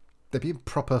proper. They're being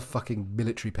proper fucking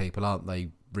military people, aren't they,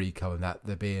 Rico and that?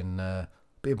 They're being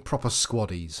proper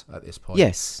squaddies at this point.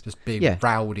 Yes. Just being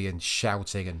rowdy and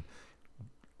shouting, and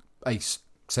Ace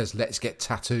says, "Let's get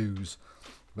tattoos."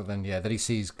 But then, then he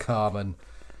sees Carmen,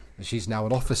 and she's now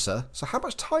an officer. So how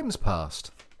much time's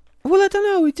passed? Well, I don't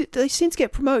know. They seem to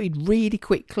get promoted really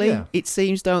quickly, it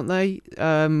seems, don't they?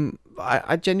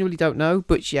 I genuinely don't know.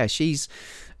 But, she's...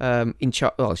 in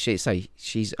charge. Well, she's a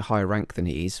higher rank than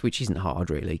he is, which isn't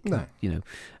hard, really. No.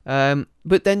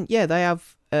 But then, they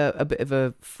have a bit of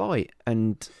a fight,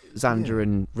 and Xander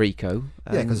and Rico.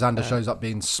 Because Xander shows up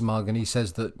being smug, and he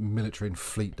says that military and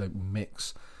fleet don't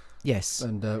mix. Yes.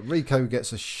 And Rico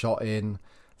gets a shot in.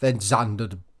 Then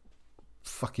Xander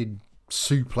fucking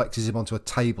suplexes him onto a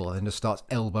table and then just starts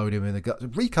elbowing him in the gut.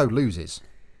 Rico loses.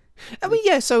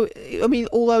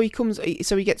 Although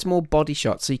he gets more body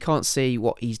shots, so you can't see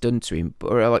what he's done to him.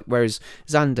 But whereas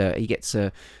Xander, he gets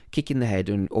a kick in the head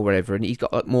or whatever, and he's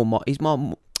got like he's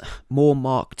more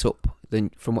marked up than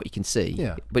from what you can see.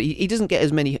 Yeah. But he doesn't get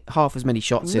half as many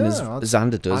shots in as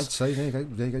Xander does. I'd say there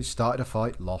you go. Started a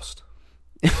fight, lost.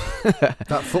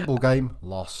 That football game,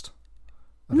 lost.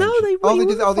 No, they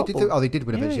they did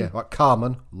win eventually. Yeah. Like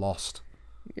Carmen, lost.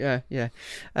 Yeah.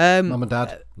 Mum and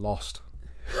Dad, lost.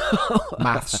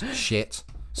 Maths, shit.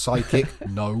 Psychic,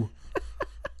 no.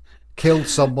 Killed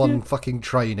someone fucking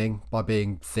training by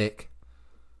being thick.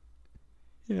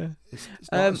 Yeah.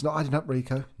 It's not adding up,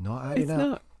 Rico. Not adding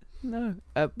up. No.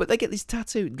 But they get this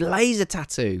tattoo, laser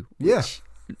tattoo. Yeah.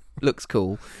 Looks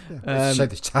cool. Yeah, say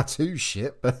this tattoo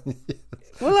shit, but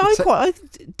well, I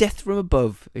death from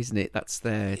above, isn't it? That's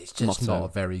their it's just motto. not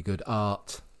a very good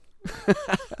art.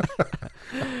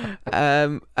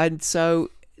 And so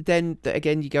then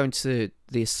again, you go into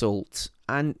the assault,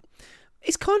 and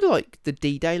it's kind of like the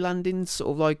D-Day landings,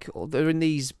 sort of like they're in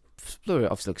these,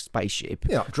 obviously like a spaceship.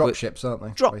 Yeah, drop ships, aren't they?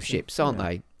 Drop ships, aren't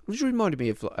they? Which reminded me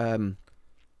of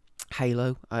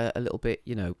Halo a little bit,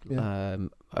 you know. Yeah.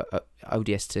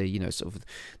 ODST, you know, sort of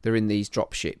they're in these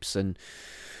drop ships, and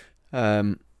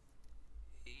the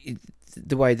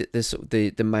way that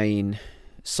the main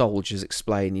soldiers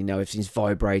explain, you know, everything's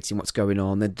vibrating, what's going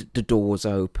on, the doors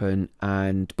open,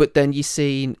 but then you're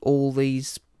seeing all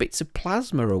these bits of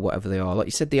plasma or whatever they are, like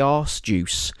you said, the arse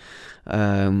juice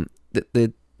that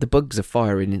the bugs are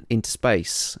firing into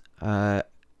space.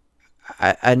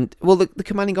 And well, the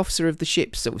commanding officer of the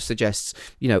ship sort of suggests,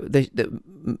 you know, the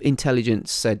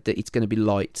intelligence said that it's going to be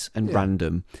light and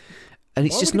random, and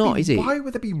it's just not, is it? Why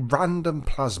would there be random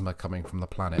plasma coming from the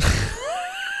planet?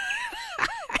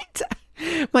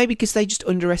 Maybe because they just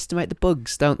underestimate the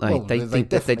bugs, don't they? Well, they think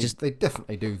that they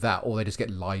definitely do that, or they just get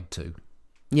lied to.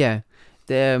 Yeah,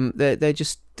 they're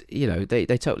just, you know, they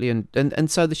totally and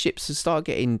so the ships start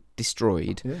getting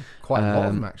destroyed. Yeah, quite a lot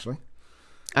of them actually.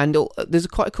 And there's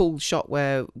quite a cool shot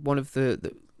where one of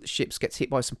the ships gets hit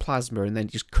by some plasma and then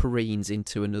just careens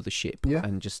into another ship,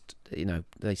 and just, you know,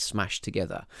 they smash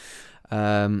together.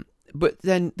 But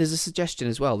then there's a suggestion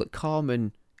as well that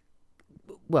Carmen,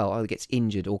 well, either gets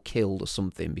injured or killed or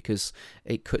something, because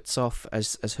it cuts off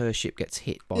as her ship gets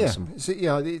hit by some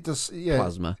it does,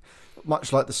 plasma.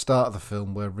 Much like the start of the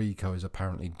film where Rico is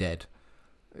apparently dead.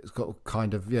 It's got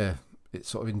kind of, it's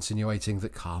sort of insinuating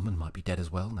that Carmen might be dead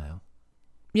as well now.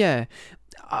 Yeah,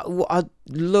 I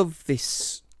love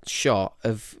this shot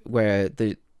of where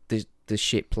the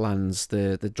ship lands,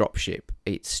 the drop ship.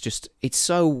 It's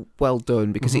so well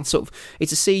done, because it's a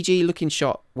CG looking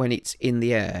shot when it's in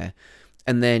the air,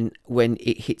 and then when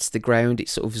it hits the ground, it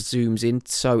sort of zooms in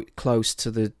so close to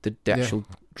the actual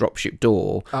dropship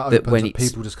door that when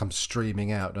people just come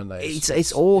streaming out, don't they?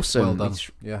 It's awesome. Well done. It's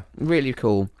yeah, really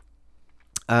cool.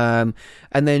 And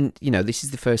then, you know, this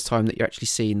is the first time that you're actually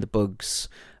seeing the bugs,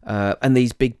 and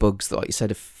these big bugs that, like you said,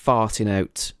 are farting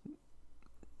out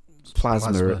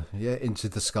plasma into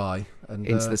the sky. And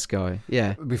into the sky.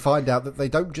 Yeah, we find out that they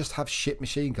don't just have shit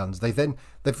machine guns. They've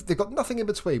got nothing in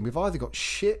between. We've either got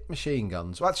shit machine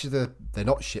guns. Well, actually, they're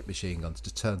not shit machine guns. It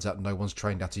just turns out no one's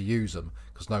trained how to use them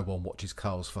because no one watches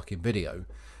Carl's fucking video.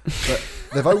 But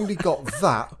they've only got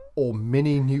that or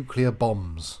mini nuclear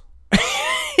bombs.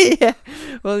 Yeah,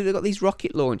 well, they've got these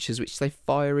rocket launchers which they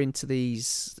fire into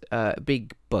these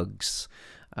big bugs,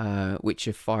 which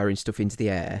are firing stuff into the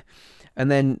air,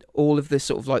 and then all of the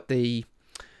sort of like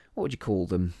what would you call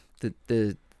them?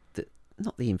 The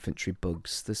not the infantry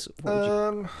bugs. I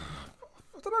don't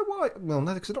know why. Well,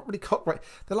 no, because they're not really cockroach.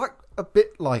 They're like a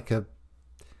bit like the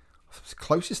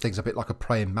closest thing's a bit like a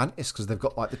praying mantis, because they've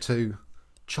got like the two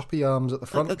choppy arms at the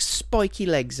front, like spiky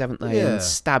legs, haven't they? Yeah. And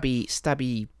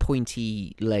stabby,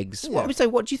 pointy legs. Yeah.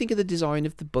 What do you think of the design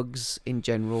of the bugs in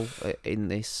general in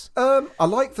this? I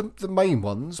like the main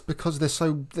ones because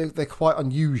they're quite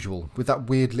unusual, with that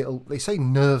weird little, they say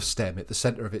nerve stem at the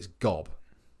centre of its gob,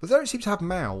 but they don't seem to have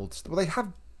mouths. Well, they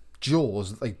have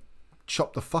jaws that they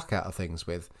chop the fuck out of things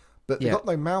with, but they've got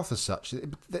no mouth as such.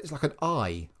 It's like an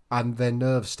eye and their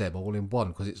nerve stem all in one,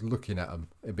 because it's looking at them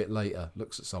a bit later,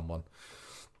 looks at someone.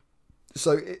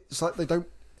 So it's like they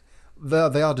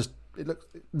are just,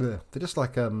 they're just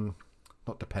like,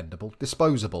 not dependable,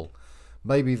 disposable.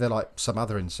 Maybe they're like some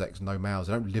other insects, no mouths,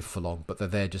 they don't live for long, but they're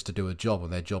there just to do a job,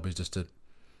 and their job is just to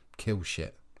kill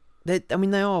shit. They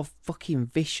are fucking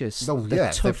vicious. Oh,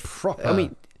 they're tough. They're proper.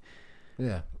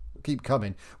 Yeah, keep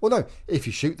coming. Well, no, if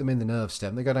you shoot them in the nerve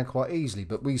stem, they go down quite easily,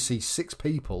 but we see 6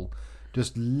 people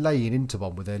just laying into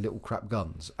one with their little crap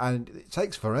guns, and it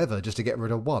takes forever just to get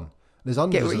rid of one. There's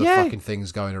hundreds of the fucking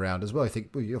things going around as well. I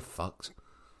think, well, you're fucked.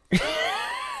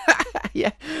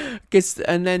 Yeah,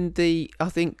 and then the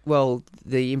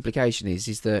implication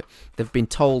is that they've been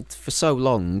told for so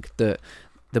long that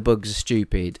the bugs are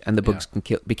stupid and the bugs can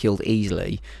be killed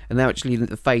easily, and they're actually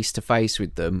face to face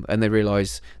with them, and they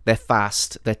realise they're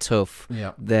fast, they're tough,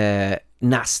 they're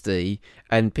nasty,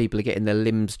 and people are getting their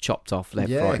limbs chopped off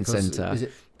left, right, and centre. Is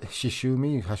it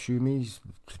Hashumi's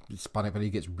Hispanic, but he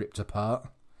gets ripped apart?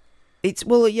 There's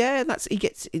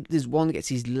one that gets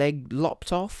his leg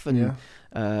lopped off, and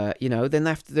then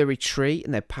after they retreat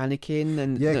and they're panicking,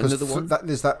 and another one.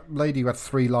 There's that lady who had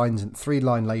 3 lines, and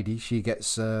 3-line lady. She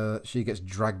gets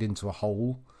dragged into a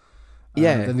hole.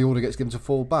 Then the order gets given to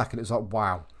fall back, and it's like,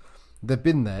 wow, they've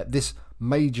been there. This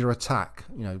major attack,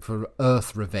 for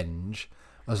Earth revenge,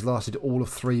 has lasted all of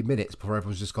 3 minutes before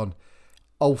everyone's just gone,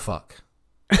 oh fuck,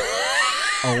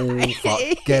 oh fuck,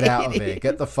 get out of here,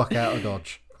 get the fuck out of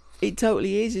Dodge. It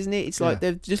totally is, isn't it? It's like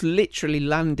they've just literally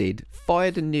landed,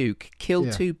 fired a nuke,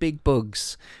 killed 2 big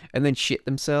bugs, and then shit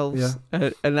themselves.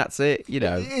 Yeah. And that's it,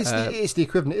 It's the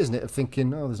equivalent, isn't it, of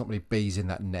thinking, oh, there's not many bees in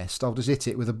that nest, I'll just hit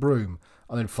it with a broom.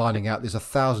 And then finding out there's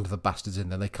 1,000 of the bastards in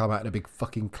there, they come out in a big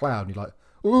fucking cloud, and you're like,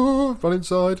 oh, run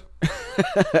inside.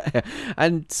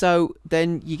 And so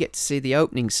then you get to see the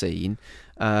opening scene,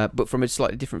 but from a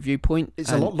slightly different viewpoint.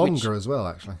 It's a lot longer as well,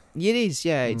 actually. It is,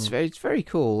 yeah. It's very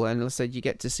cool, and as I said, you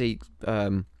get to see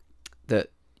that.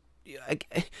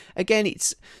 Again,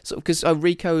 it's sort of because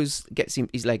Rico gets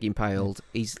his leg impaled.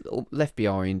 He's left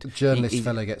behind. The journalist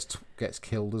fella gets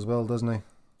killed as well, doesn't he?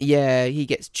 Yeah, he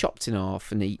gets chopped in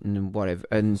half and eaten and whatever,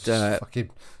 and fucking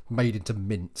made into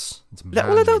mince.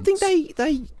 I don't think they.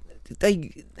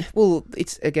 Well,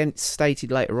 it's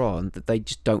stated later on that they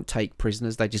just don't take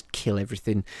prisoners; they just kill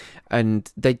everything,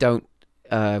 and they don't.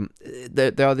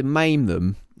 They either maim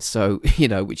them, so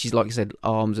which is like I said,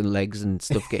 arms and legs and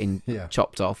stuff getting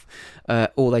chopped off,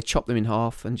 or they chop them in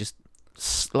half and just,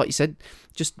 like you said,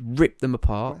 just rip them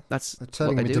apart. That's They're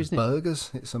turning what they them do, into burgers.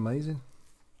 It's amazing.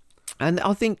 And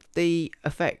I think the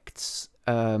effects,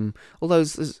 although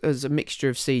there's a mixture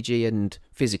of CG and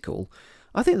physical,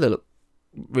 I think they look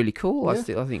really cool. I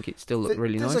think it still looked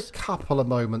really nice. There's a couple of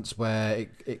moments where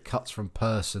it cuts from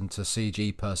person to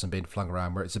CG person being flung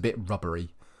around where it's a bit rubbery.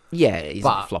 Yeah, it's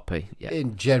a bit floppy. Yeah.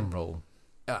 In general,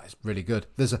 it's really good.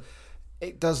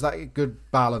 It does that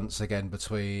good balance again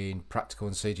between practical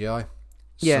and CGI.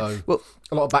 Yeah, so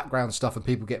a lot of background stuff and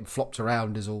people getting flopped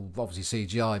around is all obviously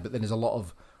CGI, but then there's a lot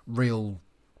of real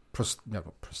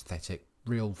prosthetic,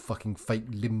 real fucking fake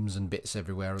limbs and bits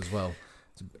everywhere as well.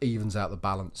 It evens out the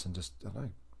balance and just, I don't know,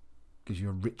 gives you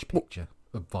a rich picture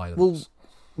of violence. Well,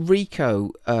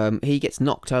 Rico, he gets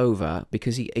knocked over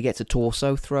because he gets a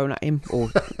torso thrown at him, or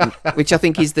which I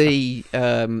think is the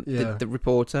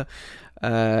reporter,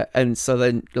 and so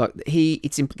then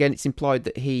it's implied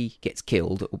that he gets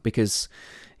killed because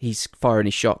he's firing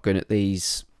his shotgun at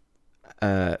these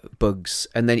bugs,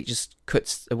 and then it just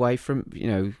cuts away from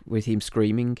with him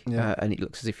screaming, and it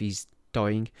looks as if he's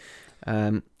dying.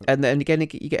 And then again, you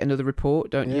get another report,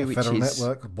 don't you? Which Federal is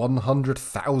Network,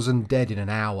 100,000 dead in an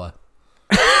hour.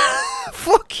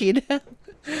 Fucking hell.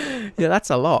 Yeah, that's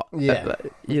a lot. Yeah,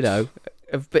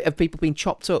 of people being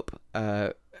chopped up.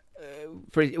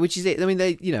 Which is it? I mean,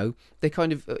 they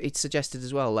kind of, it's suggested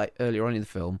as well, like earlier on in the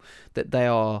film, that they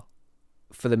are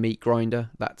for the meat grinder.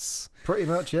 That's pretty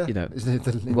much, yeah. In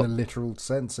the literal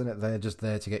sense, isn't it? They're just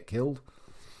there to get killed.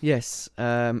 Yes,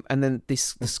 and then the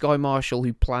Sky Marshal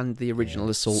who planned the original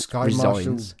assault Sky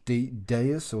resigns.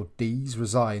 Marshal Dees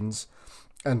resigns,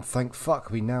 and thank fuck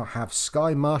we now have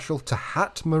Sky Marshal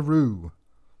Tahat Maru.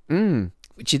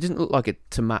 Which she didn't look like a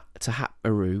Tahat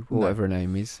Maru, or whatever her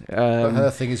name is. But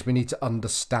her thing is we need to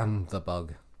understand the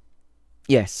bug.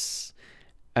 Yes,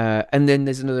 and then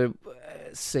there's another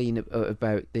scene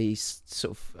about these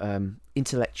sort of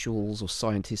intellectuals or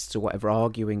scientists or whatever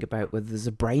arguing about whether there's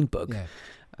a brain bug. Yeah.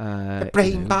 A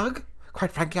brain bug?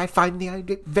 Quite frankly, I find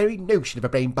the very notion of a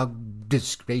brain bug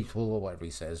disgraceful, or whatever he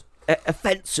says.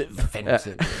 Offensive.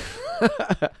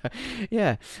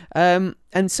 Yeah. And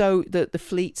so the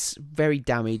fleet's very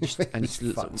damaged and it's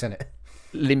fucked, isn't it?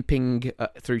 Limping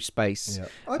through space. Yeah.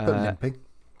 I put limping.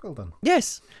 Well done.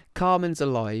 Yes. Carmen's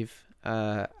alive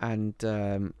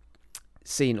and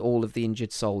seeing all of the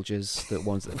injured soldiers, the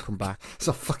ones that have come back. It's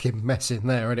a fucking mess in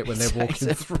there, isn't it, when they're walking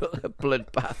through a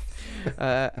bloodbath,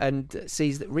 and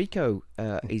sees that Rico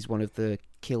is one of the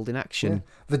killed in action. Yeah.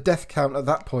 The death count at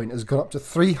that point has gone up to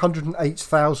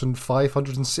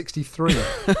 308,563,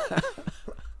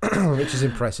 which is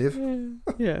impressive.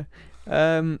 Yeah.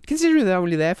 Considering they're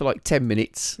only there for like 10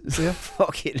 minutes, yeah.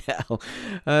 Fucking hell.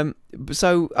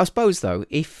 So I suppose though,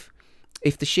 if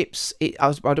the ships,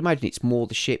 I'd imagine it's more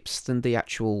the ships than the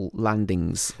actual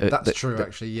landings. That's true,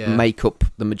 actually, yeah. Make up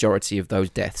the majority of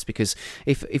those deaths, because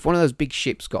if one of those big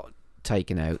ships got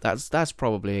taken out. That's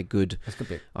probably a good. That's gonna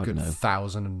be I a good don't know.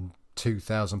 1,000 and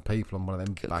 2,000 people on one of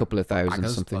them. A couple of thousand,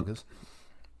 baggers, something. buggers.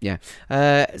 Yeah.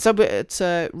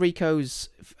 But Rico's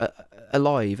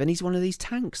alive, and he's one of these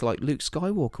tanks like Luke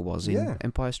Skywalker was in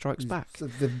Empire Strikes Back. So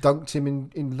they've dunked him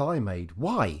in limeade.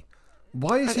 Why?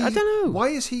 Why is he? I don't know. Why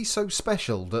is he so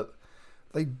special that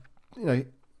they, they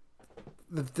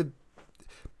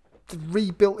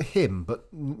rebuilt him, but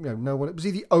no one. Was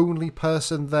he the only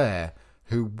person there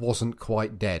who wasn't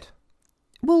quite dead?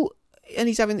 Well, and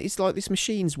it's like this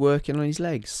machine's working on his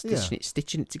legs,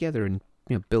 stitching it together, and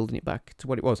building it back to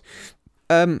what it was.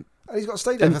 And he's got to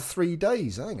stay there for 3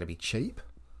 days. That ain't gonna be cheap.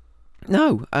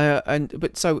 No,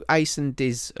 but so Ace and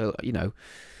Diz,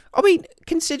 I mean,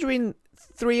 considering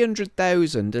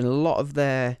 300,000 and a lot of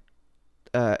their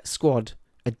squad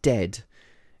are dead,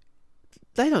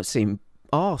 they don't seem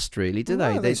arsed, really, do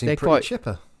they? No, they seem they're pretty quite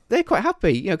chipper. They're quite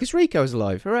happy, because Rico's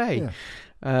alive. Hooray!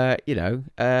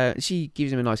 Yeah. She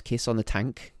gives him a nice kiss on the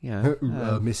tank.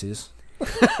 Mrs.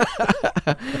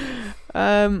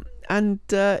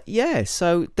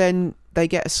 So then they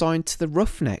get assigned to the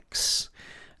Roughnecks.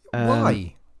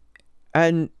 Why?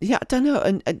 And I don't know.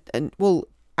 And well,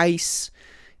 Ace,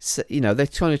 they're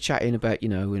kind of chatting about,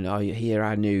 and I hear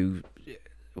our new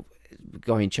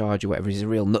guy in charge or whatever is a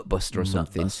real nutbuster or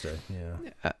something. Nutbuster, yeah.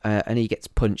 And he gets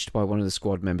punched by one of the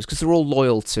squad members because they're all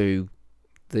loyal to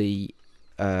the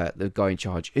guy in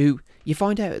charge, who you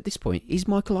find out at this point is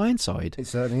Michael Ironside. It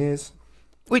certainly is.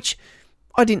 Which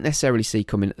I didn't necessarily see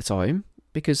coming at the time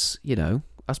because,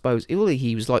 I suppose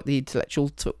he was like the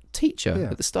intellectual teacher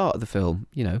at the start of the film,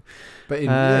 But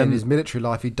in his military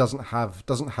life, he doesn't have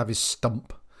his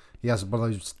stump. He has one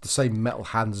of those the same metal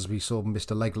hands as we saw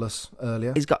Mr. Legless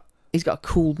earlier. He's got a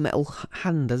cool metal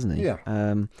hand, doesn't he? Yeah.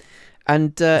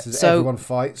 So everyone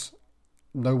fights,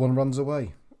 no one runs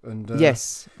away. And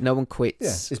yes, no one quits.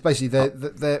 Yeah, it's basically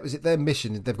their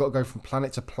mission. They've got to go from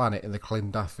planet to planet in the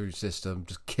Klindathu system,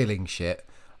 just killing shit,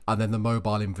 and then the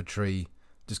mobile infantry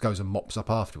just goes and mops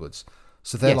up afterwards.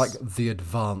 So they're like the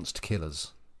advanced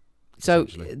killers. So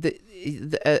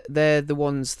they're the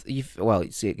ones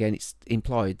it's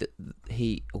implied that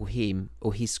he or him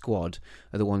or his squad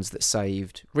are the ones that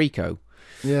saved Rico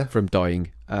from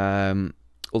dying.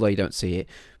 Although you don't see it,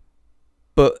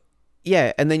 but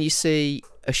yeah, and then you see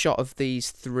a shot of these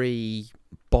 3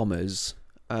 bombers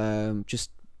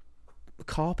just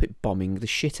carpet bombing the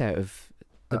shit out of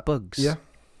the bugs. Yeah.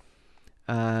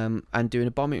 And doing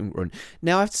a bombing run.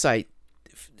 Now I have to say,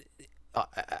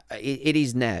 it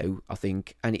is now, I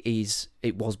think, and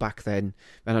it was back then.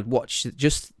 And I'd watch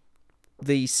just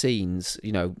these scenes.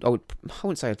 I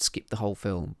wouldn't say I'd skip the whole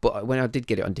film, but when I did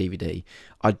get it on DVD,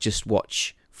 I'd just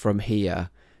watch from here.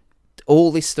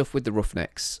 All this stuff with the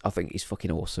Roughnecks, I think, is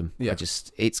fucking awesome. Yeah.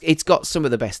 It's got some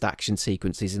of the best action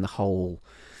sequences in the whole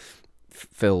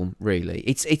film. Really,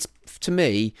 it's to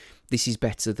me, this is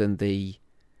better than the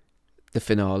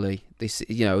finale. This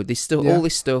stuff, all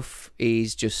this stuff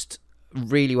is just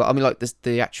really well. I mean, like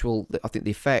the actual, I think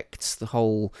the effects, the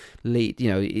whole lead,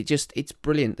 it's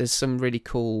brilliant. There's some really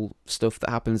cool stuff that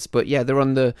happens. But yeah, they're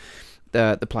on the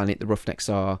planet. The Roughnecks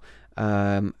are,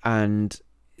 and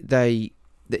they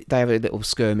have a little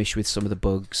skirmish with some of the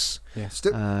bugs. Yeah,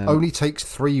 still only takes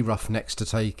 3 Roughnecks to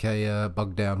take a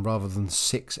bug down rather than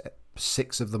 6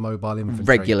 of the mobile infantry.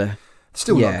 Regular.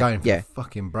 Still not going for the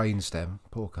fucking brainstem.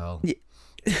 Poor Carl. Yeah.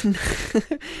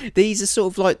 These are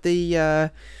sort of like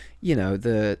the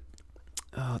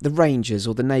Rangers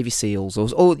or the Navy SEALs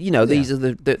or these are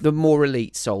the more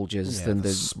elite soldiers than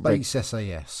the Space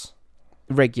SAS.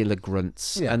 Regular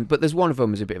grunts. Yeah. But there's one of them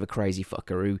who's a bit of a crazy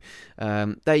fucker who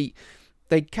they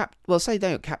say they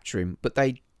don't capture him, but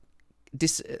they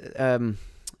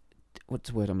what's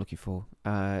the word I'm looking for?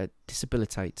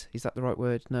 Disabilitate. Is that the right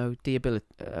word? No,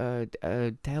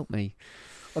 help me.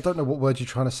 I don't know what word you're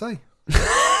trying to say.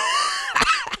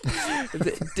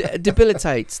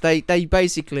 Debilitates. They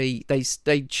basically they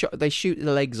shoot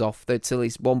the legs off till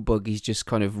this one bug is just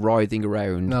kind of writhing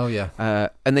around. Oh yeah.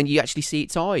 And then you actually see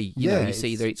its eye. You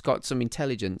see either it's got some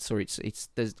intelligence or it's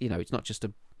there's it's not just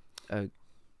a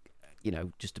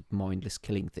just a mindless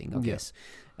killing thing. I guess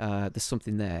there's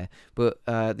something there. But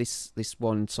this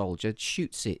one soldier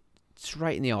shoots it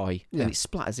straight in the eye, and it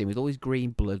splatters him with all his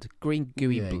green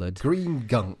gooey blood. Green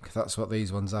gunk. That's what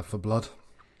these ones have for blood.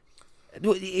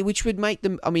 Which would make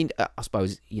them. I mean, I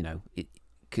suppose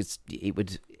because it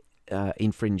would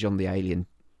infringe on the Alien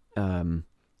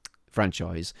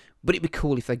franchise. But it'd be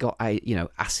cool if they got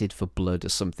acid for blood or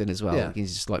something as well. You can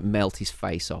just like melt his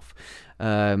face off.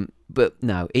 But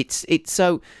no, it's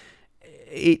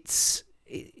they.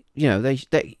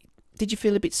 Did you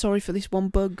feel a bit sorry for this one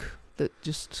bug that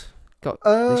just? got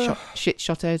the shit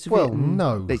shot out of it? Well,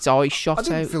 no. Its eye shot out?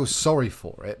 I didn't feel sorry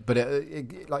for it, but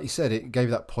like you said, it gave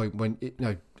that point when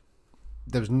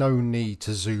there was no need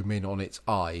to zoom in on its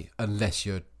eye unless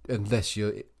you're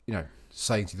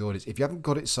saying to the audience, if you haven't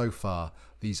got it so far,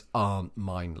 these aren't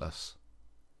mindless.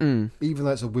 Even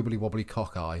though it's a wibbly wobbly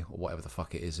cock eye or whatever the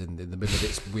fuck it is in the middle of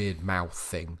its weird mouth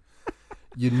thing,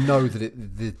 you know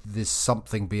that there's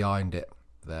something behind it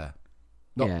there.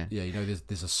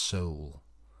 There's a soul.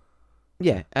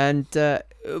 Yeah, and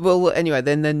anyway,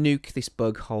 then they nuke this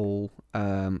bug hole,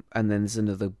 and then there's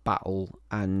another battle,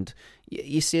 and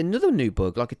you see another new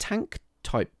bug, like a tank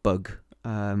type bug,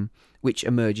 which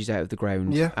emerges out of the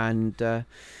ground, and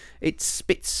it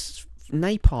spits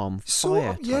napalm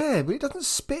fire. But it doesn't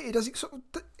spit. It does it sort of.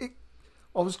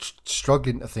 I was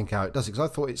struggling to think how it does it because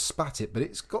I thought it spat it, but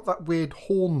it's got that weird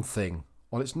horn thing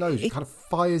on its nose. It kind of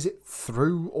fires it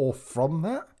through or from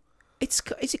that. Is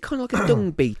it kind of like a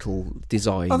dung beetle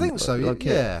design? I think so. Like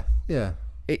yeah.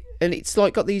 And it's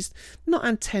like got these not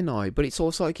antennae, but it's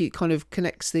also like it kind of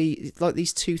connects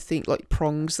these two things like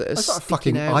prongs that are it's like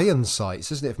sticking fucking out. iron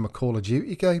sights, isn't it, from a Call of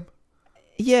Duty game?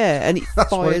 Yeah, and it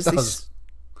fires it does.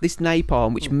 this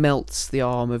napalm which melts the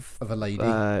arm of a lady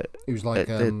who's like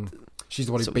she's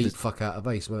the one who beat the fuck out of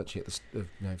Ace, weren't she?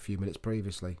 A few minutes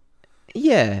previously.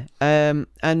 Yeah,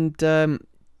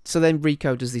 so then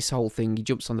Rico does this whole thing. He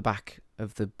jumps on the back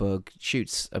of the bug,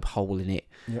 shoots a hole in it,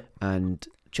 and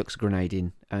chucks a grenade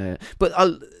in. But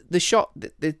the shot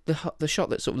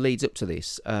that sort of leads up to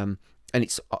this, and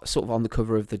it's sort of on the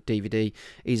cover of the DVD,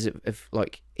 is of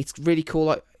like, it's really cool.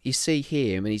 Like, you see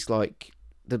him, and he's like,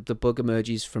 the bug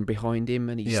emerges from behind him,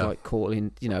 and he's like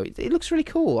calling. It looks really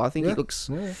cool. I think it looks,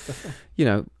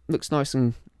 looks nice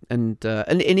and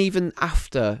even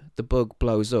after the bug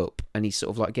blows up, and he's sort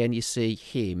of like, again, you see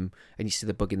him and you see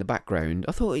the bug in the background.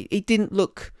 I thought it didn't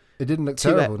look. It didn't look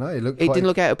terrible. No, it didn't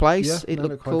look out of place. Yeah, it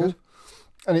looked quite cool. Good.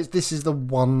 And this is the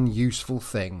one useful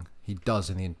thing he does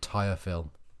in the entire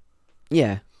film.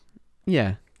 Yeah.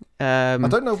 I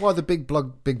don't know why the big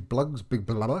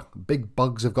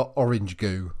bugs have got orange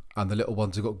goo and the little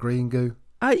ones have got green goo.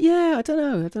 I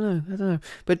don't know.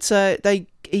 But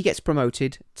he gets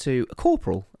promoted to a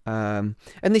corporal. And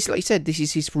this, like you said, this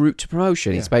is his route to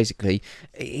promotion. It's basically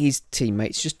his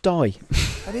teammates just die.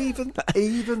 And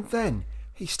even then,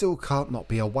 he still can't not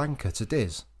be a wanker to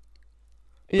Diz.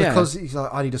 Yeah. Because he's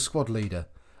like, I need a squad leader.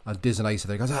 And Diz and Ace are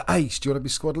there. He goes, Ace, do you want to be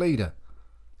squad leader?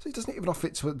 So he doesn't even offer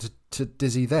it to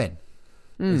Dizzy then.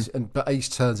 But Ace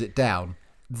turns it down.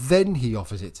 Then he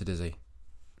offers it to Dizzy.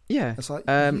 Yeah. It's like,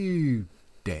 you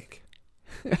dick.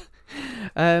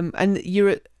 And you're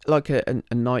at like a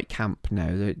night camp now.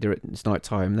 It's night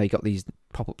time. They got these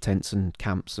pop-up tents and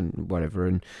camps and whatever.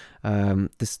 And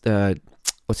this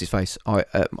what's his face?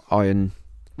 Iron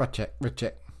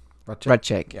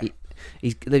Radcheck. Yeah.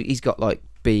 He's got like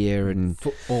beer and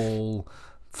football,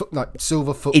 like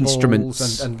silver footballs,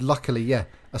 instruments, and luckily, a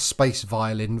space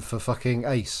violin for fucking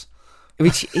Ace.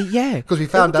 Which, because we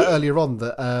found out earlier on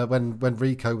that when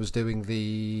Rico was doing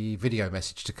the video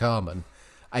message to Carmen,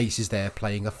 Ace is there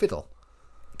playing a fiddle.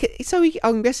 So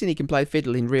I'm guessing he can play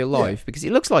fiddle in real life because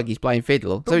it looks like he's playing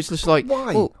fiddle. So it's just like,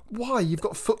 why? Well, why? You've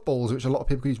got footballs, which a lot of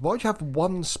people use. Why do you have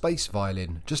one space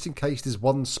violin, just in case there's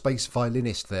one space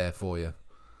violinist there for you?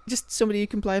 Just somebody who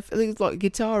can play like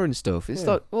guitar and stuff. It's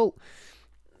like, well,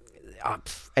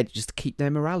 just to keep their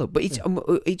morale up. But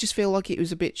it just feel like it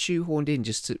was a bit shoehorned in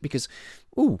because,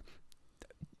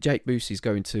 Jake Busey's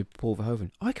going to Paul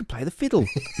Verhoeven. I can play the fiddle.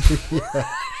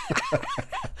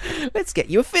 Let's get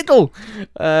you a fiddle.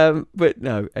 But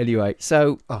no, anyway.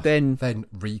 So then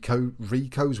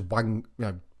Rico's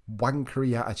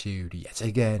wankery attitude yet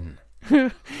again.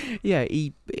 Yeah,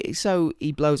 he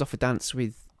blows off a dance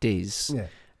with Diz. Yeah.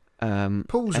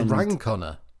 Pulls rank on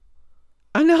her.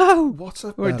 I know. What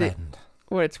a bellend.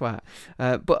 What a twat.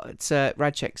 But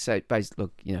Radcheck said, basically,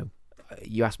 look,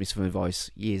 you asked me some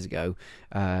advice years ago.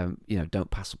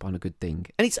 Don't pass up on a good thing.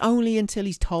 And it's only until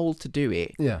he's told to do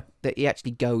it that he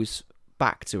actually goes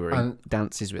back to her and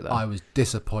dances with her. I was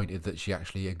disappointed that she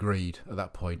actually agreed at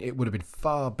that point. It would have been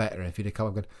far better if he'd have come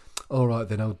and gone, all right,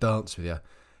 then I'll dance with you.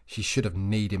 She should have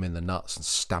kneed him in the nuts and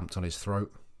stamped on his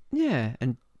throat. Yeah,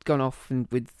 and gone off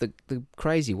with the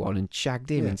crazy one and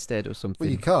shagged him instead or something.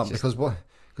 Well, you can't because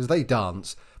they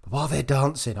dance. But while they're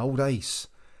dancing, old Ace,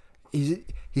 he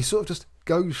sort of just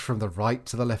goes from the right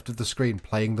to the left of the screen,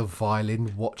 playing the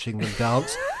violin, watching them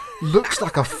dance. Looks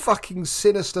like a fucking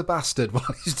sinister bastard while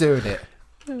he's doing it.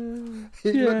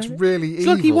 He looks really evil. It's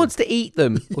like he wants to eat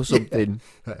them or something.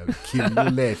 Kill you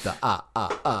later.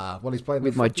 While he's playing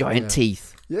with my giant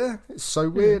teeth. Yeah, it's so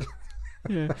weird.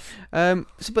 Yeah.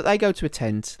 But they go to a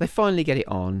tent. They finally get it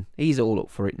on. He's all up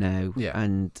for it now. Yeah.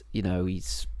 And,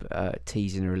 he's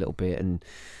teasing her a little bit, and,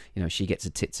 she gets her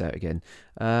tits out again.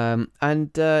 And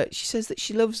she says that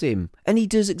she loves him. And he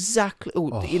does exactly,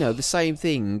 the same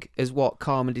thing as what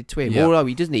Carmen did to him. Yeah. Although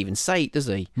he doesn't even say it, does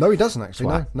he? No, he doesn't actually.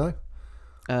 Twat. No.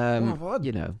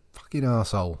 Fucking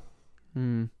arsehole.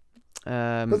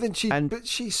 But then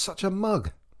she's such a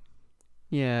mug.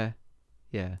 Yeah.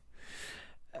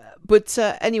 But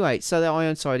anyway, so the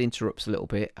Ironside interrupts a little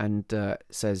bit and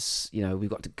says, we've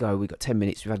got to go. We've got 10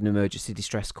 minutes. We've had an emergency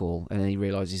distress call. And then he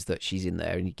realises that she's in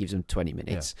there, and he gives them 20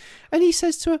 minutes. Yeah. And he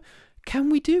says to her, can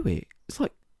we do it? It's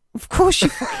like, of course you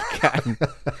fucking can.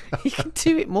 You can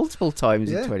do it multiple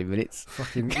times in 20 minutes.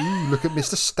 Fucking, look at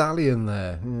Mr. Stallion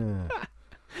there.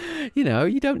 Yeah.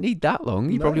 You don't need that long.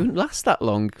 You probably wouldn't last that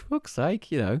long. For fuck's sake,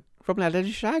 Probably had a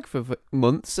shag for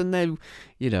months, and then,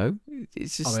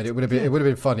 it's just... I mean, it would have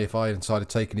been funny if Ironside had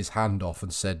taken his hand off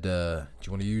and said, do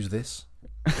you want to use this?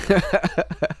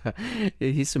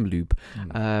 Here's some lube.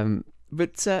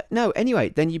 But no, anyway,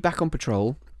 then you're back on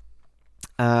patrol,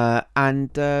 and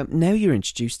now you're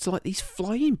introduced to, these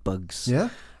flying bugs. Yeah.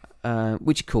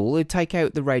 Which are cool. They take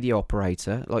out the radio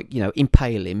operator,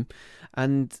 impale him.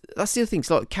 And that's the other thing.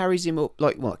 It's carries him up,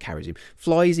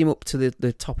 flies him up to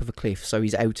the top of a cliff so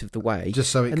he's out of the way.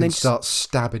 Just so it can start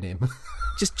stabbing him.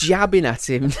 Just jabbing at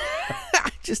him.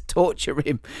 Just torture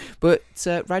him. But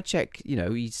Radchek,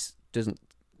 he doesn't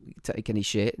take any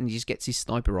shit, and he just gets his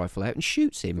sniper rifle out and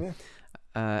shoots him.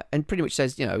 Yeah. And pretty much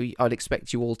says, I'd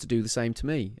expect you all to do the same to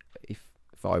me if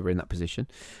I were in that position.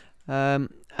 And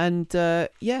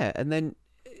then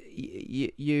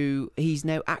he's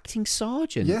now acting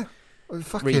sergeant. Yeah.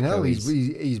 Fucking hell,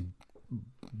 he's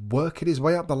working his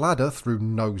way up the ladder through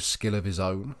no skill of his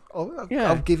own.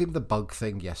 I'll give him the bug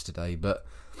thing yesterday, but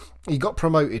he got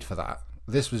promoted for that.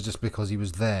 This was just because he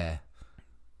was there.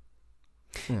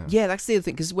 Yeah, that's the other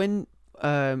thing, because when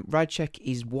Radchek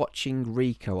is watching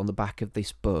Rico on the back of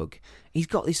this bug, he's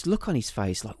got this look on his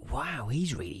face like, wow,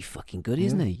 he's really fucking good,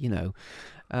 isn't he?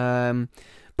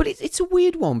 But it's a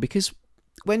weird one, because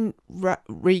when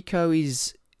Rico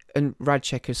and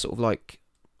Radchek are sort of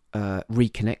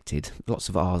reconnected, lots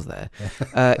of R's there,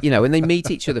 when they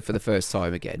meet each other for the first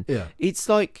time again, it's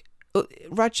like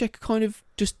Radchek kind of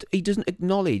he doesn't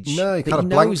acknowledge. No, he that kind of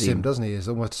blanks him, him, doesn't he? It's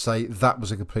almost to say that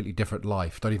was a completely different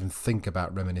life. Don't even think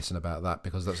about reminiscing about that,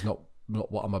 because that's not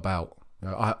what I'm about.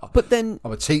 But then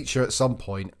I'm a teacher at some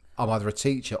point. I'm either a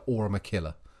teacher or I'm a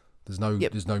killer. There's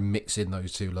no mix in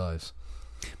those two lives.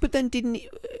 But then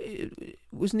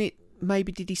wasn't it?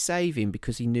 Maybe did he save him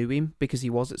because he knew him, because he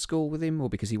was at school with him, or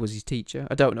because he was his teacher?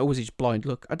 I don't know. Was it just blind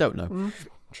luck? I don't know.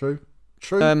 True.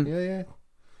 Yeah.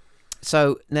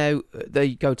 So now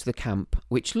they go to the camp,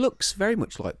 which looks very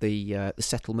much like the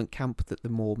settlement camp that the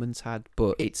Mormons had,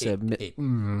 but it's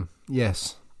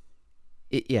yes.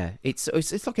 It's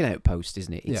like an outpost,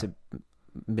 isn't it? It's a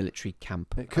military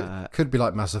camp. It could be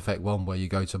like Mass Effect 1, where you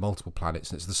go to multiple planets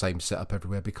and it's the same setup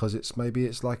everywhere, because it's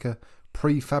like a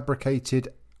prefabricated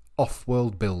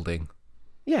off-world building.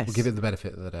 Yes. We'll give it the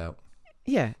benefit of the doubt.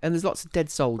 Yeah, and there's lots of dead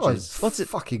soldiers. Lots of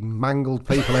fucking mangled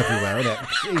people everywhere, isn't it?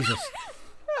 Jesus.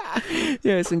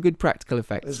 Yeah, some good practical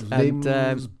effects. There's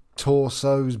limbs,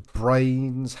 torsos,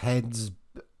 brains, heads,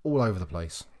 all over the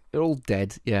place. They're all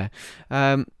dead, yeah.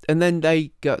 And then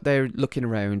they're looking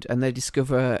around and they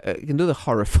discover another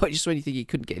horrifying. Just when you think it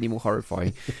couldn't get any more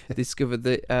horrifying, they discover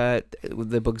that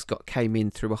the bugs came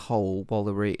in through a hole while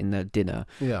they were eating their dinner.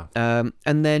 Yeah.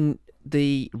 And then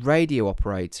the radio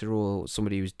operator, or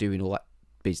somebody who's doing all that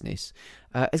business,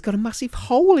 has got a massive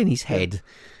hole in his head.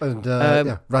 Yeah. And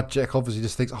Radchek obviously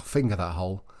just thinks, "I'll finger that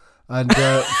hole," and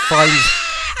finds.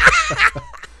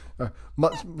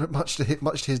 Much to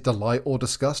his delight or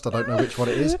disgust, I don't know which one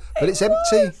it is, but it's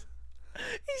empty.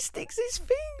 He sticks his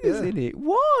fingers in it.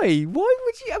 Why? Why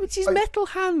would you? I mean, it's his metal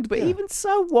hand, but even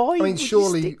so, why? I mean,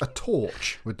 surely a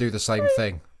torch would do the same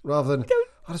thing, rather than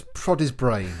I just prod his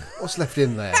brain. What's left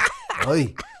in there?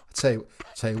 I tell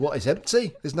you what, it's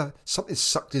empty. There's something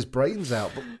sucked his brains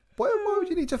out. But why would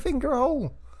you need to finger a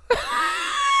hole?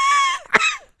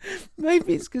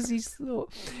 Maybe it's because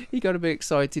he got a bit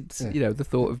excited, the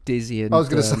thought of Dizzy and I was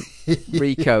going to say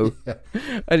Rico,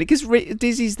 and because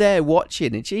Dizzy's there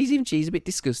watching, and she's a bit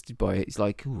disgusted by it. He's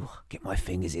like, "Ooh, get my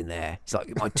fingers in there." It's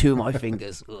like two of my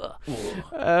fingers. Not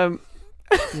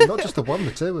just the one,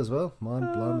 the two as well.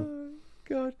 Mind blown.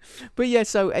 God. But yeah,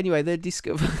 so anyway, they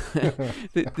discover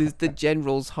the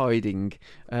general's hiding.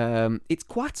 It's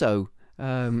Quato,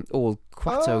 or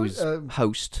Quato's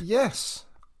host. Yes.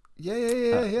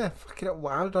 Yeah. Fucking hell,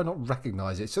 how did I not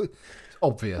recognise it? So it's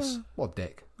obvious. What a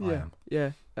dick I am.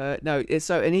 Yeah. No,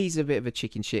 and he's a bit of a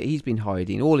chicken shit. He's been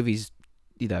hiding. All of his,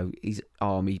 his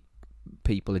army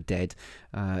people are dead,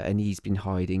 and he's been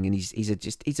hiding. And he's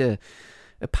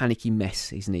a panicky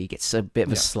mess, isn't he? He gets a bit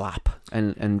of a slap,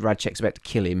 and Radchek's about to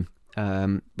kill him.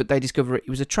 But they discover it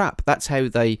was a trap. That's how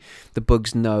the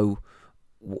bugs know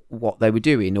what they were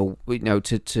doing, or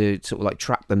to sort of like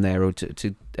trap them there, or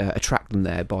to attract them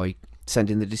there by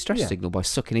sending the distress signal, by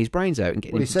sucking his brains out and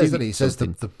getting him to do something. He says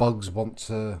that the bugs want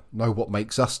to know what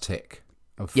makes us tick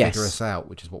and figure us out,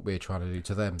 which is what we're trying to do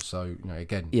to them. So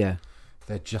again,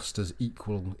 they're just as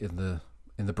equal in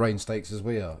the brain stakes as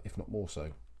we are, if not more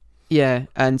so. Yeah,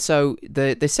 and so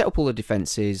they set up all the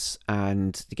defences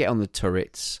and they get on the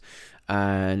turrets,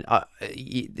 and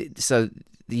so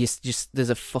there's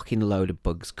a fucking load of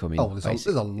bugs coming. Oh, there's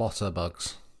a lot of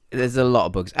bugs. There's a lot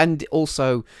of bugs, and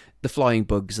also the flying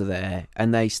bugs are there,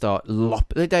 and they start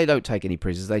they don't take any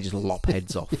prisoners, they just lop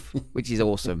heads off, which is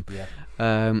awesome. Yeah.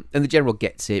 And the general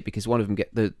gets it because one of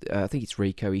them I think it's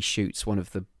Rico. He shoots one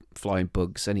of the flying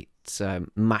bugs, and it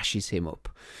mashes him up.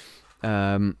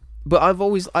 But I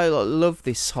love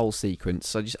this whole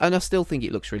sequence. I still think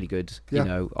it looks really good.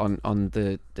 On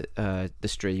the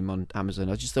stream on Amazon.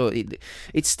 I just thought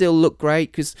it still looked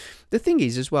great, because the thing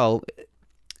is as well,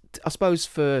 I suppose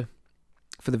for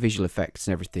the visual effects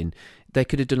and everything, they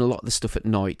could have done a lot of the stuff at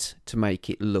night to make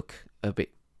it look a bit.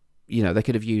 They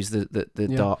could have used the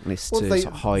darkness to sort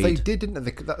of hide. They did, didn't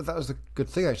they? That was the good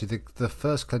thing, actually. The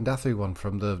first Clendathru one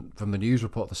from the news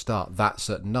report at the start,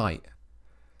 that's at night.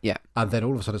 Yeah. And then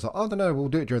all of a sudden it's like, oh, no, we'll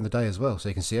do it during the day as well, so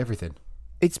you can see everything.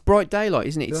 It's bright daylight,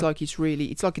 isn't it? It's like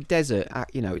it's like a desert.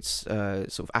 It's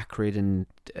sort of acrid, and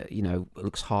it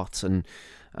looks hot, and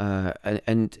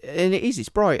it is. It's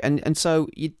bright, and so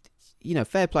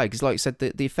fair play, because like I said,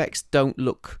 the effects don't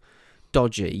look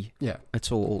dodgy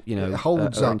at all. It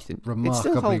holds up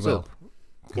remarkably well.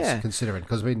 Yeah, considering,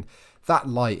 because that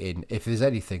lighting, if there's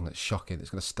anything that's shocking,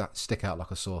 it's going to stick out like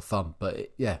a sore thumb.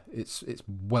 But it's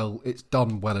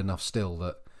done well enough still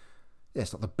that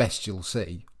it's not the best you'll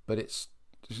see, but it's.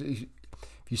 If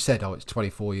you said, "Oh, it's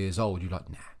 24 years old," you're like,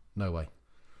 "Nah, no way."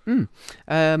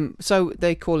 So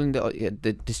they call in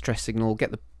the distress signal,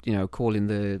 call in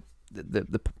the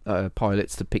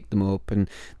pilots to pick them up, and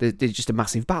there's just a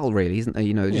massive battle, really, isn't there?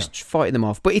 They're just fighting them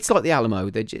off. But it's like the Alamo;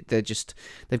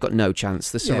 they've got no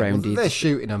chance. They're surrounded. Well, they're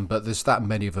shooting them, but there's that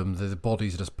many of them. The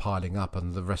bodies are just piling up,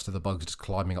 and the rest of the bugs are just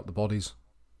climbing up the bodies.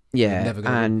 Yeah,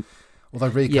 although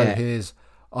Rico hears,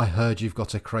 "I heard you've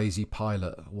got a crazy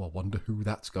pilot." Well, I wonder who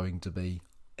that's going to be.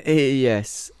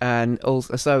 Yes, and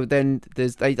also so then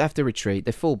they have to retreat.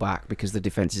 They fall back because the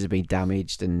defences have been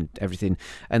damaged and everything,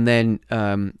 and then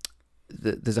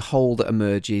there's a hole that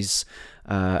emerges,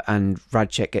 and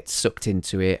Radchek gets sucked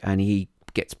into it, and he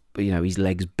gets his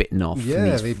legs bitten off.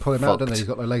 Yeah, they pull him out, don't they? He's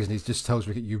got no legs, and he just tells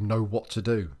Rico, "You know what to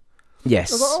do."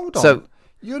 Yes. I was like, hold on. So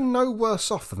you're no worse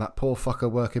off than that poor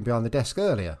fucker working behind the desk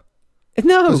earlier.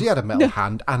 No, because he had a metal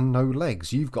hand and no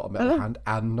legs. You've got a metal hand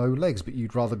and no legs, but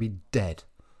you'd rather be dead.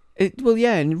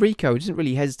 And Rico doesn't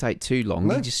really hesitate too long.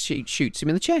 No. He just shoots him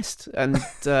in the chest, and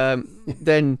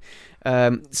then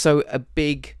so a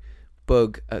big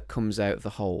bug comes out of the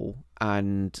hole,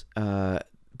 and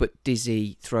but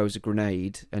Dizzy throws a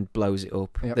grenade and blows it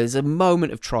up. Yep. There's a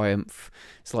moment of triumph.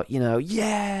 It's like,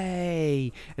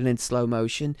 yay, and then slow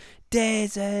motion,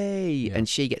 Dizzy, and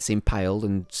she gets impaled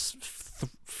and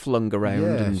flung around.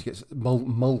 Yeah, and she gets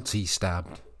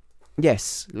multi-stabbed.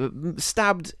 Yes,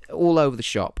 stabbed all over the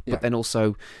shop, but then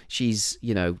also she's,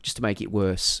 just to make it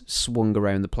worse, swung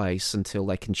around the place until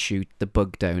they can shoot the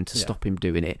bug down to stop him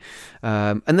doing it.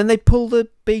 And then they pull the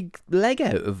big leg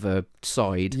out of her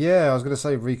side. Yeah, I was going to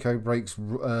say Rico breaks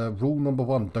rule number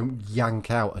 1, don't yank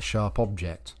out a sharp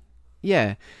object.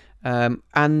 Yeah,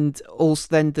 and also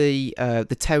then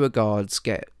the tower guards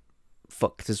get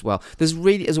fucked as well. There's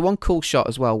one cool shot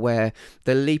as well where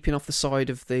they're leaping off the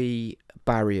side of the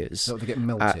barriers. So they get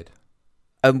melted.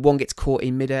 And one gets caught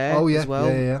in midair as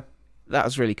well. Yeah. That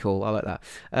was really cool. I like that.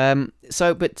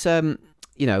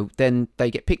 Then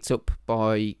they get picked up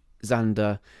by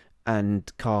Xander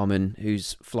and Carmen,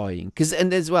 who's flying. Because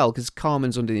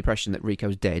Carmen's under the impression that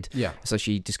Rico's dead. Yeah. So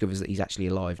she discovers that he's actually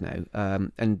alive now.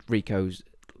 And Rico's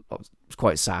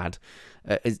quite sad.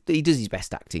 He does his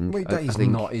best acting. Well, he's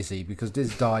not, is he? Because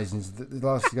Diz dies, and the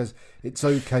last he goes, "It's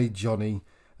okay, Johnny.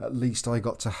 At least I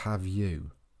got to have you."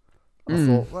 I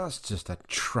thought, that's just a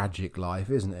tragic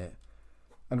life, isn't it?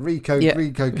 And Rico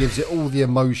gives it all the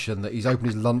emotion that he's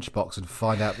opened his lunchbox and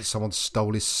find out that someone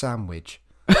stole his sandwich.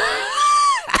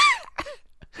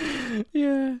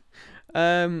 Yeah.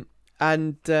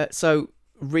 So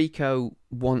Rico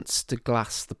wants to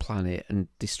glass the planet and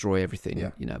destroy everything,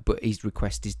 Yeah. you know, but his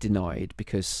request is denied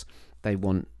because they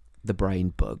want the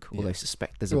brain bug, or they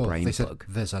suspect there's a brain they said, bug.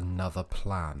 there's another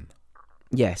plan.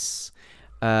 Yes.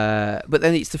 But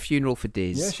then it's the funeral for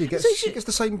Diz. Yeah, she gets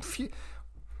the same.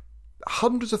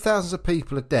 Hundreds of thousands of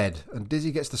people are dead, and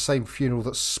Dizzy gets the same funeral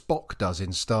that Spock does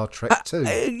in Star Trek 2.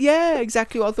 Yeah,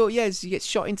 exactly what I thought. Yes, he gets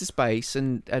shot into space,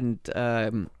 and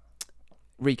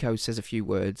Rico says a few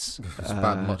words. It's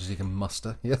about as much as he can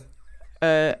muster. Yeah.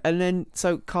 And then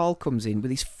so Carl comes in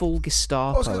with his full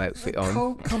Gestapo outfit on.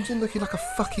 Carl comes in looking like a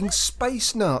fucking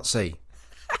space Nazi.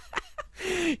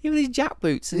 Yeah, with his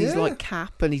jackboots and his like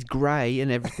cap and his grey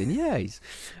and everything. Yeah, he's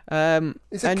a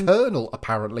colonel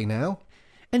apparently now.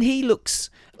 And he looks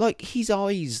like his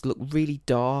eyes look really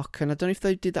dark, and I don't know if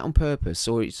they did that on purpose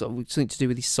or it's something to do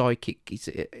with his psychic.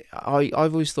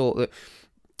 I've always thought that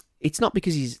it's not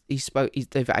because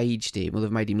they've aged him or they've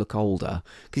made him look older,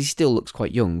 because he still looks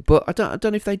quite young. But I don't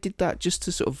know if they did that just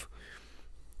to sort of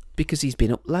because he's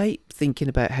been up late thinking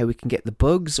about how we can get the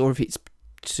bugs, or if it's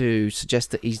to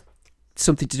suggest that he's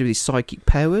something to do with his psychic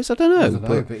powers. I don't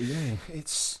know. But yeah,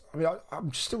 it's. I mean,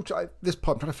 I'm still at this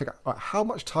point. I'm trying to figure out how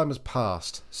much time has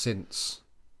passed since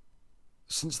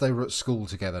they were at school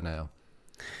together. Now,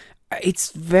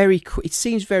 it's very. It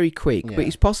seems very quick, Yeah. but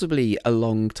it's possibly a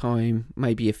long time,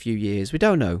 maybe a few years. We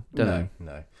don't know. Don't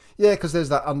know. Yeah, because there's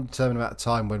that undetermined amount of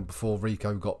time before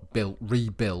Rico got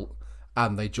rebuilt,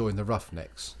 and they joined the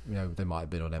Roughnecks. You know, they might have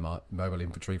been on mobile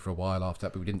infantry for a while after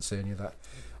that, but we didn't see any of that.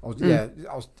 I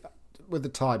was with the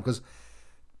time because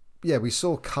we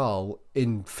saw Carl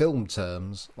in film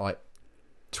terms like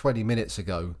 20 minutes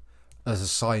ago as a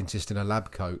scientist in a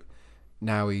lab coat.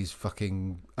 Now he's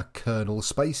fucking a Colonel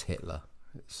Space Hitler.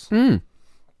 It's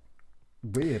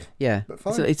weird. Yeah, but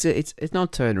fine. So it's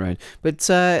not a turnaround. But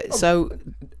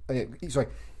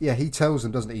he tells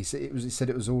them, doesn't he? He said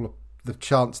it was all the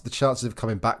chances of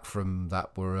coming back from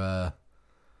that were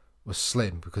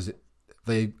slim because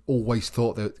they always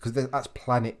thought because that's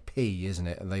Planet P, isn't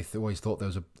it? And they always thought there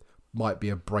might be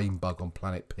a brain bug on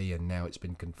Planet P, and now it's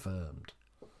been confirmed.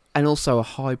 And also a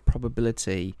high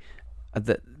probability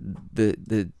that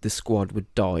the squad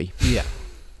would die. Yeah.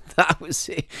 That was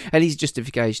it. And his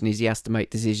justification is he has to make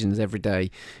decisions every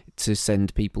day to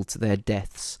send people to their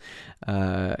deaths,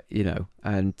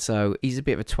 and so he's a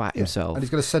bit of a twat himself. And he's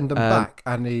going to send them back.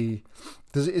 And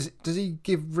does he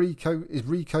give Rico?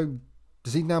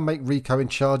 Does he now make Rico in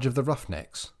charge of the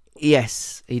Roughnecks?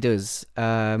 Yes, he does.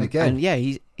 Again,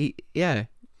 and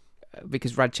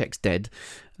because Radchek's dead,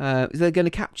 they're going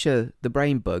to capture the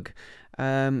brain bug,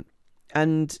 and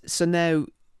so now.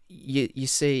 You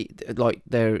see, like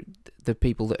they're the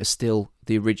people that are still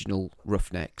the original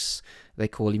Roughnecks. They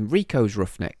call him Rico's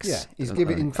Roughnecks. Yeah, he's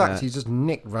giving. In fact, he's just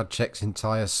nicked Radchek's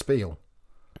entire spiel.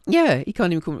 Yeah, he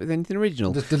can't even come up with anything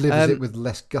original. Just delivers it with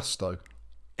less gusto.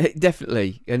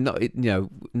 Definitely, and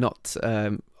not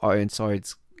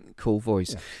Ironside's cool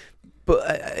voice. Yeah.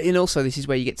 But and also this is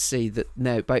where you get to see that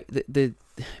now,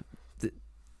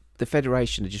 the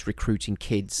Federation are just recruiting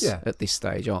kids at this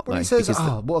stage, aren't they? He says,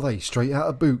 what are they, straight out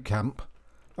of boot camp?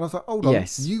 And I thought, hold on,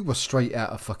 yes. You were straight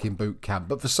out of fucking boot camp,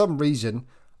 but for some reason,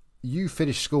 you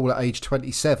finished school at age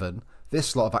 27.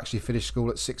 This lot have actually finished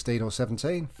school at 16 or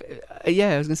 17.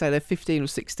 Yeah, I was going to say they're 15 or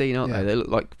 16, aren't they? They look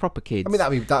like proper kids. I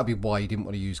mean, that'd be why you didn't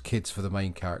want to use kids for the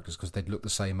main characters, because they'd look the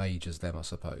same age as them, I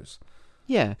suppose.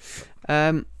 Yeah.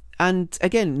 And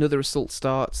again, another assault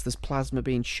starts. There's plasma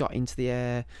being shot into the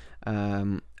air.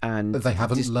 And they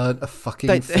haven't learned a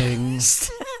fucking thing.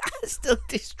 Still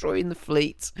destroying the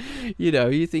fleet.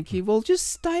 You're thinking, well, just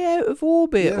stay out of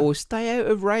orbit or stay out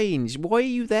of range. Why are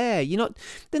you there?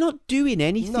 They're not doing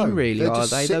anything really, are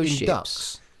they? Those ships.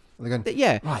 Ducks. They're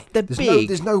going, right. They're big.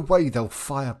 There's no way they'll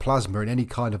fire plasma in any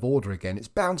kind of order again. It's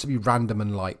bound to be random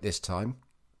and light this time.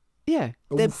 Yeah,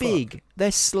 they're big.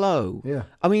 They're slow. Yeah.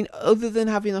 I mean, other than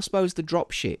having, I suppose, the drop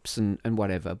ships and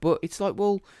whatever. But it's like,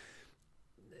 well,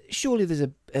 surely there's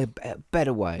a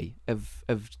better way of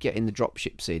getting the drop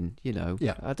ships in,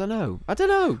 Yeah. I don't know. But,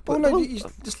 you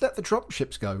just let the drop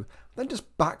ships go. Then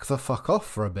just back the fuck off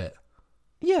for a bit.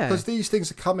 Yeah. Because these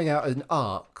things are coming out in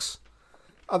arcs.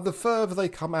 And the further they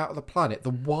come out of the planet, the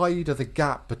wider the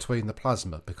gap between the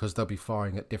plasma, because they'll be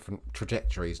firing at different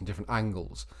trajectories and different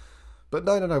angles. But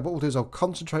no. What we'll do is I'll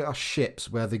concentrate our ships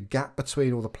where the gap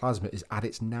between all the plasma is at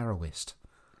its narrowest,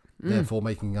 therefore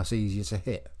making us easier to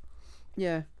hit.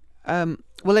 Yeah.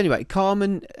 Well, anyway,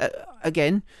 Carmen,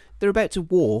 again, they're about to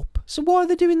warp. So why are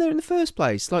they doing that in the first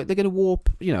place? Like, they're going to warp,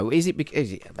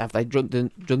 have they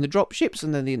done the drop ships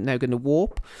and then they're now going to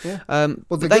warp? Yeah.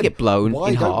 They get blown in half.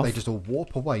 Why don't they just all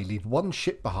warp away, leave one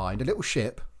ship behind, a little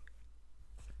ship,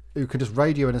 who can just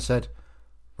radio in and said,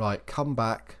 right, come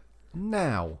back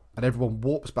now. And everyone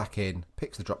warps back in,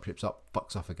 picks the dropships up,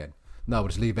 fucks off again. No, we'll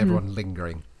just leave everyone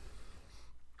lingering.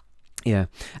 Yeah,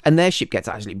 and their ship gets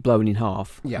actually blown in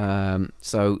half. Yeah.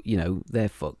 So, they're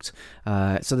fucked.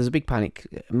 So there's a big panic,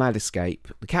 mad escape.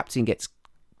 The captain gets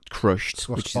crushed.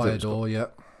 Squashed by a door, yeah.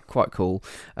 Quite cool.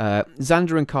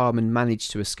 Xander and Carmen manage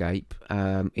to escape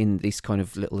in this kind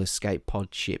of little escape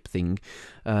pod ship thing.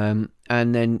 And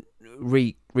then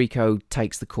Rico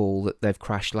takes the call that they've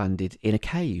crash landed in a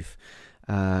cave.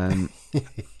 And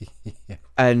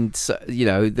so,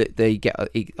 they get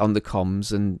on the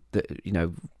comms, and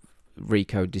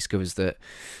Rico discovers that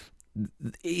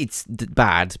it's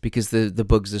bad because the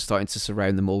bugs are starting to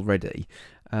surround them already.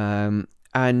 And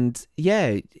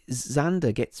yeah,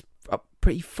 Xander gets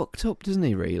pretty fucked up, doesn't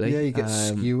he, really? Yeah, he gets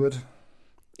skewered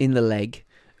in the leg,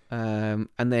 and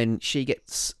then she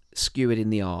gets skewered in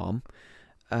the arm,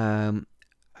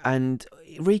 and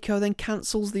Rico then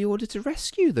cancels the order to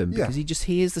rescue them because he just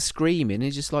hears the screaming and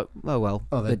he's just like, oh well,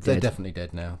 they're definitely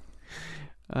dead now.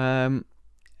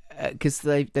 Because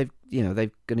they're going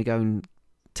to go and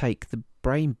take the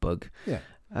brain bug. Yeah.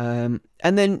 And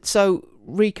then so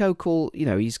Rico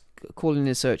he's calling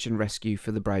a search and rescue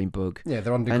for the brain bug. Yeah,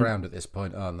 they're underground at this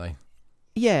point, aren't they?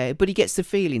 Yeah, but he gets the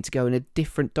feeling to go in a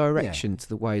different direction to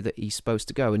the way that he's supposed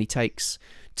to go, and he takes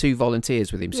 2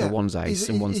 volunteers with him. So one's Ace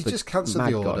and one's the He just cancelled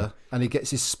mad the order, guy. and he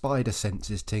gets his spider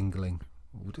senses tingling.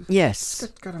 Yes.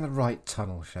 Let's go down the right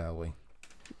tunnel, shall we?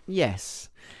 Yes.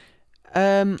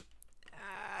 And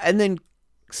then,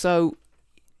 so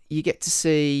you get to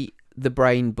see the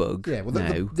brain bug. Yeah, well,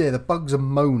 now. the bugs are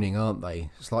moaning, aren't they?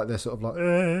 It's like they're sort of like.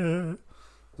 I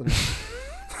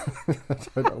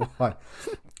don't know why.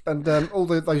 And all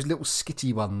those little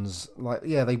skitty ones,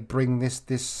 they bring this.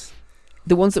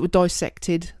 The ones that were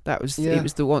dissected. It was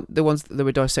the ones that they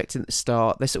were dissecting at the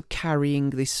start. They're sort of carrying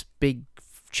this big,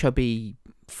 chubby,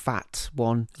 fat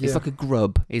one. Yeah. It's like a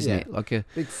grub, isn't it? Like a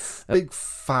big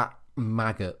fat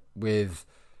maggot with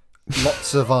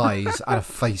lots of eyes and a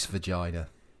face vagina.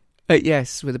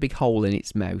 Yes, with a big hole in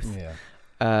its mouth. Yeah.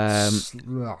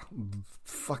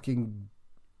 Fucking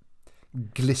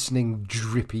glistening,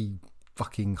 drippy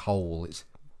fucking hole. It's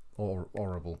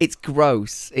horrible. It's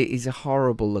gross. It is a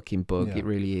horrible looking bug. Yeah. It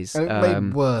really is. And it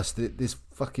made worse that this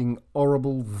fucking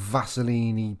horrible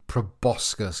Vaseline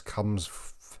proboscis comes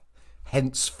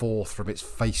henceforth from its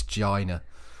face gina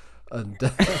and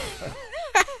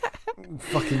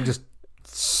fucking just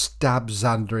stabs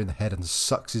Xander in the head and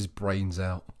sucks his brains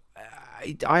out.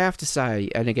 I have to say,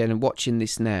 and again, watching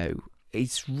this now,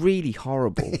 it's really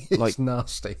horrible. It's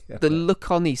nasty. The look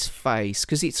on his face,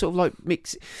 because it's sort of like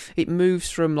it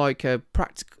moves from like a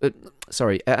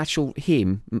actual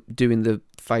him doing the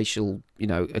facial,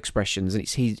 expressions, and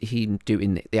it's he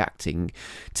doing the acting,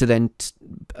 to then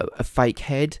a fake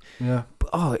head. Yeah.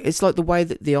 It's like the way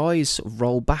that the eyes sort of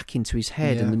roll back into his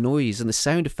head, and the noise and the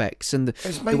sound effects and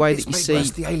the way that you see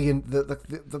the alien,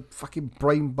 the fucking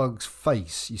brain bug's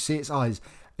face. You see its eyes,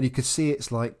 and you could see its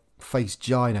like face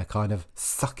gina kind of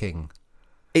sucking.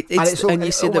 It's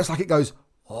almost like it goes,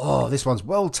 oh, this one's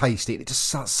well tasty, and it just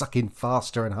starts sucking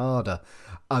faster and harder,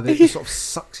 and then it just sort of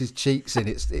sucks his cheeks in.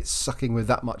 It's sucking with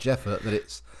that much effort that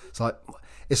it's like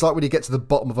when you get to the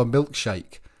bottom of a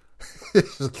milkshake.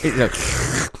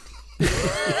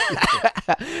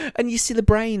 And you see the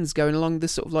brains going along the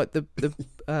sort of like the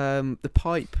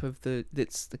pipe of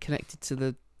that's connected to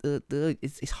the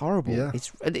it's horrible. Yeah.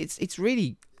 It's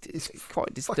really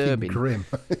quite disturbing. Grim.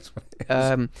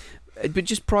 But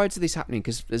just prior to this happening,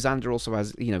 because Xander also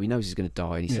has, he knows he's going to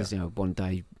die, and he says, one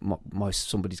day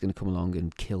somebody's going to come along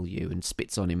and kill you, and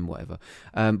spits on him, whatever.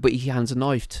 But he hands a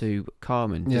knife to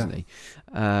Carmen, doesn't he?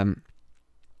 And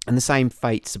the same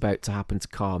fate's about to happen to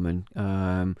Carmen.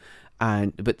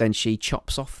 But then she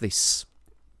chops off this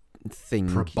thing.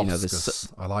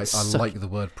 Proboscis. I like the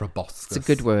word proboscis. It's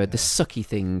a good word. The sucky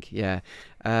thing, yeah.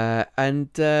 And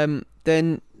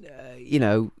then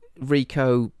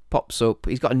Rico pops up.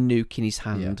 He's got a nuke in his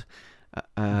hand.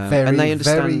 And they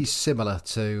understand... very similar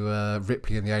to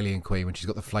Ripley and the Alien Queen when she's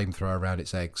got the flamethrower around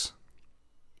its eggs.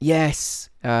 Yes,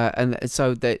 and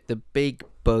so the big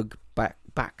bug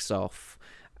backs off,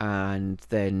 and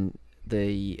then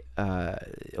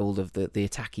all of the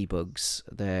attacky bugs,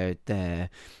 they're there,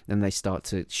 and they start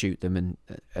to shoot them,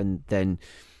 and then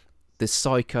the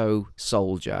psycho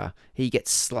soldier, he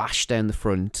gets slashed down the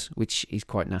front, which is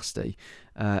quite nasty,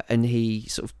 and he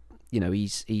sort of,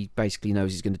 he basically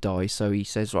knows he's going to die, so he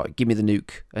says, right, give me the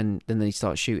nuke, and then he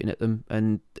starts shooting at them,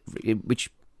 and which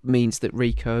means that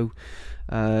Rico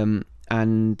and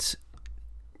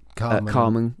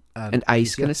Carmen and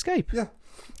Ace can escape. Yeah.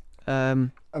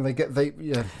 And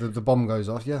the bomb goes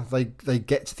off. Yeah, they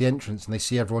get to the entrance and they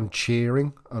see everyone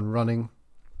cheering and running,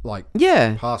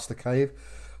 past the cave.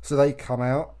 So they come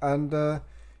out and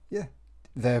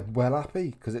they're well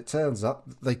happy because it turns up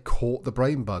they caught the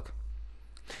brain bug.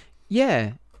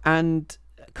 Yeah, and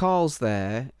Carl's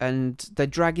there and they're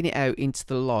dragging it out into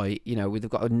the light. You know, they've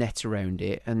got a net around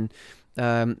it, and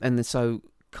then so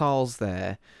Carl's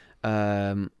there.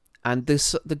 And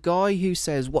the guy who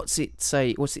says, "What's it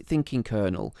thinking,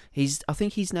 Colonel?" I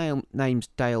think his name's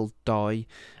Dale Dye,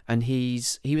 and he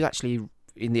was actually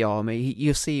in the army.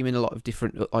 You'll see him in a lot of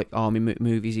different army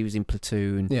movies. He was in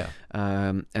Platoon,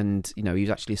 and he was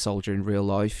actually a soldier in real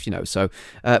life. So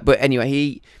but anyway,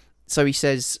 he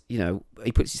says,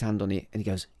 he puts his hand on it and he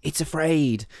goes, "It's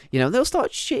afraid." They'll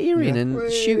start cheering and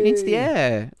shooting into the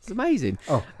air. It's amazing.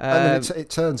 Oh, and then it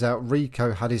turns out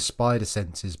Rico had his spider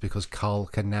senses because Carl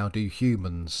can now do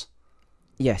humans.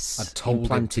 Yes. And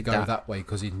told him to go that way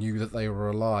because he knew that they were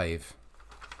alive.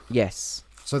 Yes.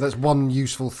 So that's another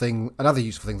useful thing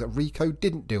that Rico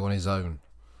didn't do on his own.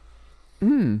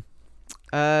 And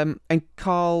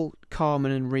Carl,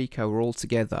 Carmen and Rico were all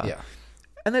together. Yeah.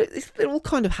 And they're all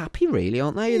kind of happy, really,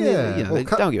 aren't they? And they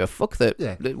don't give a fuck that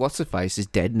What's-Her-Face is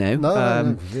dead now.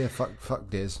 No. Yeah, fuck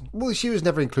Diz. Well, she was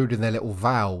never included in their little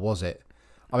vow, was it?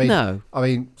 No.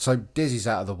 So Diz is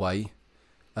out of the way.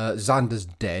 Xander's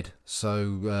dead,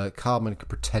 so Carmen can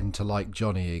pretend to like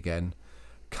Johnny again.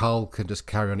 Carl can just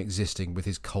carry on existing with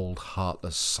his cold,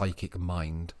 heartless, psychic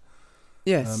mind.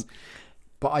 Yes.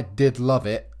 But I did love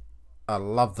it. I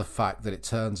love the fact that it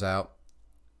turns out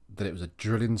that it was a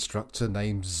drill instructor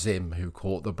named Zim who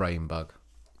caught the brain bug.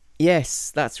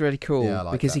 Yes, that's really cool. Yeah, I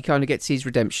like because that. he kind of gets his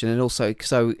redemption, and also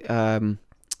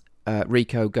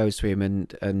Rico goes to him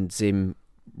and Zim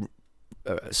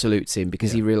salutes him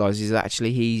because he realises that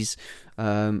actually he's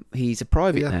a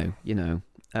private now.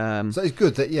 So it's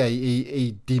good that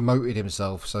he demoted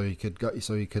himself so he could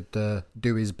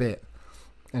do his bit,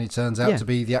 and he turns out to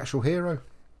be the actual hero.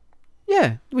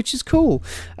 Yeah, which is cool.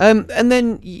 And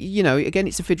then again,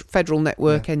 it's a Federal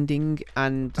Network ending,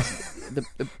 and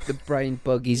the brain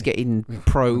bug is getting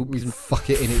probed. We fucked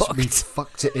it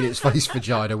in its face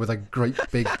vagina with a great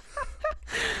big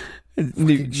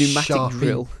pneumatic Sharpie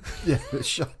drill. Yeah, a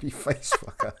Sharpie face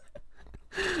fucker.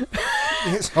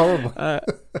 It's horrible.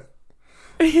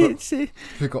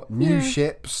 We've got new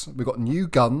ships. We've got new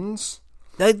guns.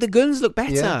 The guns look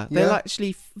better. Yeah, They'll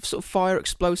actually sort of fire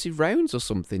explosive rounds or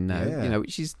something now, Yeah.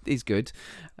 Which is good.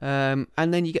 And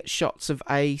then you get shots of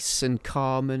Ace and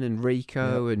Carmen and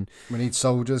Rico and We need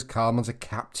soldiers. Carmen's a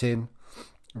captain.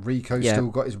 Rico's still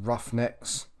got his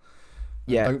roughnecks.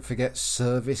 And don't forget,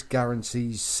 service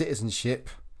guarantees citizenship,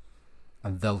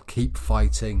 and they'll keep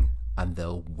fighting and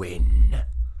they'll win.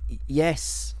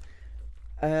 Yes.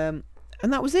 And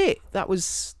that was it. That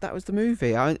was the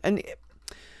movie.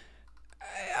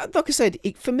 Like I said,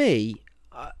 for me,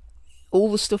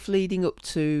 all the stuff leading up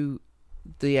to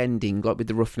the ending, like with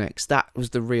the Roughnecks, that was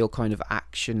the real kind of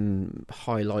action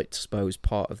highlight, I suppose,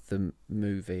 part of the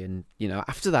movie. And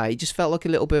after that, it just felt like a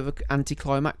little bit of an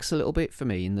anticlimax, a little bit for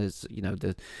me. And there's,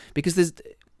 because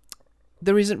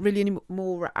there isn't really any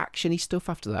more actiony stuff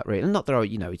after that, really. And not that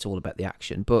it's all about the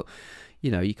action, but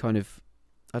you kind of,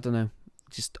 I don't know,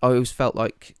 just I always felt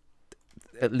like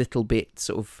a little bit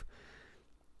sort of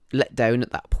let down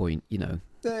at that point,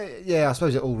 Yeah, I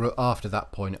suppose it all after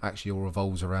that point it actually all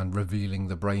revolves around revealing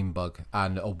the brain bug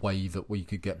and a way that we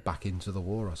could get back into the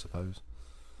war, I suppose.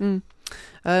 But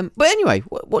anyway,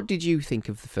 what did you think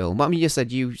of the film? I mean, you said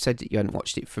that you hadn't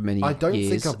watched it for many years. I don't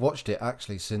think I've watched it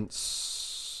actually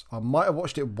since I might have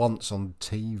watched it once on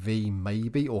TV,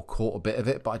 maybe, or caught a bit of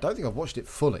it, but I don't think I've watched it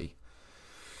fully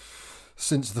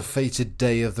since the fated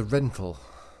day of the rental.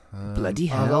 Bloody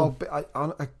hell!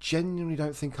 I genuinely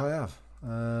don't think I have.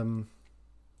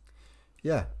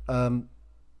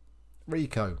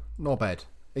 Rico, knobhead.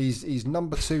 He's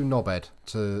number 2 knobhead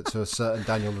to a certain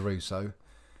Daniel LaRusso.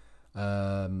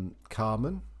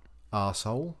 Carmen,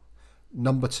 arsehole.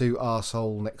 Number 2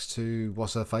 arsehole next to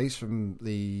What's-Her-Face from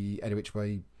the Any Which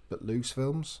Way But Loose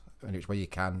films. Any Which Way You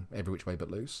Can, Every Which Way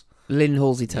But Loose. Lynn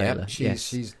Halsey Taylor. Yeah,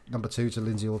 she's number 2 to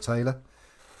Lindsay Hall Taylor.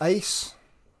 Ace,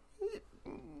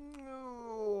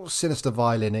 sinister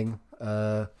violining.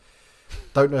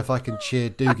 Don't know if I can cheer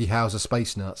Doogie Howser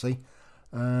Space Nazi.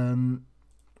 But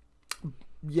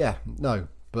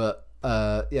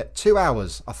 2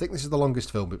 hours. I think this is the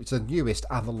longest film, but it's the newest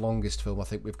and the longest film I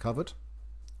think we've covered.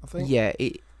 I think. Yeah,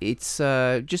 it's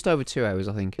just over 2 hours,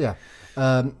 I think. Yeah.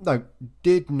 No,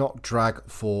 did not drag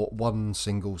for one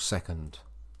single second.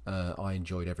 I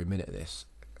enjoyed every minute of this.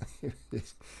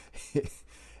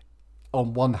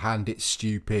 on one hand, it's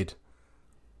stupid,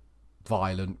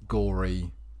 violent,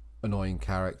 gory, annoying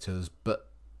characters, but,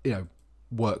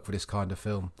 work for this kind of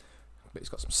film. But it's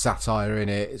got some satire in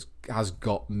it. It has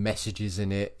got messages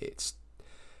in it. It's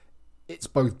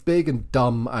both big and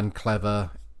dumb and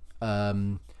clever,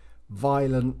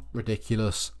 violent,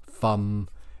 ridiculous, fun.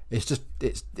 It's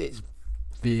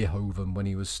Verhoeven when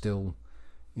he was still,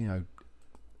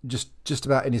 just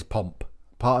about in his pomp.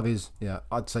 Part of his,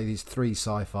 I'd say these 3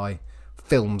 sci-fi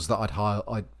films that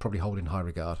I'd probably hold in high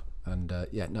regard. And I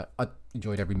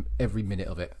enjoyed every minute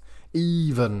of it.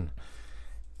 Even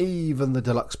the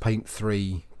Deluxe Paint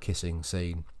 3 kissing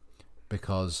scene,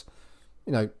 because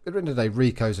at the end of the day,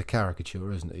 Rico's a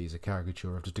caricature, isn't he? He's a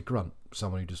caricature of just a grunt,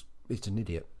 someone who is an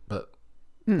idiot. But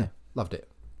loved it.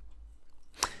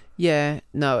 Yeah,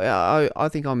 no, I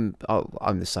think I'm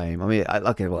the same. I mean,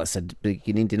 like what I said at the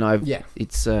beginning, didn't I? Yeah.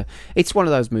 It's one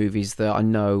of those movies that I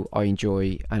know I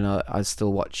enjoy and I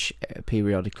still watch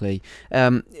periodically.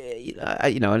 And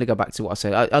to go back to what I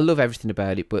said, I love everything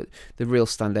about it, but the real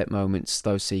standout moments,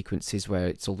 those sequences where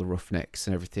it's all the roughnecks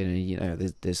and everything,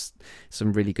 and there's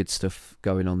some really good stuff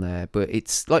going on there. But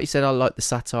it's like you said, I like the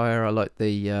satire, I like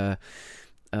the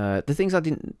things I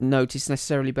didn't notice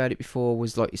necessarily about it before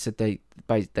was, like you said, their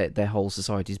whole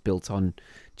society is built on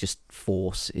just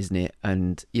force, isn't it?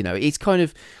 And it's kind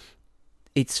of,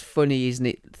 it's funny, isn't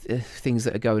it? Things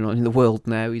that are going on in the world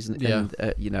now, isn't it? Yeah. And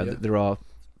that there are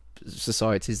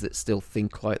societies that still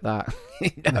think like that.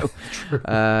 True.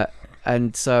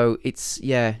 And so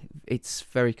it's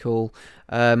very cool.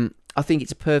 I think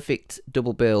it's a perfect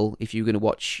double bill if you're going to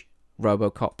watch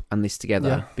RoboCop and this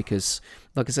together, because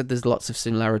like I said, there's lots of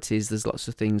similarities, there's lots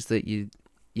of things that you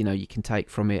can take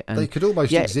from it, and they could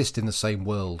almost exist in the same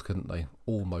world, couldn't they?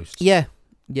 Almost.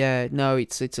 No,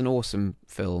 it's an awesome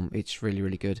film. It's really,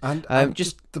 really good. And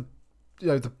just the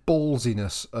the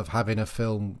ballsiness of having a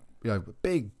film,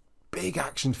 big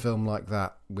action film like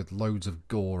that with loads of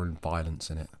gore and violence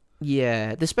in it.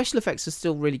 Yeah, the special effects are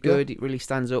still really good. It really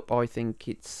stands up. I think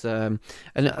it's and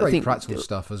I think practical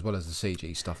stuff as well as the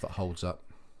CG stuff that holds up.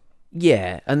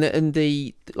 Yeah, and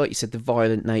the like you said, the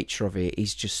violent nature of it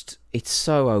is just, it's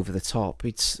so over the top.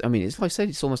 It's like I said,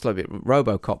 it's almost like a bit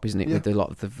RoboCop, isn't it? With a lot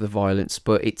of the violence,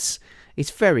 but it's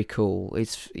very cool.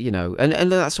 It's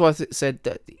and that's why I said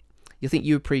that you think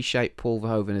you appreciate Paul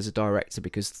Verhoeven as a director,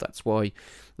 because that's why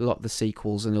a lot of the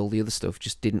sequels and all the other stuff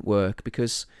just didn't work,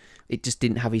 because it just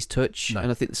didn't have his touch. No.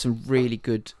 And I think there's some really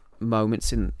good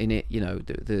moments in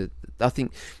it. I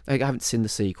think I haven't seen the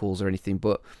sequels or anything,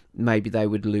 but maybe they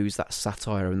would lose that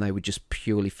satire and they would just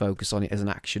purely focus on it as an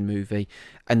action movie,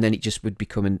 and then it just would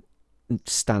become a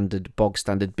bog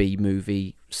standard B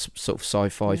movie sort of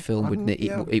sci-fi film, wouldn't it?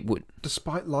 It would.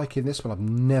 Despite liking this one, I've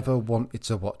never wanted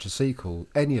to watch a sequel.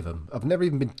 Any of them, I've never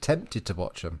even been tempted to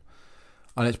watch them,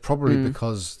 and it's probably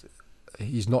because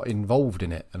he's not involved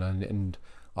in it, and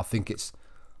I think it's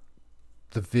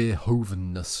the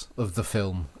Verhoevenness of the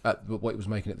film at what he was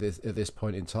making at this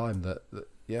point in time that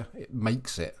it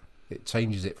makes it. It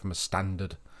changes it from a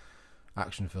standard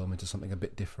action film into something a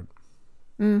bit different.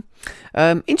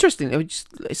 Interesting.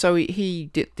 So he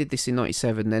did this in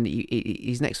 '97. Then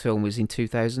his next film was in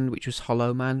 2000, which was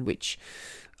Hollow Man, which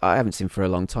I haven't seen for a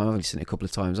long time. I've only seen it a couple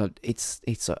of times.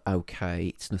 It's okay.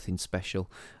 It's nothing special.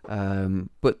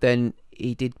 But then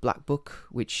he did Black Book,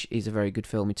 which is a very good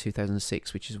film in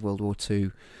 2006, which is a World War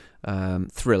II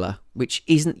thriller, which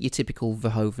isn't your typical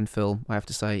Verhoeven film, I have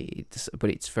to say,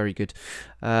 but it's very good.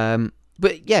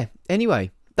 But yeah, anyway,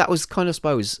 that was kind of, I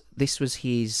suppose, this was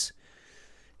his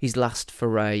last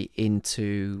foray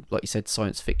into, like you said,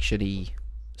 science fiction-y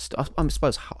stuff. I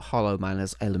suppose Hollow Man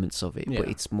has elements of it, but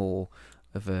it's more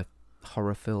of a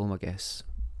horror film, I guess.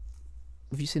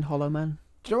 Have you seen Hollow Man?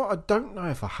 Do you know what? I don't know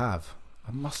if I have.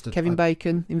 I must have. Kevin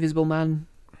Bacon, Invisible Man.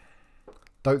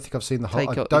 Don't think I've seen the whole.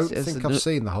 I don't think I've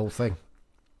seen the whole thing.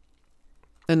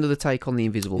 Another take on the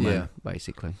Invisible Man,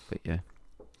 basically. But yeah.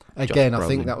 Again, I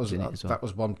think that was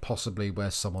one possibly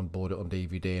where someone bought it on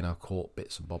DVD and I caught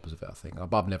bits and bobs of it. I think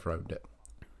I've never owned it.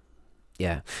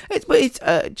 Yeah,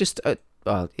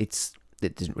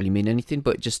 it doesn't really mean anything,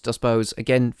 but just, I suppose,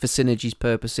 again, for synergy's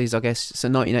purposes, I guess. So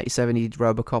 1987 he did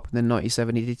RoboCop, and then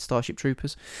 1997 he did Starship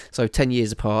Troopers. So 10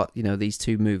 years apart, these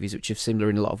two movies, which are similar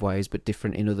in a lot of ways, but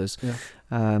different in others. Yeah.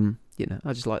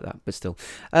 I just like that, but still.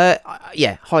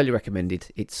 Highly recommended.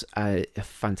 It's a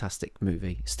fantastic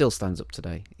movie. Still stands up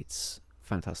today. It's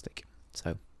fantastic.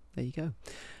 So, there you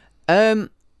go.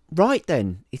 Right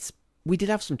then, we did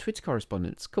have some Twitter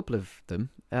correspondence, a couple of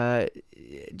them. Do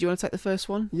you want to take the first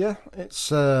one? Yeah, it's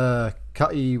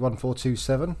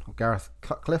Cutty1427, Gareth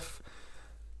Cutcliffe.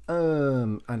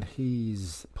 And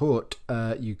he's put,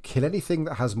 you kill anything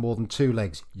that has more than 2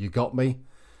 legs. You got me.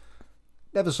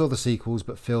 Never saw the sequels,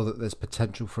 but feel that there's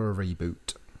potential for a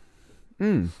reboot.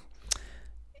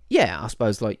 Yeah, I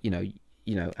suppose, like, you know,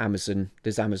 Amazon.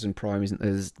 There's Amazon Prime, isn't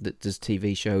there? There's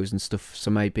TV shows and stuff.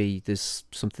 So maybe there's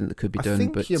something that could be done. I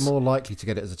think but you're more likely to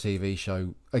get it as a TV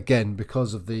show again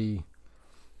because of the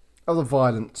other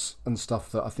violence and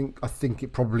stuff that I think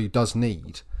it probably does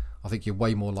need. I think you're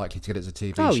way more likely to get it as a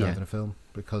TV show than a film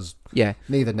because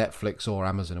neither Netflix or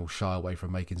Amazon will shy away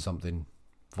from making something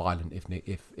violent if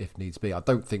needs be. I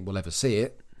don't think we'll ever see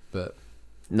it, but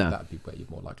that'd be where you're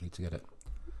more likely to get it.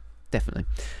 Definitely.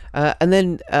 And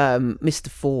then Mr.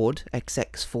 Ford,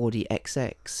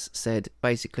 XX40XX, said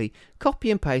basically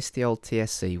copy and paste the old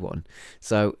TSC one.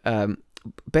 So Ben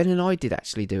and I did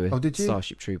actually do a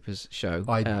Starship Troopers show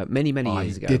many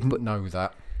years ago. I didn't know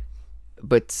that.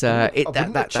 But I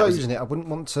wouldn't have chosen it. I wouldn't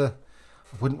want to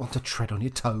tread on your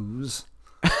toes.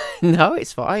 No,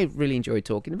 it's fine. I really enjoyed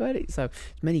talking about it. So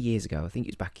many years ago. I think it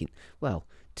was back in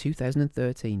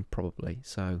 2013 probably.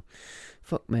 So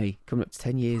fuck me, coming up to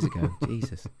 10 years ago.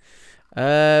 Jesus.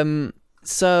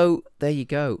 So there you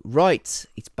go. Right,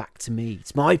 it's back to me.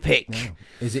 It's my pick. No.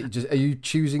 Is it just? Are you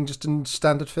choosing just a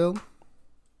standard film?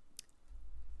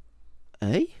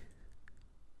 Eh?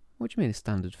 What do you mean a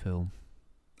standard film?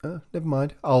 Never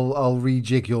mind. I'll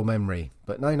rejig your memory.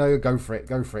 But no, go for it.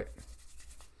 Go for it.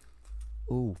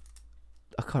 Ooh.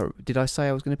 I can't. Did I say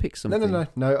I was going to pick something?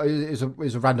 No. It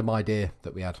was a random idea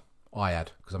that I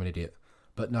had because I'm an idiot.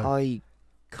 But no, I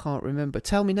can't remember.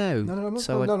 Tell me now. No, I'm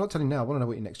not telling you now. I want to know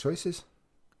what your next choice is.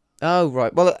 Oh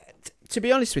right. Well, to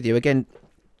be honest with you, again.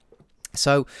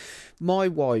 So, my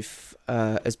wife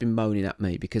has been moaning at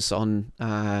me because on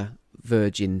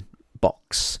Virgin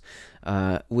box,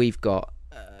 we've got.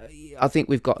 I think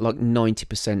we've got like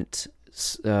 90%.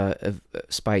 Of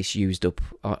space used up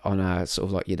on our sort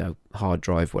of like, you know, hard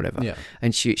drive, whatever. Yeah.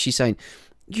 And she's saying,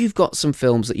 you've got some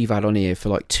films that you've had on here for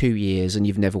like 2 years and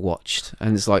you've never watched,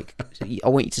 and it's like I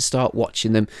want you to start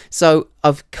watching them. So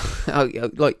I've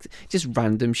like just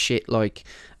random shit like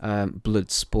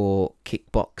Bloodsport,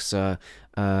 Kickboxer,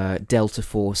 Delta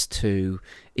Force 2,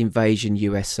 Invasion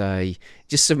USA,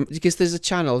 just some, because there's a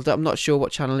channel that I'm not sure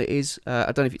what channel it is.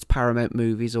 I don't know if it's Paramount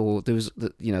Movies or there's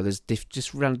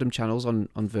just random channels on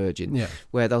Virgin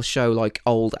where they'll show like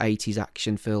old 80s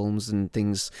action films and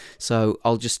things. So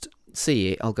I'll just see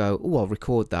it, I'll go, oh, I'll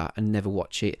record that and never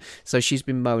watch it. So she's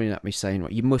been moaning at me saying,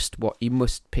 you must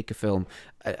pick a film,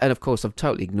 and of course I'm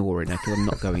totally ignoring her because I'm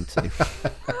not going to.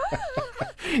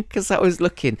 Because I was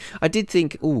looking, I did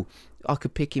think, I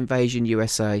could pick Invasion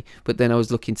USA, but then I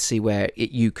was looking to see where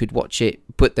you could watch it,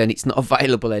 but then it's not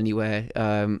available anywhere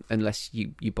unless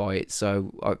you buy it.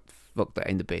 So I fucked that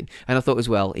in the bin. And I thought as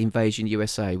well, Invasion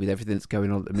USA, with everything that's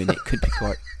going on at the minute, could be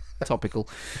quite topical.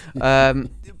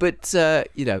 But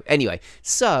anyway,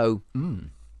 so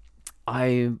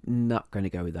I'm not going to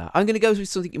go with that. I'm going to go with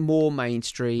something more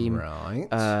mainstream,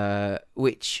 right?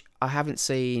 Which I haven't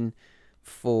seen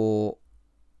for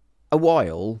a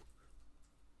while.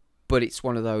 But it's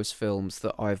one of those films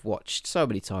that I've watched so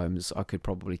many times, I could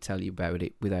probably tell you about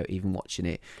it without even watching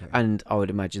it. Okay. And I would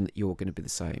imagine that you're going to be the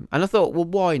same. And I thought, well,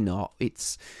 why not?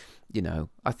 It's, I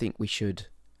think we should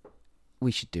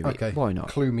do it. Why not?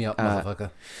 Clue me up,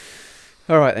 motherfucker.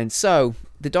 All right, then. So,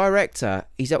 the director,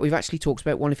 we've actually talked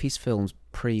about one of his films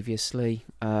previously.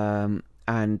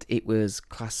 And it was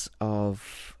Class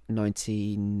of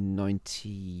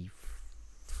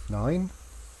 1999.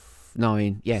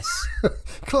 9, yes.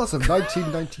 Class of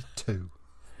 1992.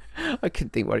 I couldn't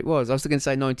think what it was. I was going to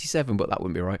say 97, but that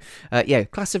wouldn't be right.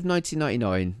 Class of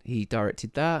 1999. He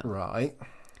directed that. Right.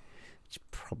 Which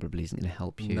probably isn't going to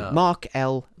help you. No. Mark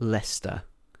L. Lester.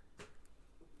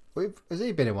 Has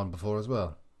he been in one before as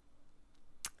well?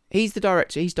 He's the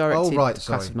director. He's directed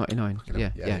Class of 99.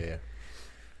 Yeah.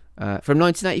 From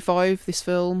 1985, this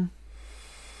film.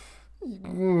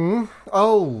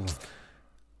 Oh.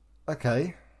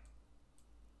 Okay.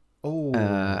 Oh.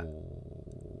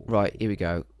 Right, here we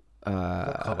go.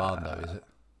 Commando, is it?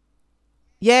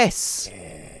 Yes.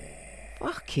 Yeah.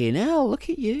 Fucking hell, look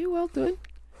at you. Well done.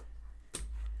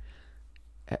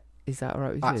 Is that all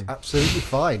right with you? That's absolutely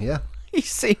fine, yeah. You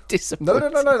seem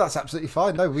disappointed. No, that's absolutely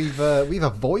fine. No, we've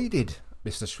avoided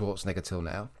Mr. Schwarzenegger till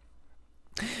now.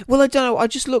 Well, I don't know. I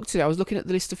just looked at it. I was looking at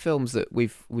the list of films that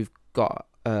we've got,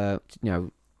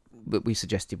 that we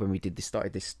suggested when we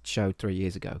started this show 3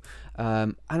 years ago,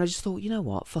 and I just thought, you know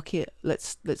what, fuck it,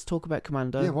 let's talk about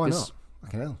Commando. Yeah, why not?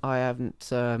 Okay, hell. I haven't.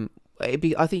 I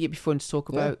think it'd be fun to talk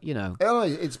about. Yeah,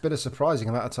 it's been a surprising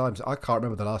amount of times. I can't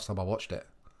remember the last time I watched it.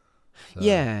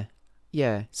 So.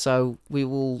 Yeah. So we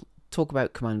will talk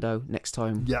about Commando next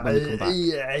time when we come back.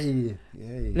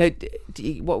 Now,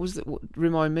 what was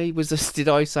remind me? Did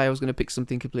I say I was going to pick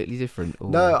something completely different? Or?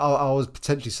 No, I was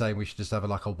potentially saying we should just have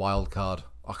a wild card,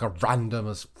 like a random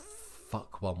as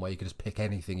fuck one where you can just pick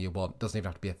anything you want. Doesn't even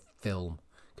have to be a film.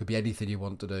 Could be anything you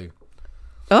want to do.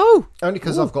 Oh, only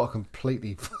because I've got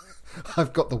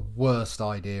I've got the worst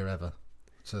idea ever.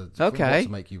 To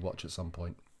make you watch at some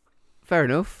point. Fair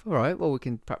enough. All right. Well, you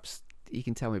can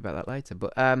tell me about that later.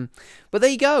 But there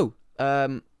you go.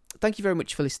 Thank you very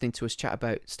much for listening to us chat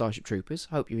about Starship Troopers.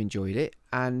 Hope you enjoyed it.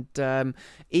 And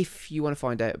if you want to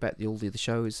find out about all the other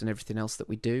shows and everything else that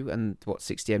we do and what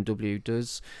 60MW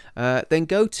does, then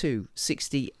go to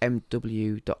 60mw.co.uk.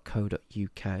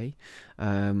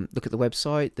 Look at the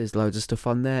website. There's loads of stuff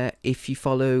on there. If you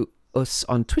follow us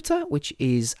on Twitter, which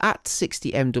is at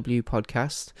 60MW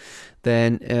podcast,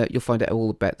 then you'll find out all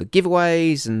about the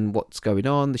giveaways and what's going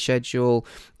on, the schedule.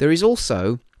 There is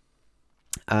also,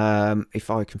 if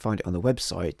I can find it on the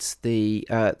website, the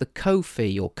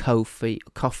Ko-fi or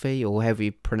coffee or however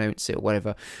you pronounce it or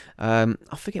whatever. I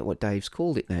forget what Dave's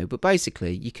called it now, but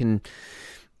basically you can.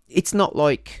 It's not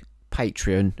like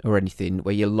Patreon or anything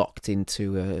where you're locked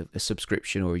into a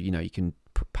subscription, or you can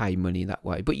pay money that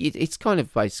way, but it's kind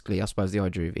of basically, I suppose the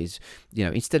idea of it is,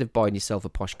 instead of buying yourself a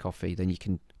posh coffee, then you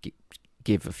can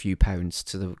give a few pounds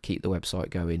to keep the website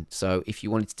going. So if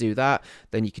you wanted to do that,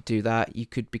 then you could do that. You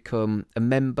could become a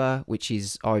member, which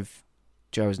is, I've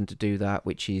chosen to do that,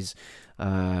 which is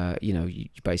you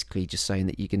basically just saying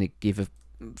that you're going to give a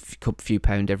few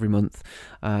pound every month,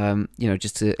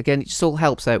 just to, again, it just all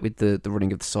helps out with the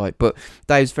running of the site. But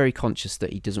Dave's very conscious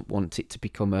that he doesn't want it to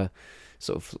become a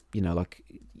sort of, like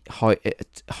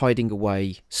hiding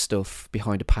away stuff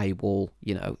behind a paywall.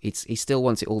 He still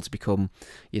wants it all to become,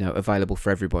 available for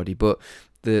everybody. But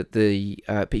but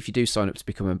if you do sign up to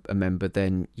become a member,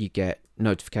 then you get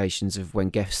notifications of when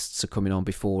guests are coming on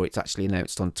before it's actually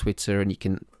announced on Twitter, and you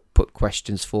can put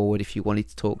questions forward if you wanted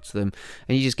to talk to them,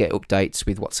 and you just get updates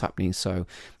with what's happening. So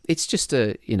it's just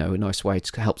a nice way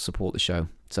to help support the show.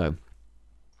 So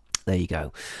there you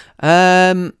go.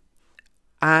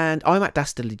 And I'm at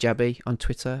Dastardly Jabby on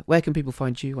Twitter. Where can people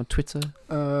find you on Twitter?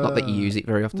 Not that you use it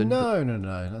very often.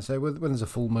 No. So when there's a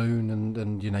full moon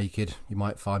and you're naked, you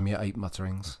might find me at 8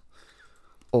 Mutterings.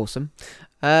 Awesome.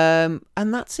 And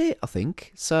that's it, I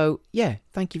think. So, yeah,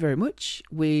 thank you very much.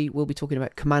 We will be talking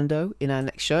about Commando in our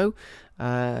next show.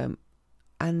 And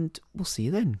we'll see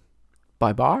you then.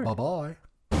 Bye-bye. Bye-bye.